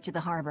our way to the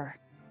harbor.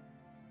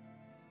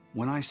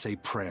 When I say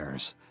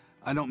prayers,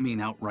 I don't mean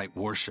outright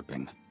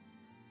worshipping.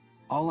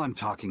 All I'm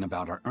talking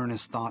about are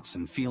earnest thoughts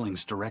and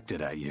feelings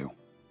directed at you.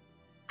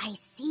 I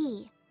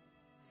see.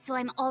 So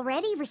I'm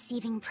already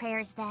receiving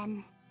prayers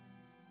then.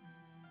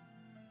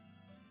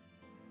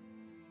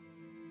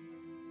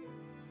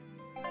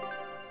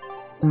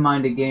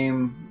 Mind a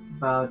game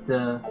about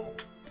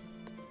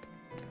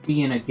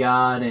being a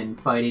god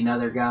and fighting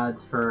other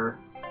gods for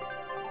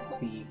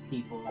the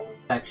people's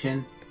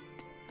affection.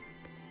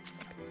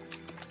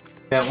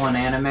 That one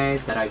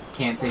anime that I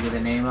can't think of the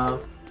name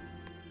of.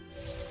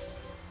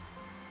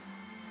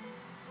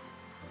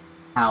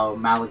 How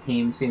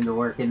Malakim seemed to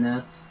work in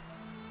this.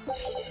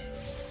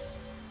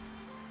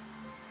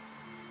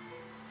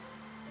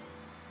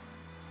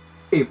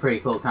 Be a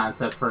pretty cool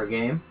concept for a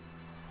game.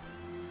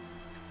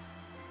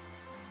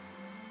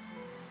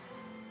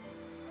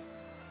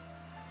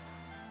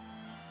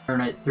 Earn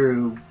it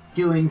through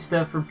doing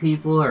stuff for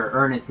people, or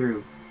earn it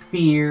through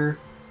fear.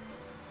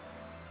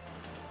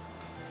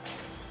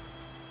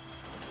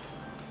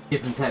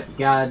 Different type of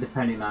god,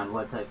 depending on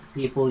what type of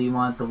people you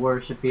want to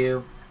worship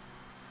you.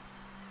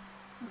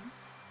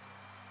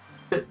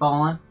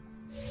 Spitballing.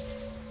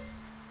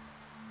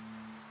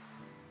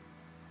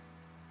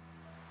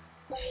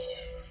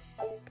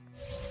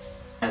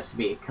 Has to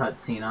be a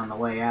cutscene on the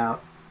way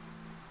out.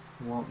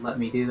 Won't let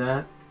me do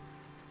that.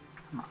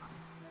 Come on.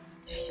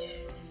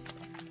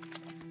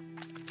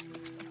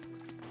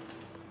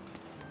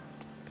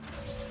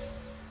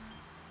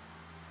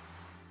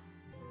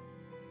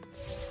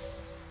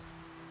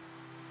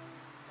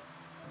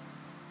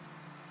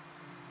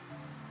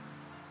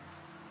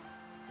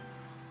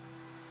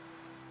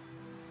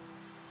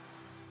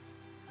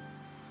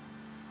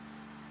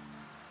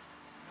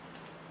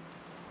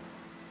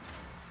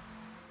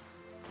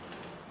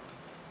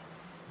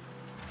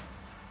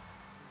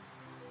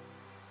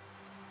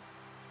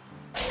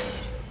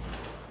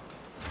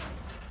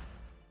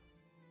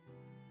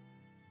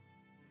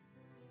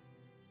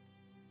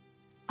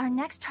 Our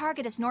next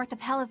target is north of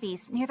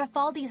Helivis, near the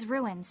Faldes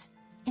ruins.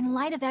 In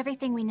light of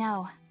everything we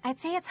know, I'd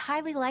say it's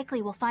highly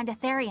likely we'll find a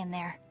Therian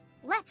there.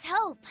 Let's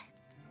hope.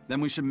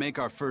 Then we should make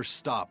our first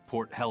stop,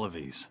 Port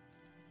Helives.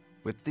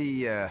 With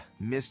the,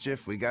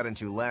 mischief we got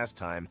into last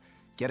time,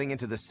 getting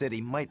into the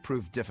city might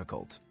prove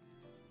difficult.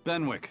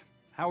 Benwick,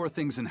 how are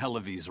things in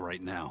Helives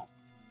right now?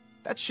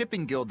 That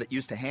shipping guild that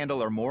used to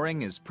handle our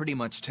mooring is pretty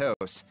much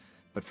toast.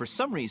 But for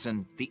some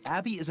reason, the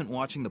Abbey isn't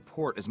watching the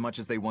port as much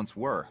as they once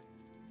were.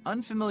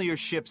 Unfamiliar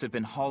ships have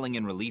been hauling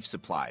in relief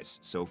supplies,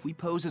 so if we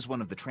pose as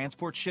one of the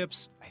transport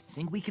ships, I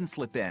think we can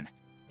slip in.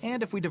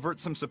 And if we divert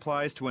some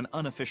supplies to an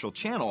unofficial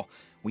channel,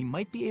 we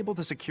might be able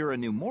to secure a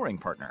new mooring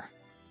partner.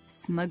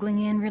 Smuggling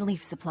in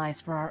relief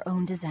supplies for our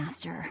own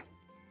disaster.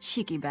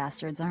 Cheeky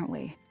bastards, aren't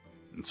we?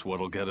 It's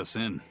what'll get us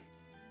in.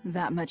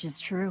 That much is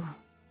true.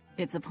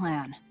 It's a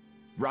plan.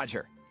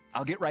 Roger.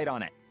 I'll get right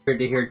on it. Weird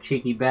to hear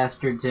cheeky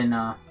bastards in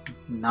a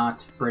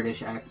not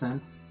British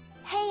accent.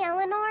 Hey,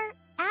 Eleanor.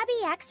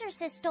 Abbey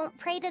exorcists don't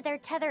pray to their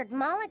tethered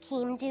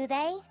Malachim, do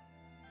they?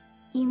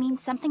 You mean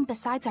something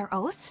besides our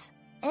oaths?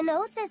 An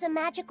oath is a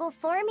magical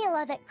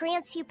formula that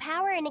grants you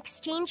power in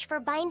exchange for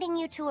binding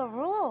you to a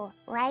rule,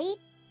 right?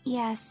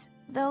 Yes,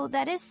 though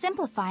that is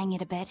simplifying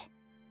it a bit.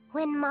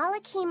 When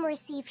Malachim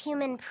receive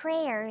human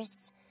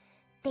prayers,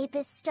 they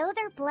bestow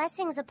their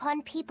blessings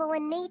upon people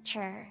and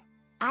nature.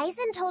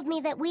 Eisen told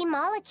me that we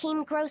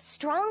Malachim grow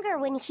stronger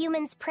when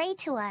humans pray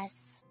to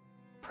us.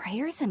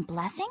 Prayers and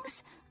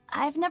blessings?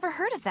 I've never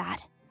heard of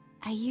that.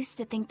 I used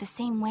to think the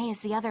same way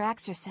as the other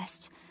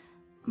exorcists.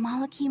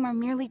 Malachim are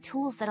merely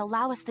tools that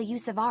allow us the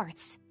use of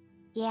arts.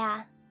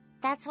 Yeah,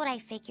 that's what I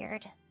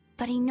figured.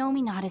 But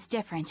Inominat is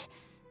different.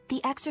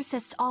 The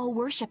exorcists all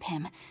worship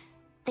him.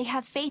 They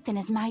have faith in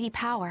his mighty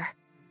power.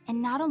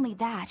 And not only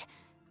that,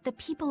 the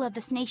people of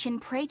this nation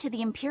pray to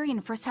the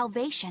Empyrean for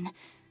salvation,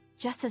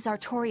 just as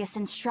Artorias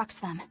instructs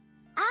them.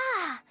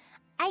 Ah,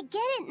 I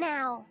get it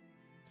now.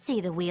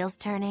 See the wheels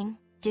turning,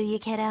 do you,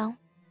 kiddo?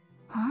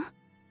 Huh?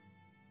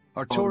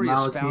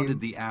 Artorias founded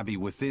the Abbey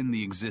within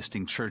the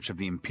existing Church of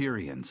the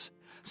Empyreans,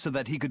 so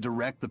that he could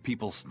direct the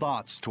people's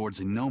thoughts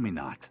towards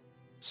Inominat.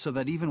 So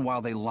that even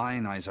while they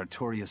lionize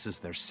Artorias as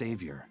their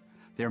savior,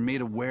 they are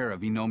made aware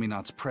of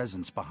Inominat's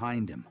presence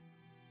behind him.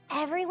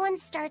 Everyone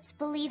starts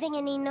believing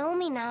in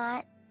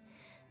Inominat.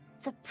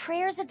 The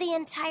prayers of the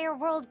entire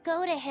world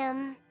go to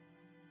him,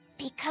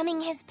 becoming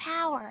his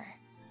power.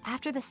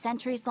 After the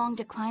centuries-long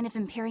decline of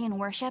Empyrean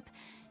worship,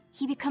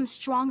 he becomes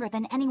stronger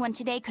than anyone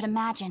today could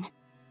imagine.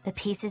 The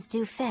pieces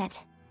do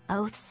fit.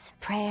 Oaths,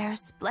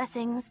 prayers,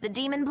 blessings, the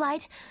demon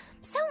blight.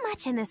 So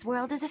much in this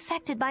world is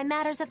affected by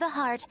matters of the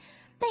heart.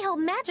 They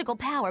hold magical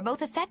power,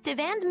 both effective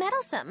and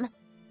meddlesome.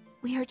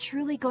 We are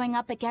truly going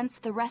up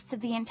against the rest of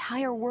the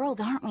entire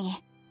world, aren't we?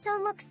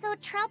 Don't look so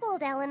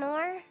troubled,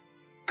 Eleanor.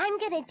 I'm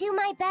gonna do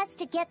my best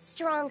to get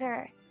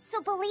stronger, so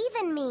believe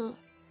in me.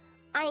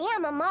 I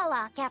am a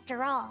Malak,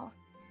 after all.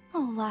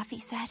 Oh,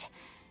 Laphicet,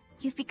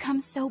 you've become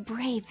so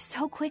brave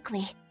so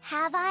quickly.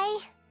 Have I?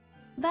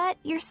 But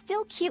you're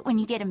still cute when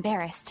you get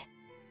embarrassed.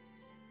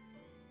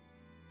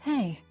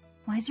 Hey,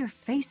 why's your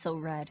face so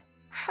red?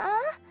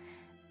 Huh?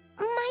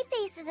 My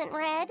face isn't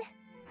red.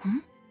 Hmm?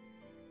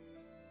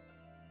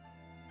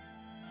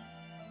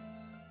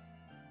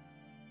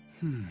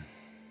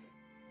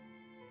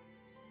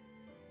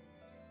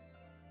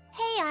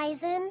 Hey,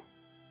 Eisen.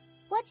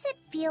 What's it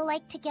feel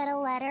like to get a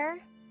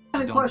letter? What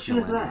kind of question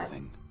is that?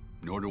 Anything,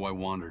 nor do I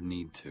want or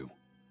need to.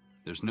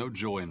 There's no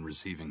joy in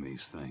receiving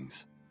these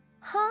things.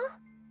 Huh?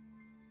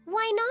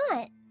 Why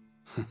not?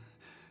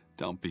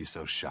 Don't be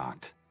so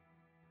shocked.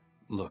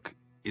 Look,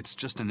 it's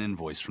just an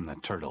invoice from the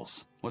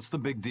Turtles. What's the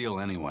big deal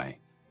anyway?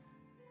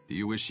 Do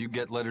you wish you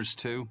get letters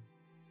too?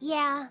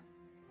 Yeah.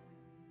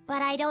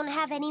 But I don't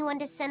have anyone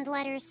to send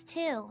letters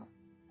to.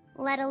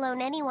 Let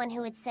alone anyone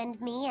who would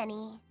send me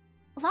any.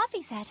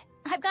 Laphicet,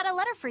 I've got a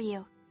letter for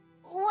you.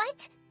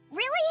 What?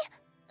 Really?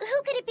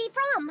 Who could it be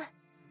from?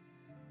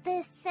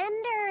 The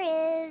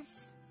sender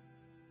is...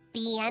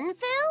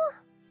 Bienfu?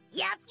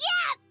 Yup.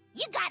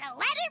 You got a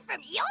letter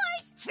from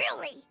yours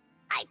truly.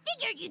 I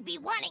figured you'd be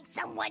wanting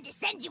someone to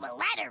send you a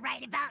letter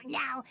right about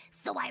now,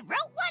 so I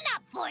wrote one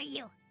up for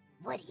you.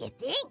 What do you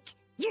think?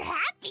 You're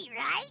happy,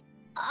 right?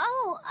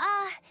 Oh,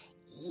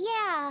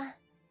 yeah.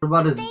 What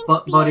about his Thanks,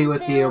 butt buddy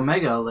with Bienfu. the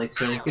Omega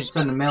Elixir? We could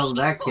send a mail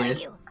to that kid.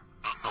 Dear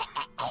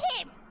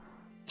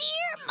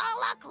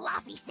Malak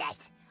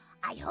Laphicet,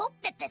 I hope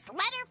that this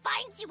letter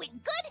finds you in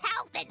good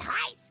health and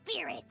high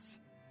spirits.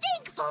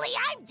 Thankfully,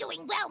 I'm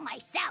doing well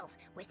myself,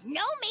 with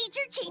no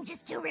major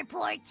changes to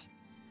report.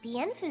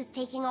 Bienfu's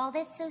taking all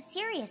this so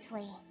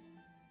seriously.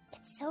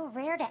 It's so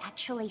rare to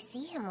actually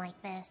see him like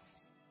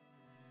this.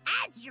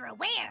 As you're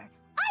aware,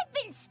 I've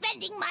been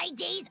spending my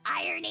days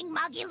ironing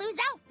Magilu's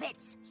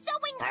outfits,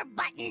 sewing her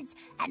buttons,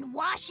 and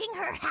washing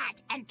her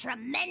hat and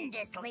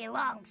tremendously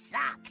long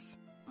socks.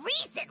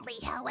 Recently,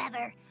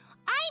 however,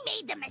 I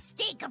made the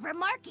mistake of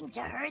remarking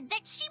to her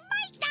that she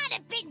might not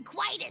have been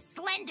quite as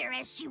slender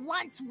as she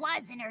once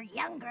was in her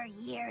younger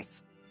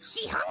years.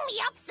 She hung me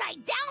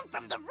upside down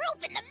from the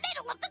roof in the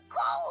middle of the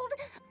cold.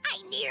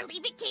 I nearly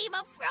became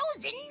a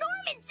frozen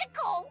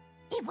Normansicle.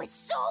 It was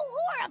so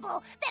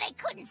horrible that I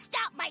couldn't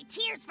stop my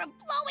tears from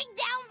flowing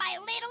down my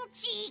little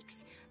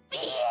cheeks.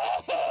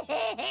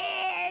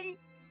 Bien!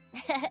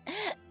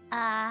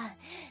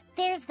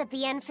 There's the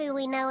Bienfu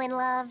we know and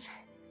love.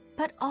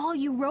 But all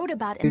you wrote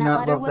about Do in that not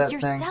letter love was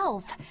that thing.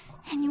 yourself.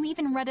 And you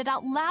even read it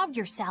out loud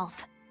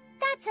yourself.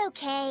 That's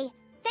okay.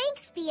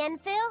 Thanks,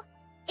 Bienfu.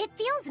 It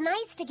feels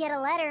nice to get a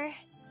letter.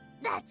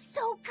 That's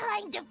so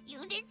kind of you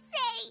to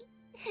say.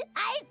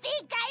 I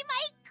think I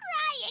might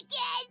cry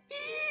again.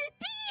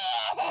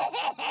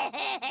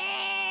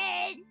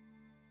 Bien!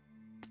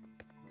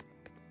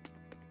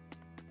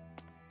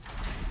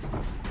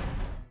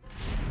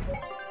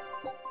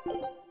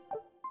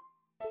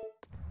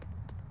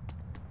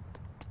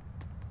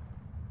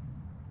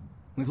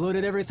 We've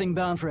loaded everything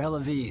bound for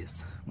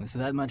Helaviz. With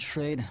that much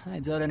trade, I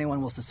doubt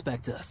anyone will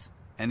suspect us.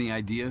 Any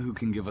idea who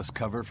can give us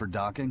cover for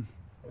docking?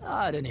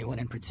 Not anyone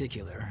in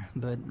particular,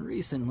 but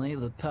recently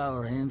the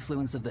power and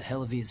influence of the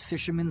Helaviz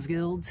Fishermen's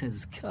Guild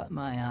has caught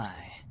my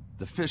eye.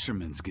 The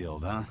Fishermen's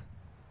Guild, huh?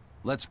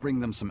 Let's bring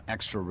them some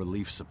extra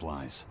relief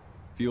supplies.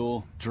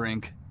 Fuel,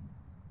 drink.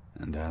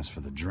 And as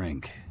for the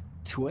drink...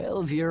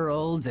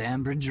 12-year-old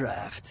amber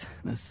draft.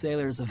 The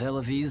sailors of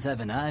Helaviz have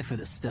an eye for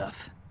the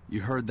stuff.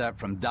 You heard that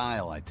from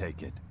Dial, I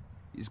take it.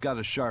 He's got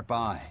a sharp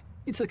eye.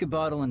 He took a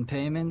bottle in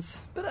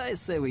payments, but I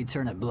say we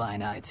turn a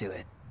blind eye to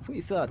it.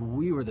 We thought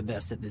we were the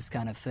best at this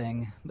kind of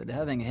thing, but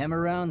having him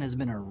around has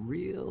been a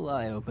real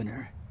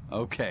eye-opener.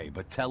 Okay,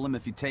 but tell him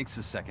if he takes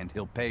a second,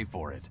 he'll pay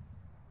for it.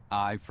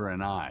 Eye for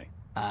an eye.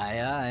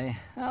 Aye, aye.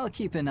 I'll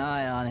keep an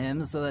eye on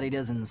him so that he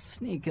doesn't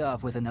sneak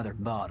off with another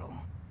bottle.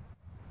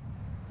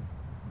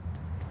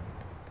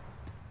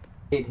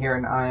 Hate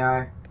hearing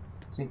aye.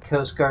 See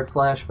Coast Guard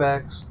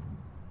flashbacks.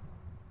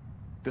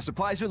 The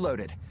supplies are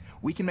loaded.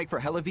 We can make for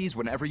Helaviz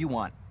whenever you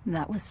want.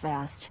 That was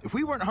fast. If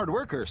we weren't hard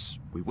workers,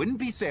 we wouldn't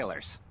be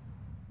sailors.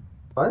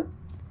 What?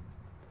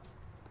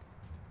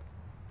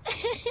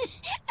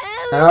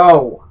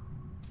 No!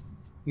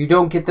 You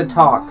don't get to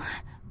talk.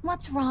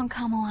 What's wrong,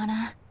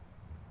 Kamoana?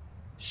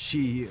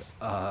 She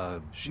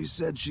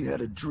said she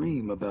had a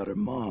dream about her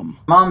mom.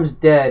 Mom's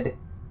dead.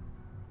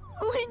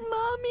 When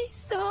Mommy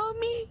saw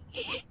me...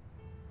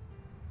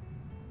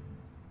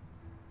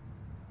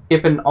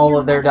 Skipping all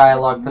of their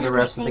dialogue for the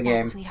rest of the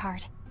game.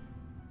 Sweetheart.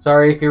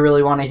 Sorry if you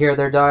really want to hear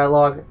their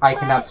dialogue. I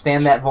cannot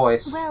stand that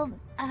voice. Well,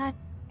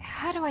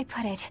 how do I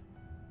put it?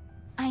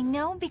 I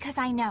know because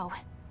I know.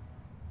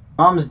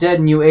 Mom's dead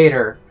and you ate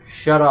her.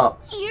 Shut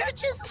up. You're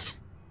just...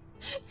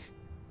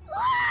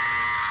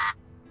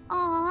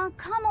 Aw,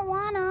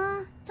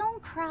 Kamoana,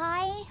 don't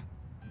cry.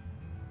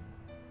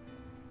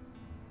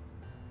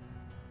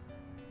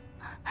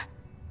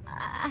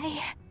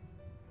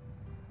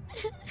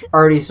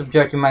 Already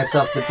subjecting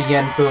myself to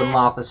Bienfu and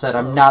Lapa said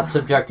I'm not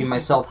subjecting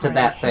myself to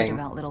that thing.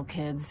 About little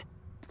kids.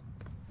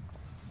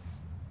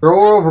 Throw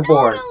her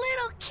overboard.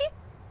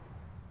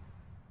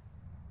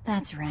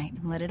 That's right.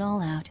 Let it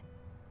all out.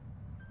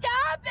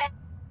 Stop it!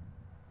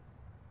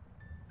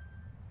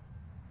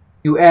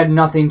 You add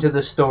nothing to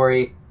the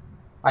story.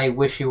 I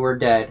wish you were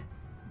dead.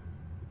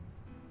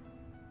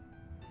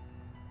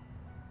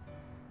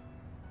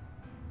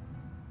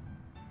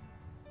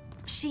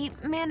 She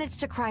managed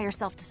to cry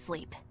herself to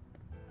sleep.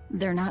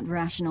 They're not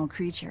rational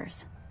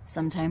creatures.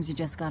 Sometimes you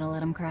just gotta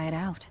let them cry it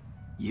out.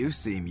 You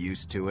seem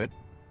used to it.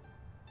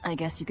 I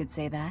guess you could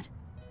say that.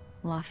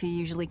 Laffy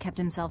usually kept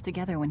himself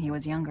together when he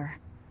was younger.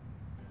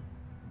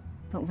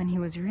 But when he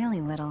was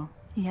really little,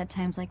 he had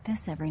times like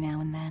this every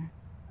now and then.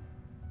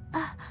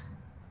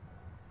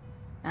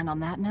 And on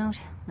that note,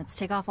 let's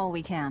take off all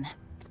we can.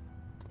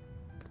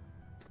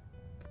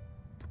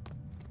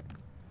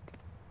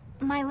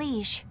 My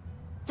liege,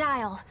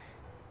 Dial,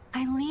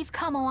 I leave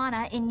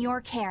Kamoana in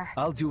your care.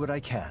 I'll do what I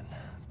can,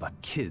 but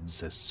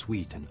kids as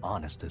sweet and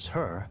honest as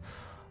her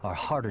are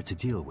harder to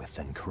deal with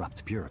than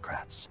corrupt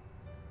bureaucrats.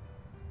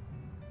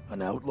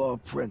 An outlaw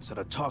prince and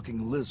a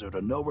talking lizard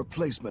are no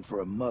replacement for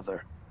a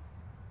mother.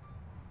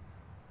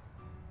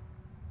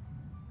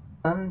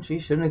 And she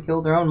shouldn't have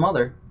killed her own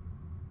mother.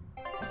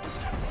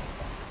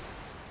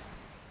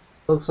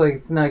 Looks like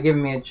it's not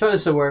giving me a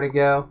choice of where to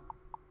go.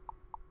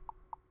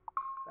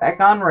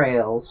 Back on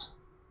rails.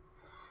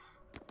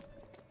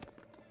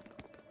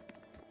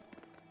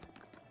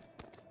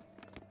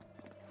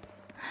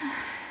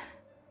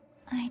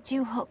 I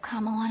do hope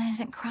Kamoana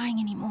isn't crying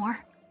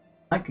anymore.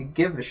 I could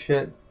give a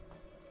shit.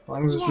 As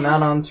long as it's Yeah.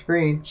 not on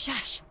screen.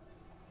 Shush.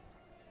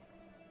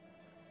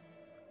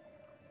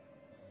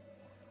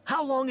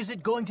 How long is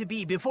it going to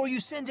be before you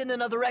send in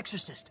another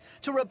exorcist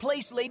to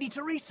replace Lady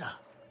Teresa?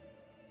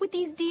 With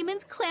these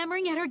demons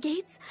clamoring at our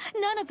gates,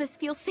 none of us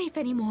feel safe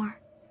anymore.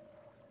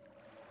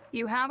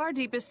 You have our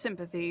deepest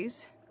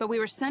sympathies, but we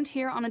were sent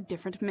here on a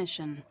different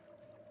mission.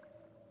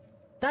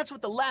 That's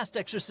what the last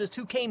exorcist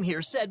who came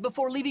here said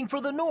before leaving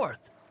for the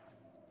north.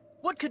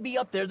 What could be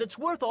up there that's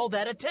worth all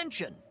that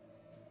attention?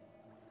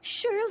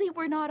 Surely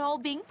we're not all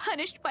being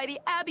punished by the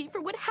Abbey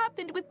for what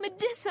happened with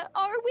Medusa,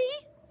 are we?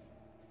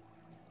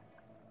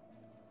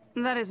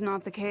 That is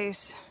not the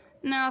case.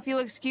 Now, if you'll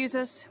excuse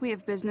us, we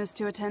have business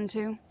to attend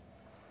to.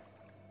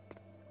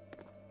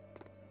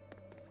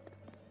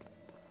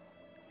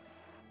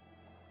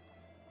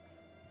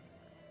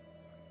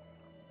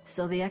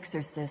 So the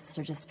exorcists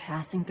are just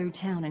passing through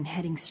town and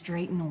heading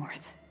straight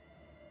north.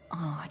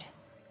 Odd.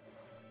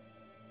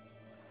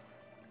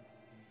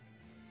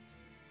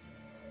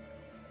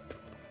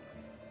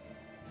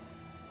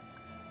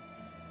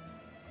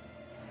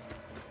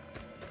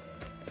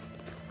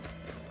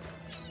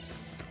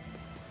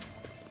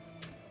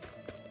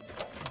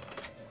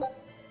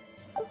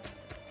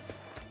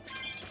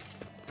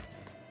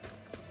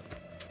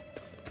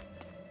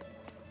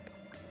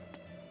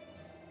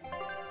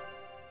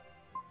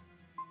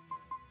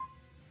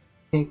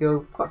 Can't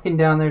go fucking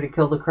down there to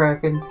kill the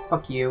Kraken.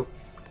 Fuck you.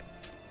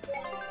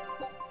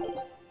 That's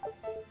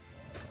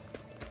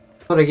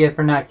what I get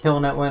for not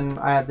killing it when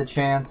I had the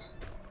chance.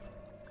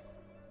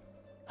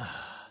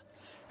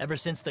 Ever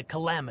since the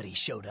Calamity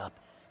showed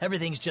up,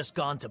 everything's just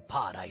gone to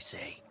pot, I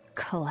say.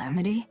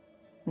 Calamity?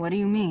 What do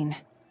you mean?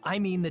 I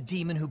mean the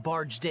demon who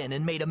barged in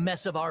and made a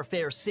mess of our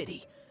fair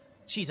city.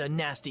 She's a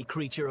nasty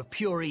creature of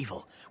pure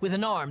evil, with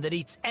an arm that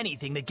eats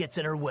anything that gets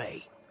in her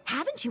way.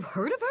 Haven't you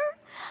heard of her?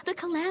 The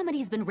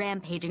Calamity's been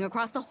rampaging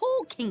across the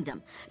whole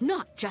kingdom,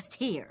 not just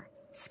here.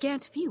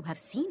 Scant few have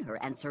seen her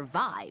and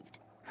survived.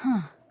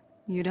 Huh.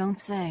 You don't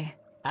say.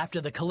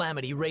 After the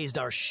Calamity raised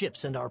our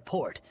ships and our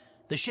port,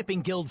 the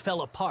shipping guild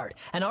fell apart,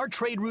 and our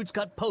trade routes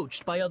got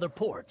poached by other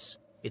ports.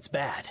 It's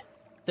bad.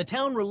 The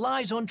town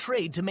relies on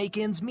trade to make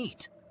ends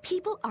meet.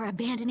 People are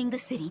abandoning the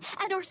city,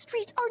 and our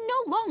streets are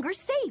no longer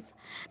safe.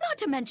 Not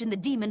to mention the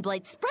demon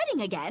blight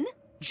spreading again.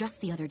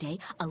 Just the other day,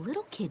 a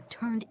little kid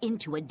turned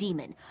into a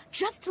demon.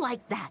 Just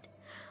like that.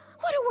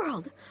 What a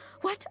world!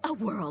 What a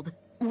world!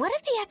 What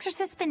have the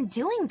exorcists been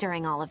doing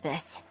during all of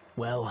this?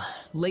 Well,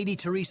 Lady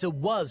Teresa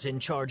was in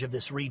charge of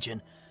this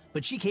region,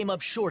 but she came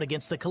up short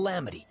against the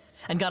Calamity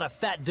and got a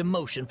fat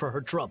demotion for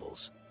her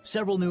troubles.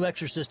 Several new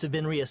exorcists have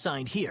been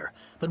reassigned here,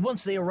 but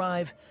once they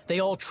arrive, they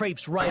all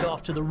traipse right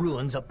off to the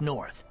ruins up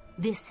north.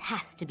 This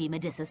has to be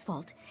Medissa's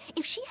fault.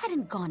 If she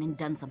hadn't gone and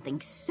done something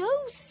so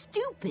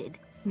stupid...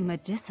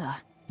 Medissa?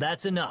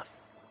 That's enough.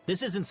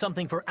 This isn't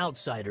something for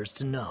outsiders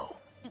to know.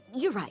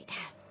 You're right.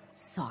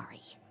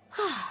 Sorry.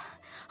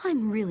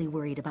 I'm really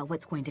worried about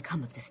what's going to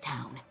come of this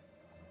town.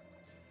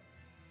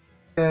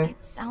 Okay.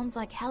 It sounds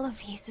like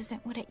Hellafeast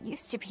isn't what it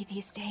used to be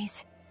these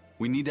days.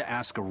 We need to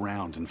ask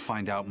around and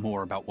find out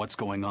more about what's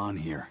going on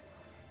here.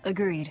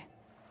 Agreed.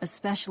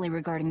 Especially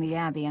regarding the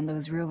Abbey and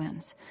those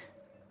ruins.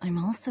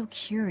 I'm also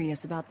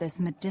curious about this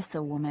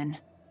Medissa woman.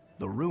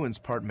 The ruins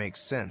part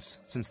makes sense,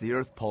 since the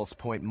Earth Pulse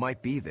point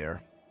might be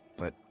there.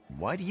 But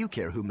why do you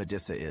care who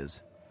Medissa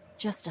is?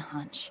 Just a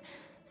hunch.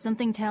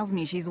 Something tells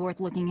me she's worth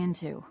looking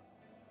into.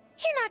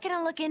 You're not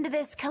gonna look into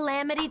this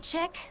Calamity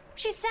chick?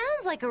 She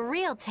sounds like a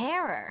real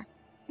terror.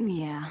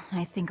 Yeah,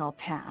 I think I'll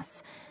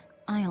pass.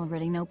 I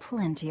already know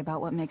plenty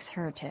about what makes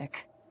her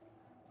tick.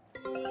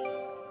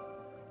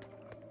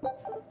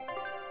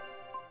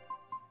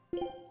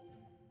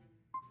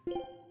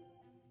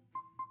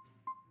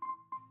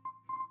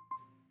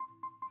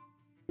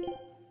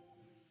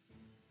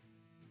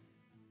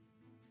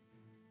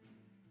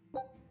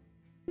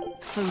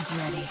 Food's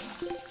ready.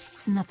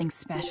 It's nothing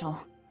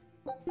special.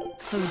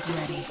 Food's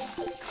ready.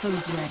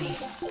 Food's ready.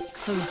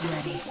 Food's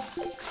ready.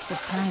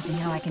 Surprising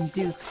how I can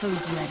do.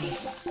 Food's ready.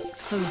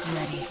 Food's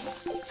ready.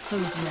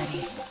 Food's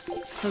ready.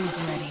 Food's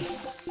ready.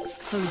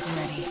 Food's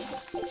ready.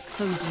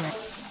 Food's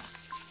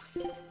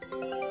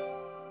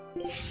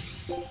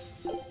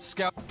ready.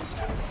 Scout.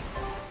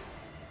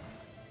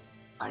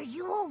 Are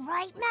you all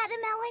right,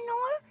 Madame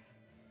Eleanor?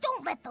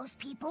 Don't let those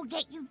people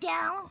get you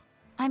down.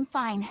 I'm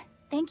fine.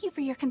 Thank you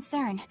for your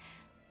concern.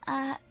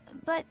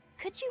 But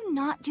could you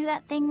not do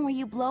that thing where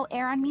you blow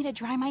air on me to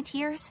dry my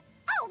tears?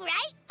 All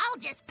right, I'll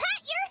just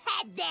pat your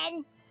head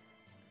then.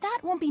 That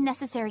won't be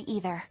necessary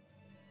either.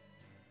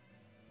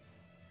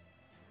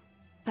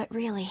 But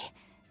really,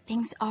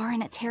 things are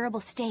in a terrible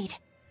state.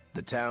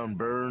 The town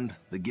burned,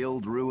 the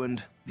guild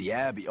ruined, the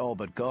abbey all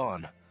but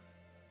gone.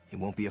 It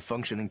won't be a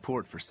functioning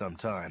port for some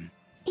time.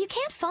 You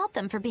can't fault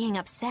them for being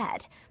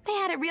upset. They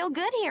had it real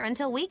good here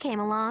until we came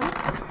along.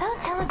 Those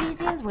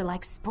Hellavesians were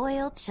like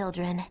spoiled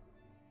children.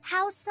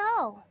 How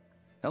so?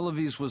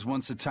 Hellawes was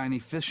once a tiny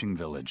fishing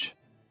village.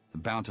 The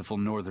bountiful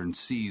northern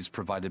seas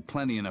provided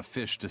plenty enough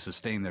fish to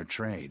sustain their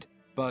trade.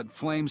 But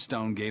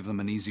Flamestone gave them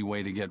an easy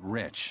way to get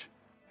rich.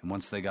 And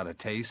once they got a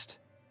taste,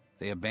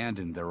 they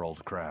abandoned their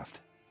old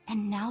craft.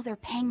 And now they're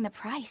paying the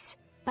price.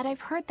 But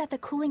I've heard that the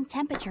cooling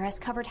temperature has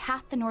covered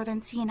half the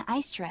northern sea in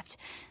ice drift,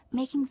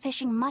 making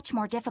fishing much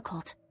more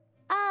difficult.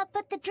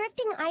 But the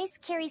drifting ice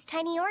carries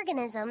tiny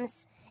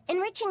organisms,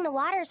 enriching the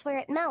waters where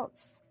it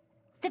melts.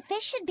 The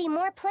fish should be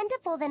more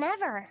plentiful than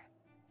ever.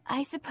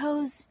 I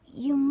suppose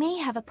you may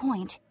have a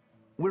point.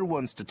 We're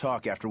ones to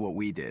talk after what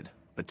we did,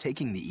 but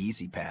taking the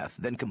easy path,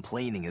 then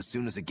complaining as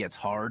soon as it gets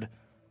hard,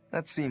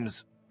 that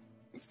seems...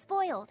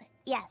 Spoiled,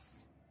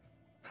 yes.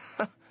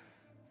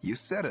 You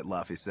said it,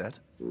 Laphicet.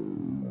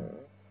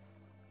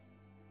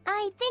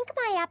 I think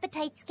my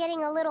appetite's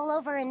getting a little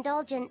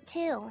overindulgent,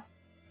 too.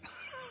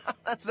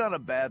 That's not a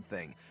bad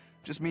thing.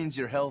 Just means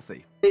you're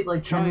healthy.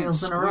 Like Giant in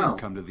a row. squid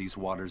come to these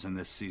waters in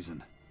this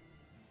season.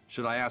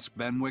 Should I ask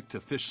Benwick to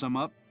fish some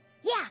up?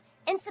 Yeah,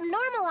 And some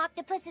normal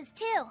octopuses,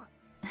 too.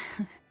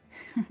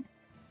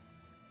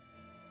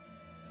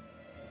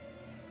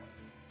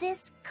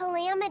 This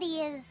calamity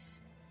is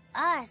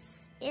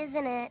us,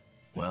 isn't it?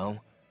 Well,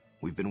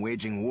 we've been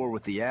waging war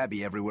with the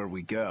Abbey everywhere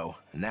we go,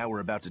 and now we're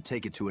about to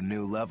take it to a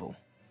new level.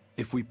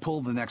 If we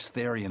pull the next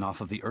Therian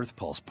off of the Earth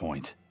Pulse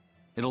point,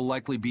 it'll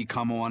likely be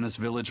Kamoana's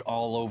village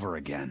all over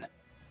again.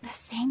 The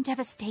same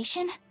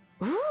devastation?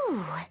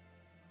 Ooh.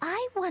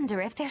 I wonder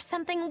if there's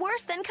something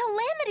worse than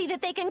calamity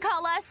that they can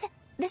call us.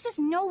 This is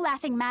no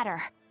laughing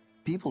matter.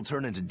 People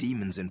turn into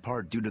demons in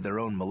part due to their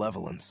own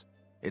malevolence.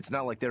 It's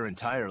not like they're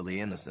entirely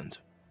innocent.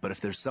 But if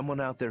there's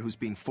someone out there who's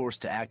being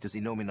forced to act as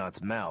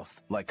Inominat's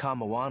mouth, like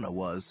Kamoana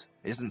was,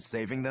 isn't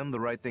saving them the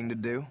right thing to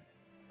do?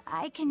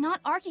 I cannot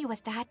argue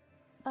with that,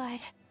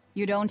 but...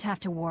 You don't have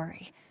to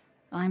worry.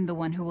 I'm the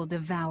one who will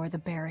devour the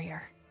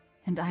barrier.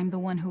 And I'm the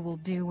one who will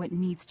do what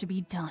needs to be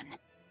done.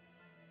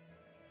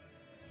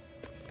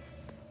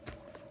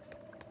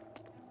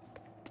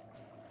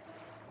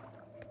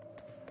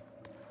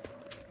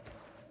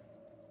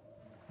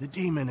 The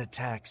demon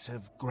attacks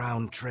have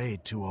ground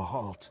trade to a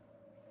halt.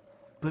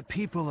 But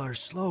people are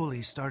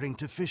slowly starting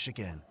to fish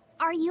again.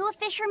 Are you a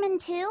fisherman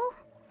too?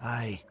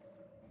 Aye.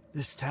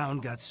 This town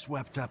got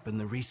swept up in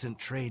the recent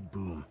trade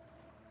boom.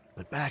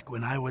 But back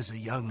when I was a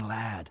young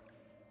lad,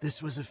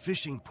 this was a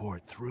fishing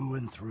port through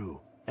and through.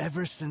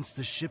 Ever since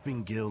the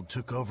shipping guild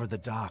took over the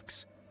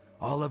docks,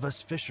 all of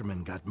us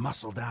fishermen got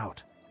muscled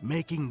out.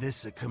 Making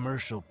this a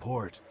commercial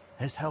port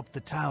has helped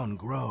the town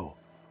grow.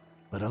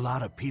 But a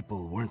lot of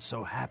people weren't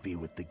so happy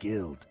with the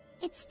guild.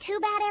 It's too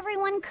bad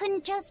everyone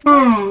couldn't just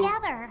work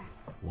together.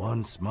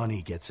 Once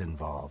money gets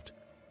involved,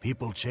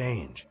 people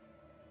change.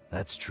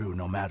 That's true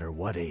no matter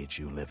what age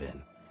you live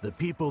in. The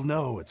people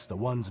know it's the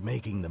ones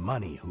making the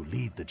money who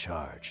lead the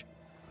charge.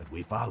 But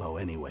we follow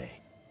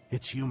anyway.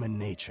 It's human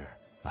nature.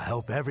 I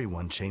hope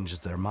everyone changes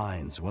their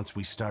minds once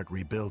we start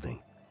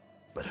rebuilding.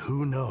 But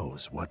who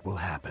knows what will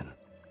happen.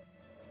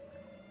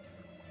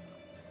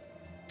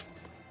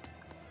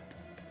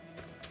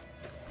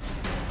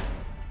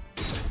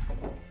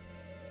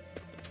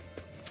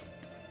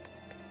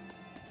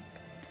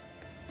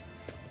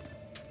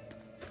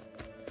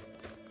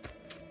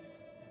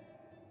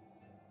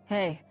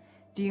 Hey,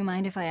 do you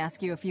mind if I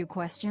ask you a few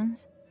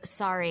questions?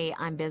 Sorry,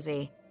 I'm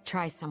busy.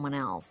 Try someone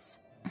else.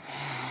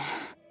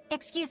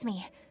 Excuse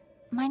me.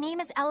 My name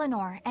is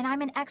Eleanor, and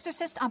I'm an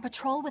exorcist on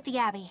patrol with the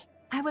Abbey.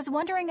 I was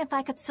wondering if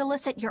I could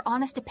solicit your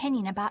honest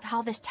opinion about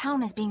how this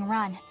town is being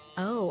run.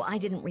 Oh, I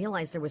didn't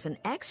realize there was an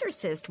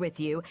exorcist with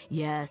you.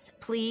 Yes,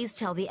 please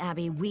tell the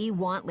Abbey we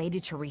want Lady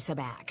Teresa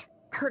back.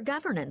 Her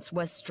governance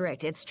was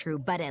strict, it's true,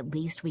 but at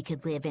least we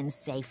could live in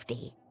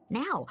safety.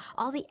 Now,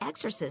 all the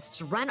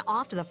exorcists run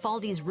off to the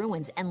Faldi's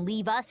ruins and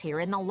leave us here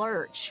in the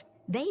lurch.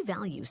 They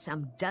value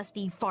some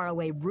dusty,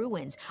 faraway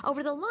ruins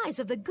over the lives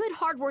of the good,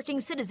 hardworking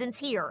citizens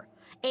here.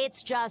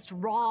 It's just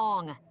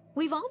wrong.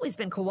 We've always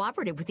been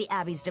cooperative with the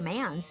Abbey's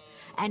demands,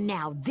 and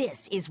now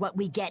this is what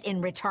we get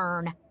in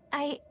return.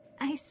 I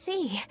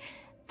see.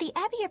 The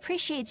Abbey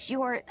appreciates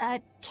your,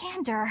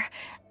 candor.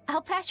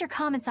 I'll pass your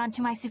comments on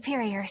to my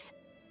superiors.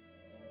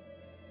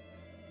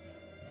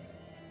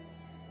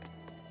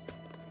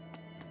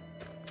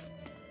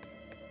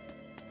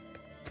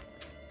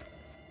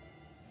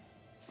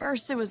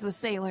 First it was the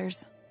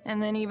sailors,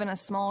 and then even a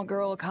small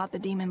girl caught the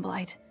demon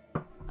blight.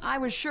 I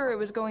was sure it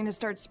was going to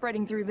start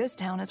spreading through this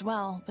town as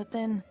well, but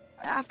then,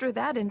 after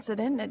that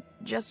incident, it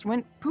just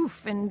went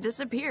poof and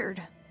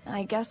disappeared.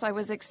 I guess I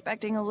was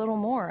expecting a little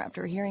more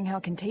after hearing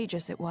how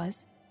contagious it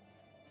was.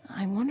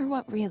 I wonder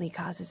what really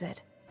causes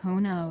it.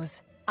 Who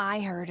knows? I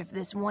heard of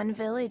this one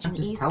village in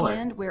East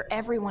Kand where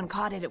everyone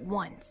caught it at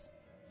once.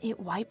 It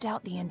wiped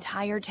out the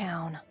entire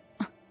town.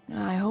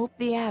 I hope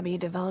the Abbey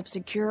develops a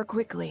cure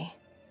quickly.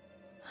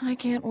 I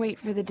can't wait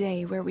for the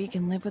day where we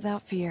can live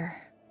without fear.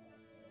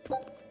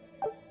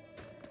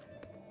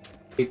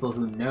 People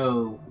who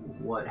know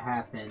what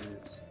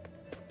happens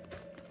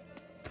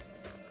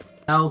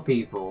tell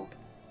people.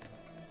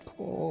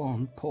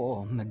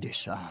 Poor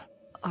Medissa.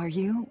 Are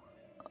you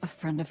a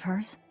friend of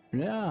hers?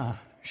 Yeah,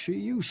 she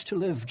used to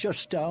live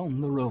just down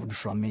the road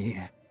from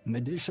me.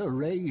 Medissa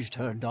raised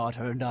her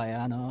daughter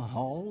Diana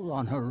all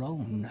on her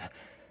own.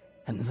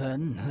 And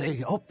then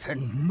they up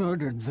and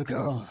murdered the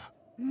girl.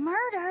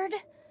 Murdered?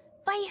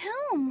 By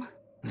whom?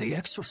 The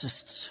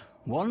exorcists.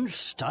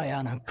 Once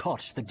Diana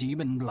caught the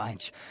demon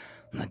blight,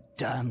 the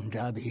damned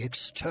Abbey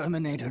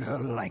exterminated her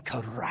like a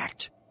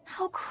rat.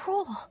 How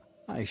cruel.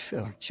 I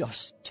felt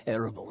just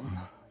terrible,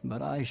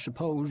 but I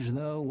suppose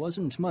there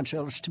wasn't much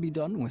else to be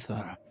done with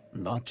her.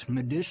 But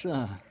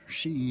Medissa,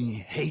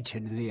 she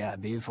hated the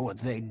Abbey for what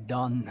they'd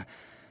done,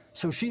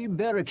 so she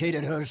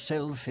barricaded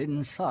herself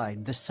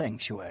inside the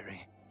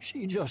sanctuary.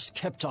 She just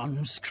kept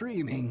on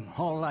screaming,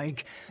 all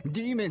like,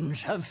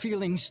 demons have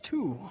feelings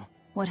too.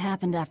 What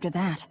happened after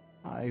that?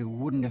 I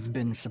wouldn't have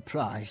been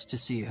surprised to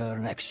see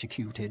her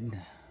executed,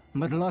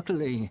 but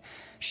luckily,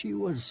 she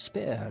was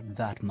spared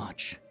that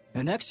much.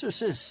 An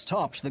exorcist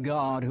stopped the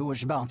guard who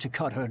was about to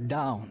cut her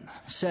down,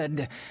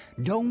 said,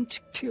 "Don't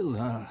kill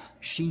her,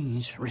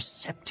 she's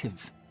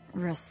receptive."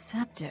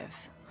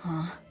 Receptive,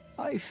 huh?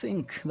 I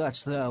think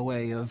that's their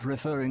way of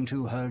referring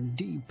to her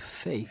deep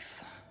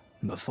faith.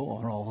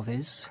 Before all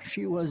this,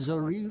 she was a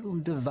real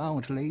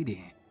devout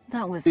lady.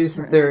 That was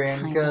Decent certainly theory,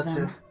 kind gotcha. of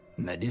them.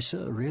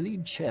 Medissa really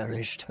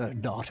cherished her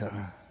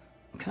daughter.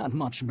 Can't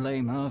much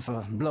blame her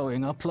for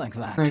blowing up like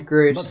that. Oh,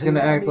 great, But she's gonna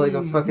the act like a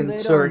Abbey, fucking they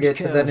don't surrogate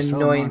to care that so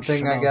annoying much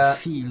thing I about got.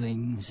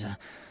 Feelings.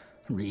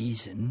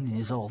 Reason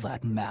is all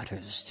that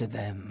matters to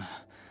them.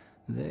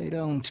 They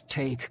don't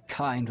take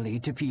kindly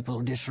to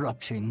people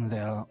disrupting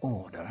their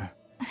order.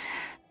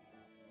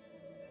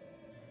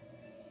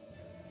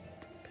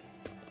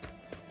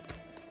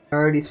 I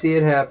already see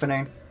it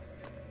happening.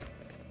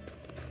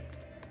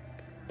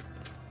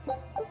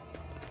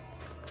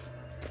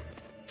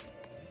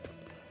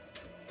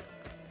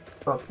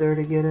 Up there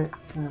to get it?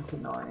 That's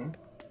annoying.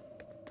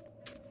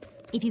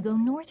 If you go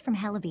north from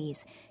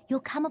Helives,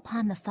 you'll come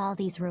upon the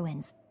Faldes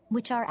ruins,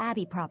 which are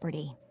Abbey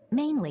property.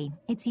 Mainly,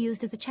 it's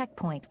used as a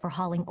checkpoint for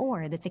hauling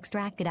ore that's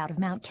extracted out of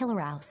Mount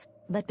Killerhouse.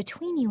 But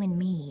between you and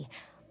me,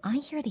 I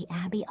hear the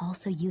Abbey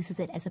also uses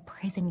it as a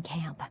prison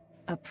camp.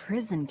 A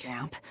prison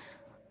camp?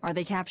 Are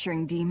they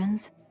capturing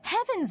demons?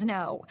 Heavens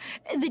no!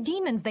 The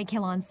demons they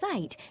kill on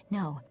sight.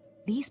 No,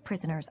 these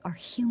prisoners are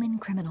human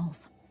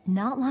criminals.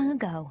 Not long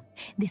ago,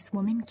 this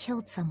woman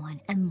killed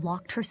someone and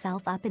locked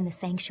herself up in the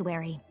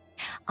sanctuary.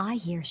 I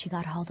hear she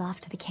got hauled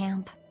off to the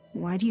camp.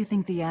 Why do you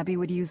think the Abbey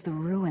would use the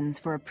ruins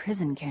for a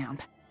prison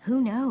camp?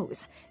 Who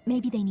knows?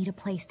 Maybe they need a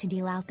place to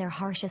deal out their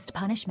harshest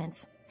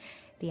punishments.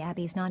 The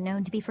Abbey's not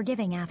known to be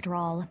forgiving after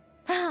all.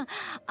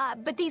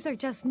 But these are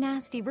just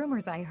nasty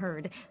rumors I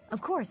heard.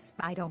 Of course,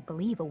 I don't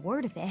believe a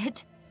word of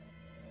it.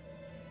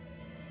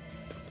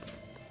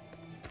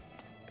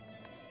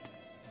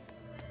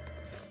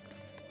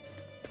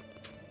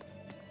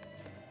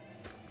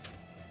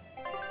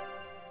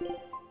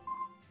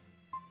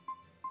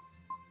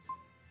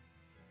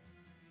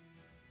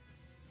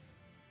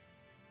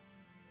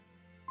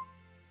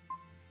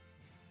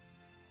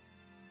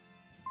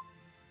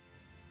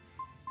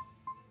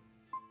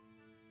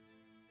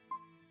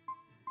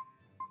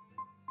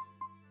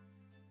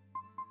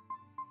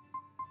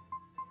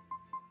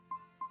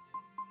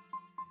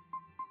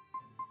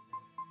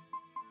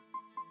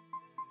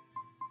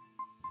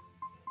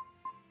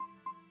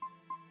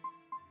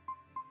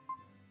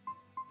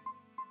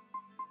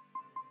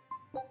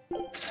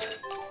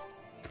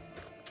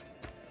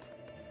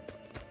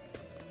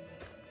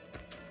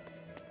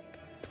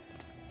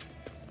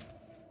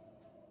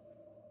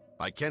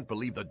 I can't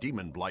believe the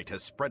demon blight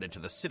has spread into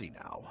the city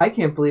now. I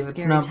can't believe it's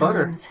not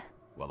butter.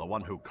 Well, the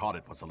one who caught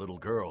it was a little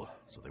girl,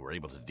 so they were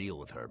able to deal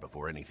with her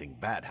before anything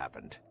bad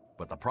happened.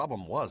 But the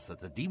problem was that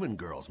the demon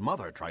girl's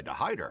mother tried to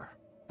hide her.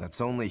 That's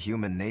only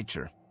human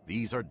nature.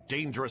 These are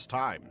dangerous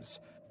times.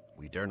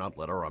 We dare not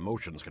let our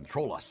emotions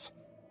control us.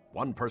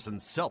 One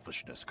person's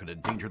selfishness could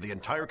endanger the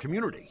entire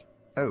community.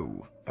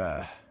 Oh,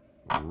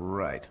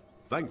 right.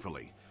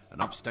 Thankfully,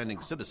 an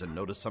upstanding citizen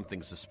noticed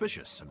something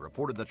suspicious and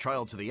reported the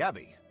child to the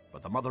Abbey.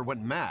 But the mother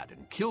went mad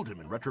and killed him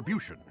in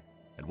retribution.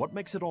 And what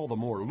makes it all the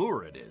more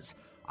lurid is,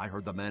 I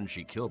heard the man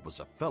she killed was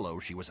a fellow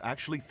she was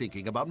actually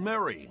thinking about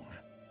marrying.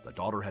 The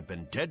daughter had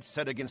been dead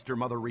set against her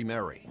mother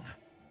remarrying.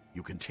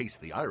 You can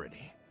taste the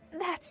irony.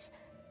 That's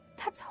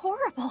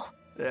horrible.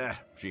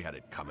 She had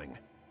it coming.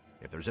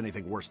 If there's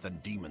anything worse than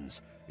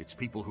demons, it's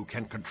people who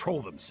can't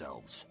control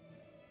themselves.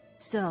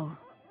 So,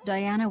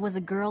 Diana was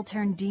a girl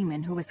turned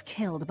demon who was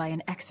killed by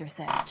an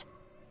exorcist.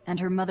 And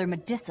her mother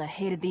Medissa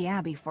hated the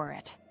Abbey for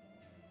it.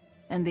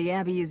 And the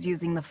Abbey is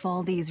using the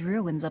Faldes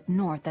ruins up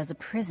north as a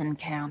prison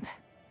camp.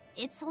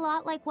 It's a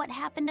lot like what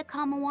happened to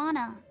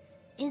Kamawana,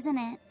 isn't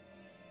it?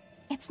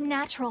 It's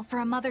natural for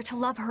a mother to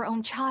love her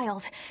own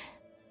child.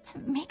 To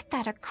make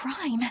that a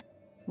crime.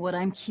 What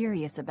I'm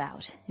curious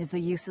about is the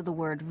use of the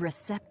word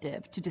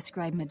receptive to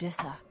describe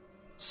Medissa.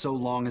 So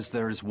long as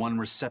there is one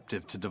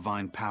receptive to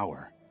divine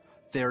power,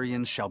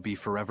 Therians shall be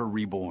forever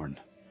reborn.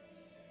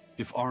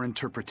 If our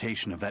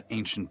interpretation of that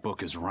ancient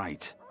book is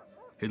right,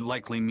 it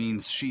likely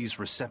means she's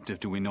receptive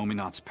to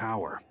Inominat's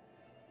power.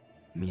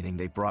 Meaning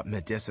they brought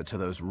Medissa to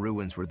those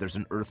ruins where there's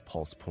an Earth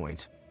Pulse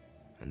point,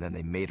 and then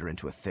they made her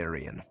into a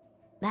Therian.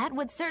 That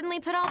would certainly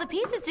put all the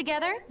pieces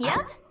together,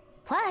 yep.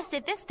 Plus,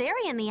 if this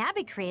Therian the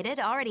Abbey created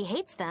already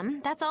hates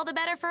them, that's all the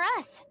better for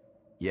us.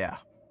 Yeah,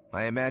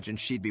 I imagine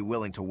she'd be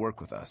willing to work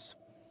with us.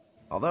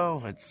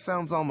 Although, it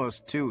sounds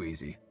almost too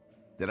easy.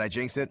 Did I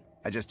jinx it?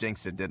 I just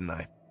jinxed it, didn't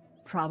I?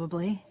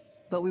 Probably,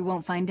 but we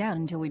won't find out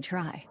until we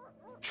try.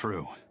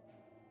 True.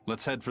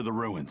 Let's head for the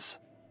ruins.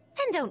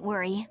 And don't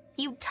worry,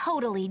 you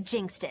totally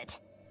jinxed it.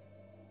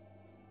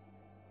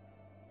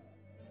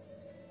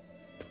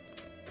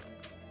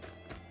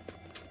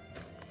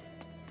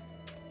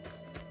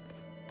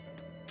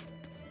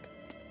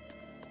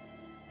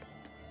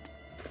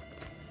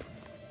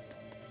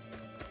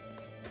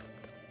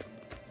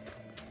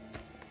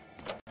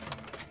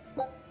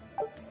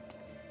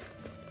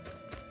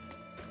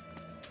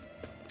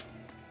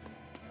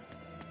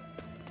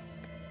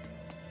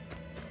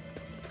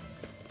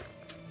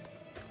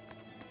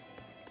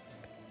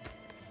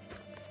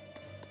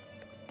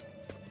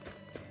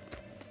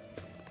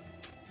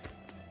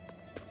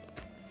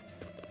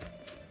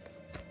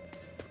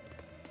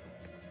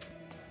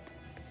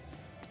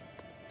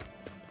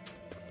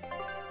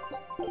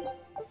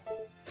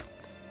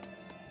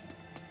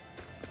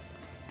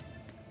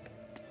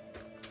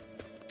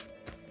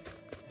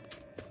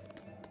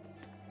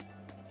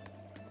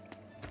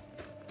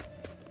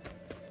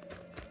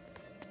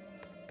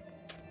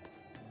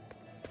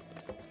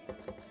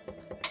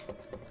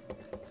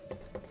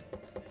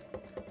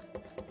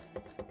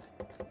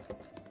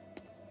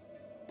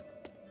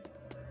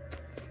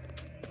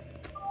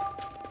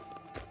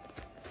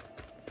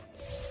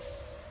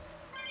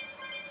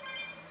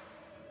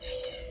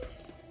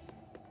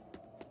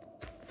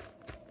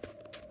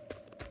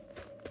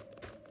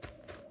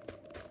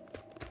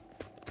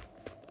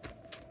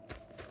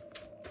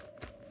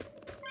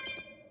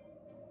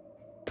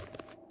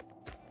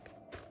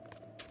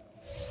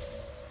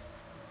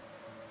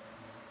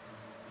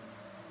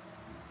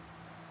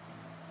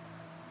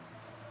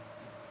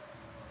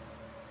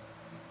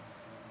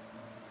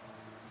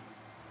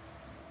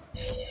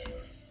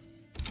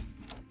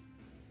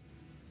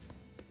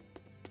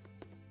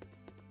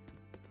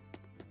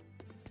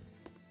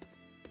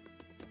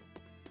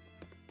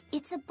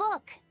 It's a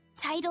book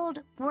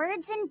titled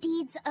Words and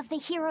Deeds of the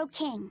Hero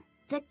King.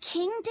 The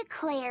king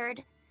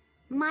declared,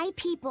 "My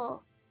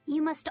people,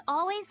 you must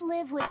always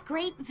live with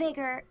great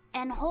vigor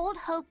and hold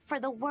hope for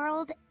the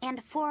world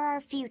and for our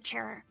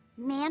future.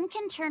 Man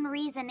can turn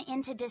reason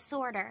into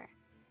disorder,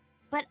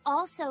 but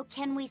also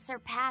can we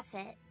surpass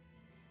it?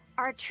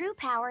 Our true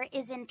power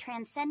is in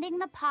transcending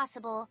the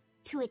possible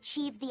to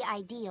achieve the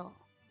ideal.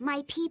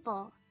 My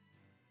people,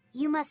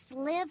 you must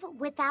live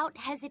without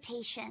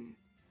hesitation.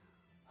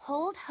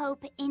 Hold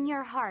hope in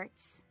your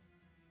hearts.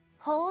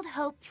 Hold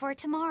hope for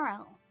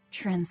tomorrow."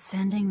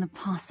 Transcending the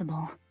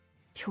possible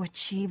to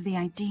achieve the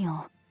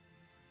ideal.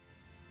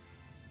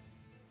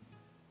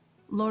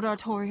 Lord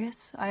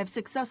Artorius, I have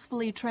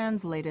successfully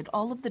translated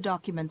all of the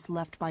documents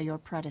left by your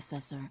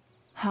predecessor.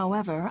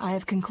 However, I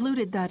have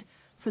concluded that,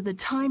 for the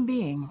time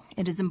being,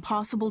 it is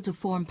impossible to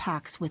form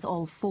pacts with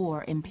all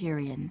 4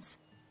 Empyreans.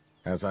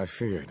 As I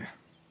feared.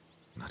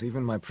 Not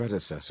even my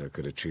predecessor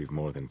could achieve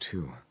more than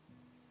 2.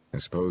 I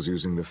suppose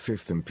using the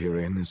 5th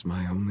Empyrean is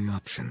my only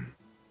option.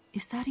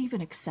 Is that even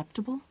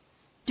acceptable?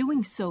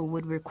 Doing so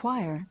would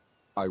require...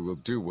 I will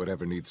do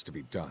whatever needs to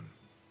be done.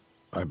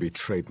 I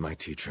betrayed my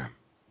teacher.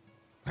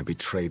 I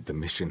betrayed the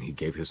mission he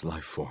gave his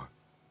life for,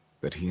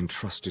 that he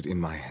entrusted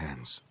in my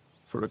hands.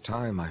 For a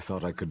time, I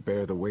thought I could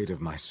bear the weight of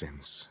my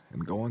sins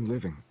and go on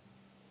living,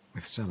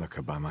 with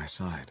Celica by my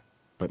side.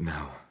 But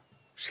now,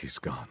 she's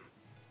gone.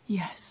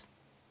 Yes.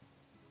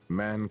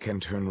 Man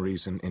can turn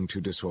reason into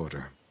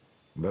disorder,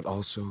 but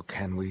also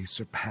can we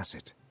surpass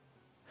it?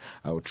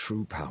 Our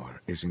true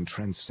power is in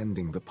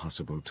transcending the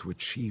possible to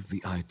achieve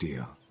the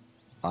ideal.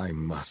 I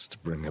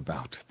must bring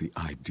about the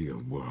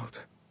ideal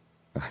world.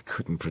 I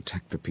couldn't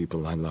protect the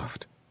people I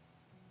loved,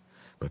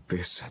 but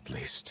this, at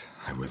least,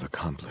 I will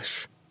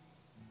accomplish.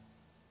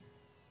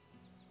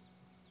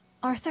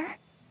 Arthur?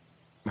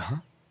 Huh?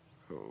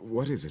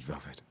 What is it,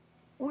 Velvet?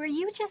 Were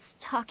you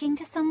just talking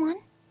to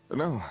someone?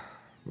 No,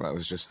 I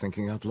was just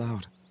thinking out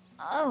loud.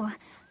 Oh,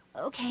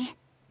 okay.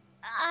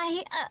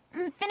 I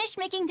finished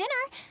making dinner.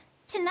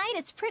 Tonight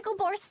is prickle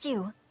boar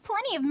stew.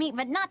 Plenty of meat,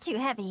 but not too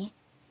heavy.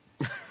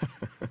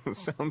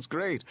 Sounds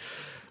great.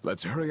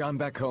 Let's hurry on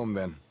back home,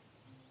 then.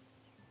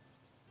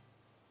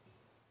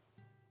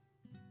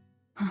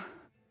 I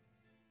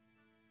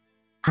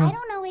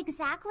don't know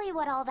exactly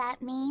what all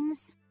that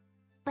means,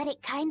 but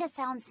it kinda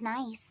sounds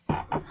nice.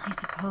 I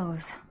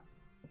suppose.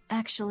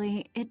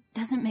 Actually, it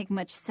doesn't make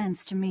much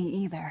sense to me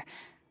either.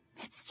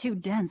 It's too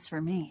dense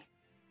for me.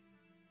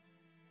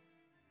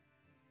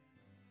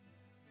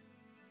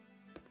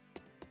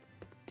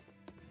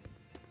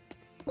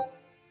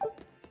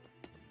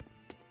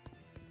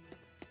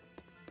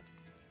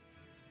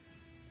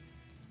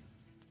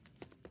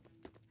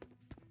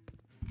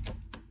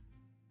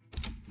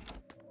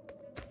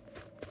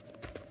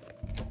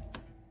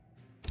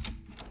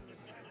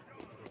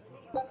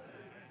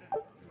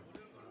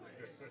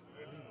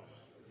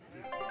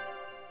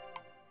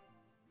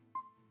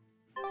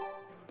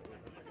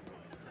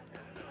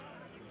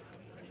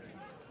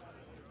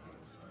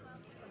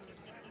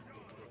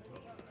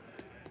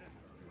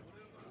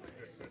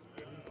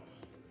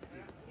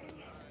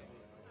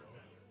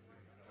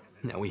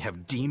 Now we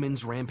have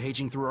demons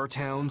rampaging through our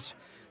towns.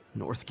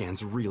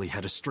 Northgan's really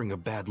had a string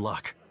of bad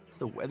luck.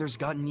 The weather's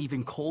gotten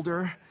even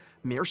colder.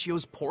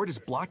 Mercio's port is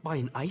blocked by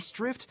an ice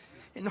drift,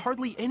 and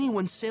hardly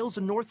anyone sails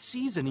the North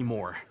Seas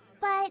anymore.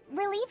 But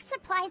relief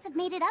supplies have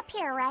made it up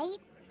here, right?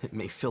 It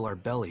may fill our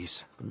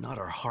bellies, but not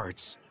our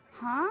hearts.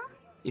 Huh?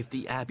 If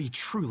the Abbey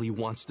truly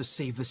wants to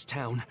save this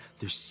town,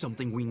 there's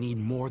something we need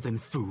more than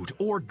food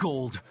or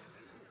gold.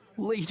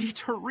 Lady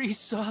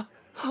Teresa!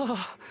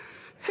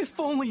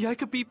 If only I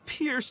could be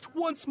pierced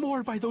once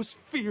more by those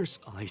fierce,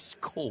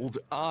 ice-cold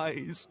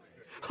eyes.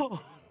 Oh,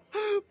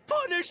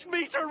 punish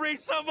me,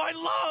 Teresa, my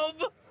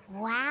love!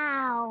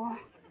 Wow.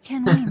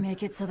 Can we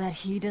make it so that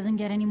he doesn't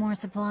get any more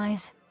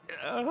supplies?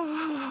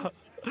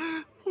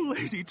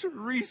 Lady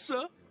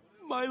Teresa,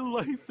 my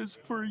life is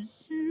for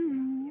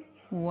you.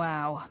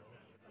 Wow.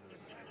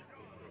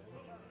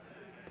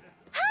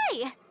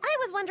 Hi! I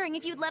was wondering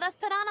if you'd let us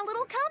put on a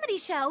little comedy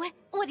show.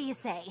 What do you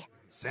say?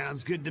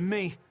 Sounds good to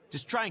me.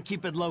 Just try and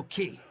keep it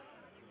low-key.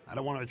 I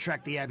don't want to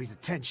attract the Abbey's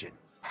attention.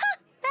 Ha!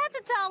 That's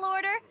a tall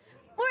order.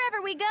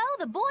 Wherever we go,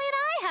 the boy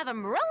and I have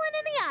him rolling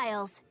in the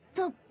aisles.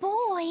 The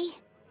boy?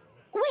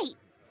 Wait,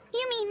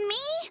 you mean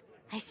me?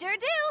 I sure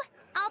do.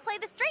 I'll play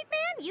the straight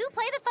man, you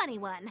play the funny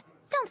one.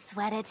 Don't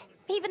sweat it.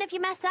 Even if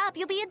you mess up,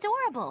 you'll be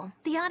adorable.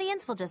 The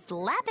audience will just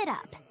lap it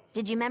up.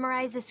 Did you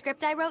memorize the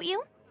script I wrote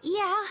you?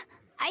 Yeah,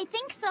 I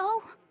think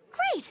so.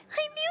 Great!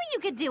 I knew you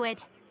could do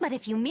it! But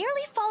if you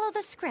merely follow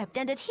the script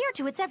and adhere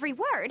to its every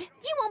word,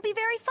 you won't be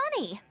very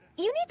funny.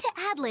 You need to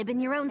ad-lib in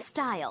your own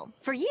style.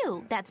 For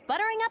you, that's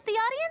buttering up the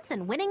audience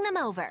and winning them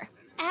over.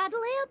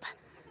 Ad-lib?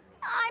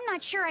 I'm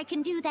not sure I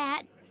can do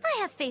that. I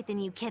have faith in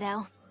you,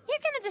 kiddo.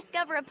 You're gonna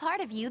discover a part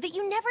of you that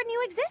you never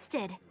knew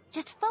existed.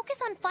 Just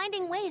focus on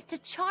finding ways to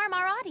charm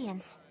our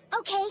audience.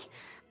 Okay,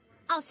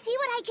 I'll see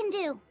what I can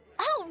do.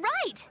 Oh,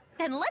 right!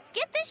 Then let's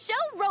get this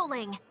show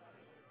rolling!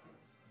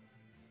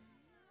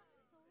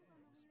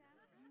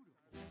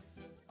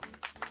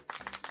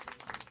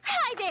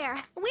 there!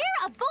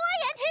 We're a boy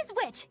and his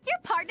witch, your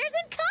partners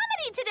in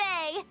comedy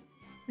today!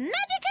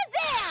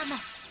 Magicazam!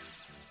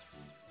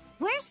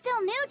 We're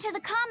still new to the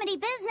comedy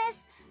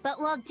business, but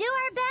we'll do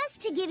our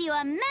best to give you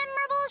a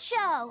memorable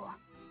show.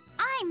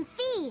 I'm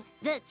Fee,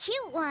 the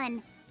cute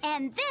one,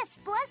 and this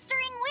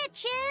blustering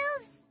witch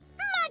is...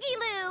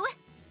 Muggy-Loo!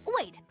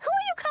 Wait, who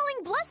are you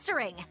calling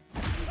blustering?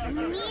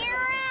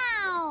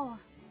 Meow!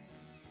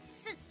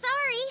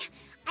 Sorry,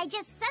 I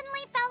just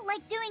suddenly felt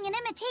like doing an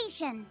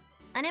imitation.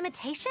 An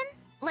imitation?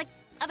 Like,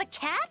 of a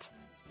cat?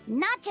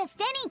 Not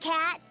just any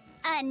cat,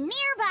 a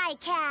nearby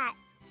cat.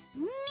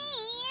 Meow!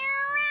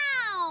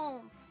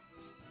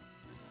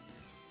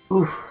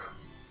 Oof.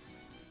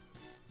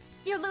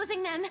 You're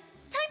losing them.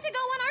 Time to go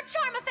on our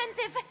charm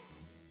offensive.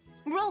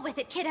 Roll with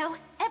it, kiddo.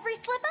 Every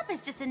slip-up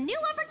is just a new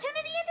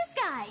opportunity in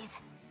disguise.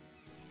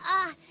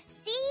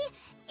 See?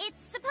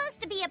 It's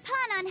supposed to be a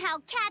pun on how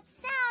cats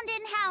sound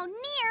and how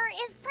near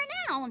is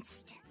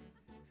pronounced.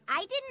 I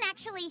didn't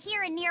actually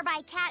hear a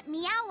nearby cat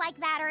meow like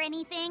that or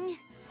anything.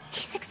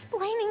 He's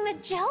explaining the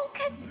joke?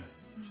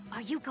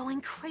 Are you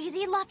going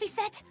crazy,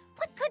 Laphicet?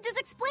 What good does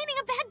explaining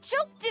a bad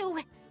joke do?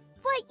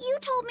 But you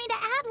told me to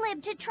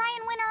ad-lib to try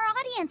and win our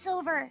audience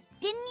over,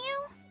 didn't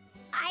you?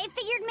 I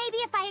figured maybe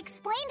if I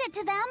explained it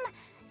to them,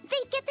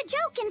 they'd get the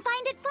joke and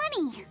find it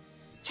funny.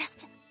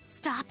 Just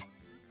stop.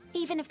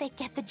 Even if they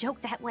get the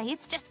joke that way,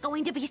 it's just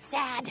going to be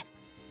sad.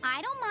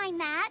 I don't mind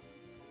that.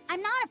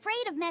 I'm not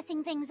afraid of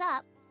messing things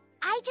up.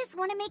 I just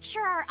want to make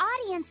sure our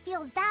audience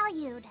feels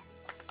valued.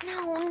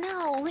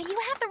 No,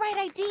 you have the right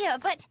idea,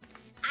 but...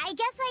 I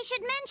guess I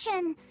should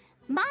mention,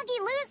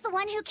 Moggy-Loo's the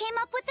one who came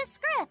up with the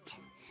script.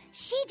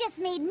 She just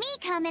made me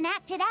come and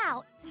act it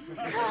out.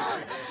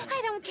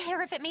 I don't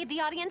care if it made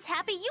the audience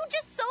happy, you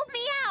just sold me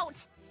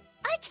out!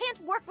 I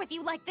can't work with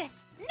you like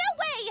this! No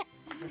way!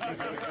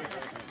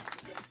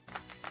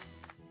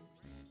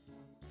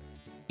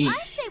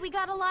 I'd say we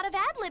got a lot of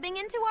ad-libbing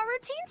into our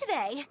routine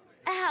today.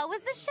 How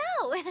was the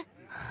show?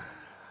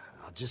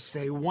 I'll just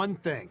say one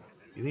thing.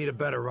 You need a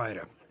better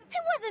writer.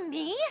 It wasn't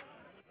me.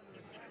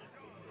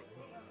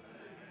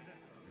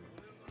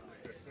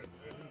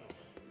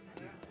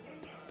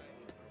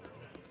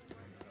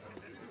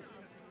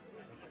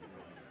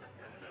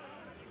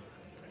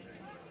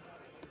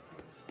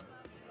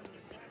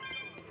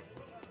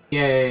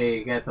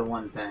 Yay, got the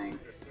one thing.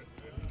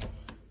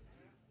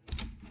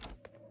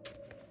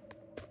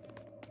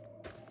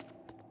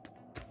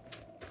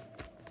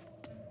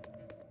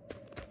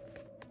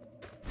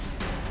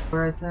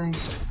 Where I think?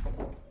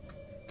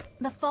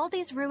 The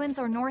Faldi's ruins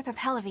are north of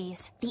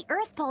Helives. The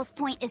Earth Pulse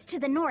point is to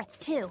the north,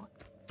 too.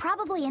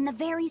 Probably in the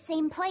very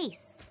same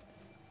place.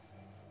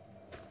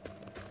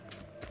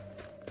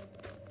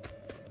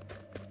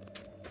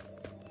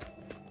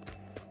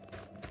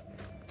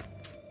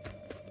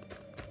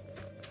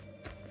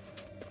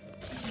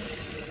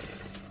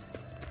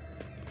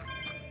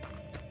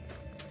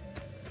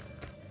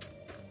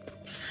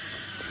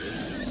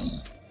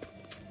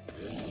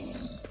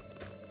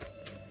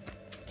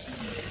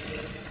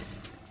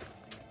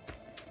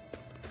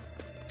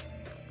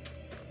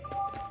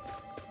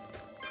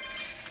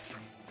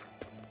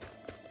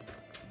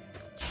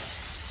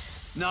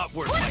 Not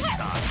worth my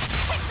time.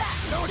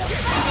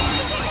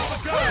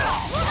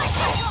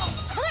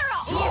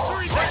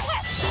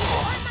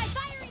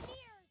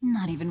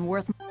 Not even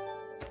worth...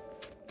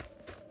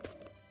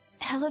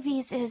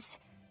 Helives is...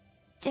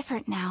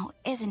 different now,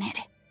 isn't it?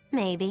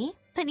 Maybe,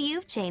 but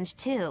you've changed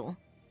too.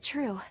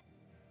 True.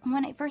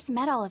 When I first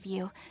met all of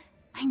you,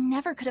 I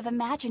never could have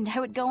imagined I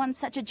would go on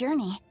such a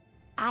journey.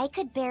 I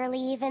could barely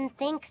even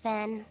think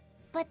then.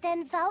 But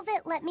then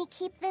Velvet let me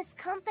keep this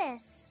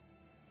compass.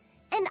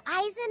 And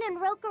Eisen and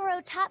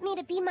Rokuro taught me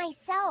to be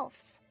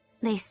myself.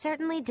 They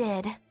certainly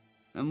did.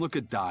 And look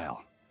at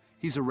Dial.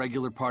 He's a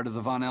regular part of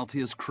the Von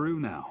Altia's crew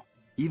now.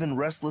 Even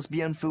Restless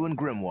Bienfu and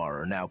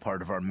Grimoire are now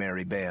part of our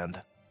merry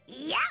band.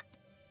 Yep!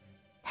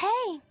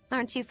 Hey,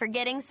 aren't you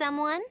forgetting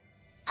someone?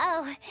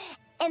 Oh,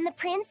 and the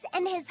prince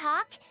and his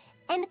hawk,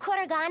 and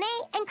Kuragane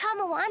and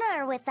Kamawana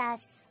are with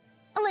us.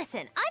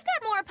 Listen, I've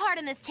got more part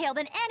in this tale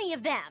than any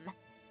of them.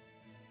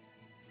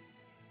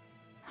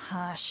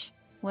 Hush.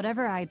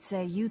 Whatever I'd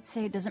say, you'd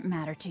say it doesn't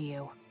matter to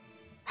you.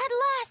 At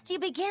last you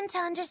begin to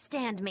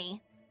understand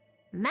me.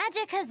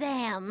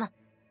 Magicazam.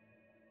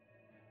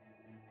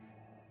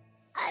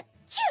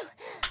 Achoo!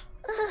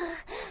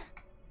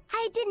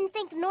 I didn't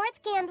think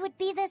Northgand would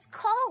be this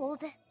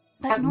cold.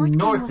 But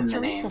Northgand was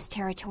Teresa's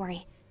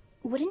territory.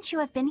 Wouldn't you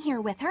have been here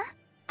with her?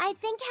 I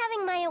think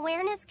having my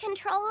awareness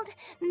controlled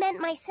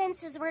meant my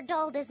senses were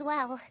dulled as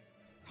well.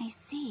 I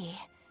see.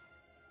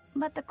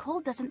 But the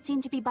cold doesn't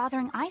seem to be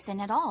bothering Eisen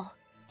at all.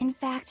 In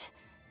fact,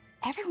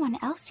 everyone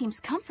else seems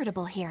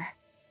comfortable here.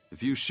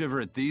 If you shiver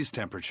at these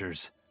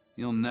temperatures,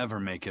 you'll never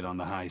make it on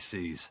the high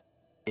seas.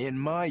 In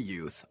my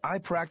youth, I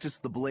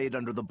practiced the blade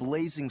under the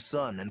blazing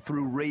sun and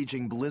through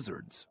raging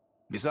blizzards.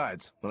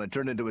 Besides, when I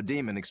turned into a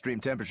demon, extreme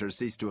temperatures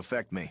ceased to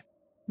affect me.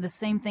 The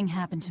same thing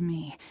happened to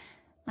me.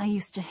 I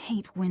used to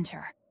hate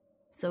winter.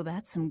 So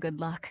that's some good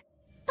luck.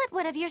 But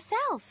what of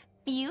yourself?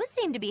 You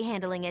seem to be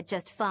handling it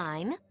just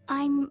fine.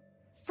 I'm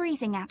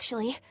freezing,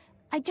 actually.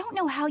 I don't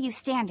know how you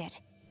stand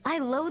it. I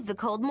loathe the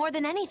cold more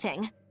than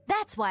anything.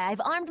 That's why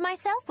I've armed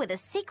myself with a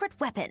secret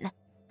weapon.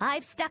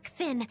 I've stuck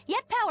thin,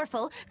 yet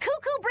powerful,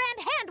 Cuckoo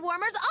brand hand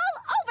warmers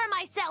all over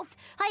myself!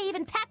 I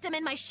even packed them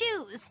in my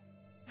shoes!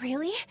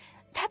 Really?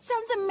 That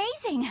sounds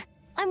amazing!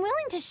 I'm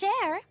willing to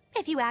share,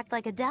 if you act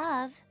like a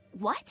dove.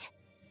 What?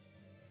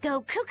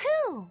 Go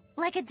cuckoo,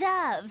 like a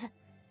dove.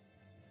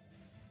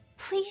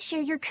 Please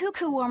share your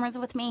cuckoo warmers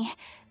with me.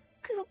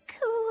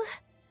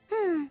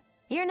 Cuckoo.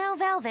 You're no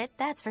velvet,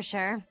 that's for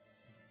sure.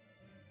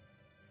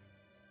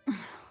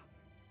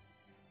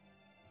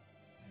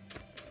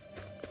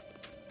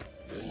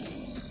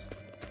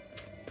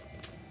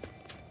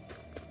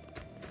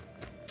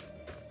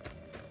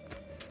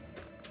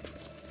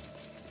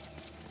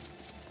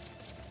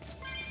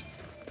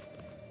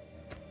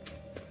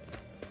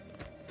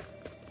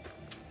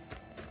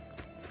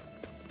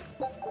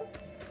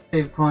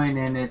 Save point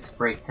and it's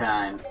break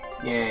time.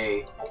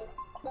 Yay.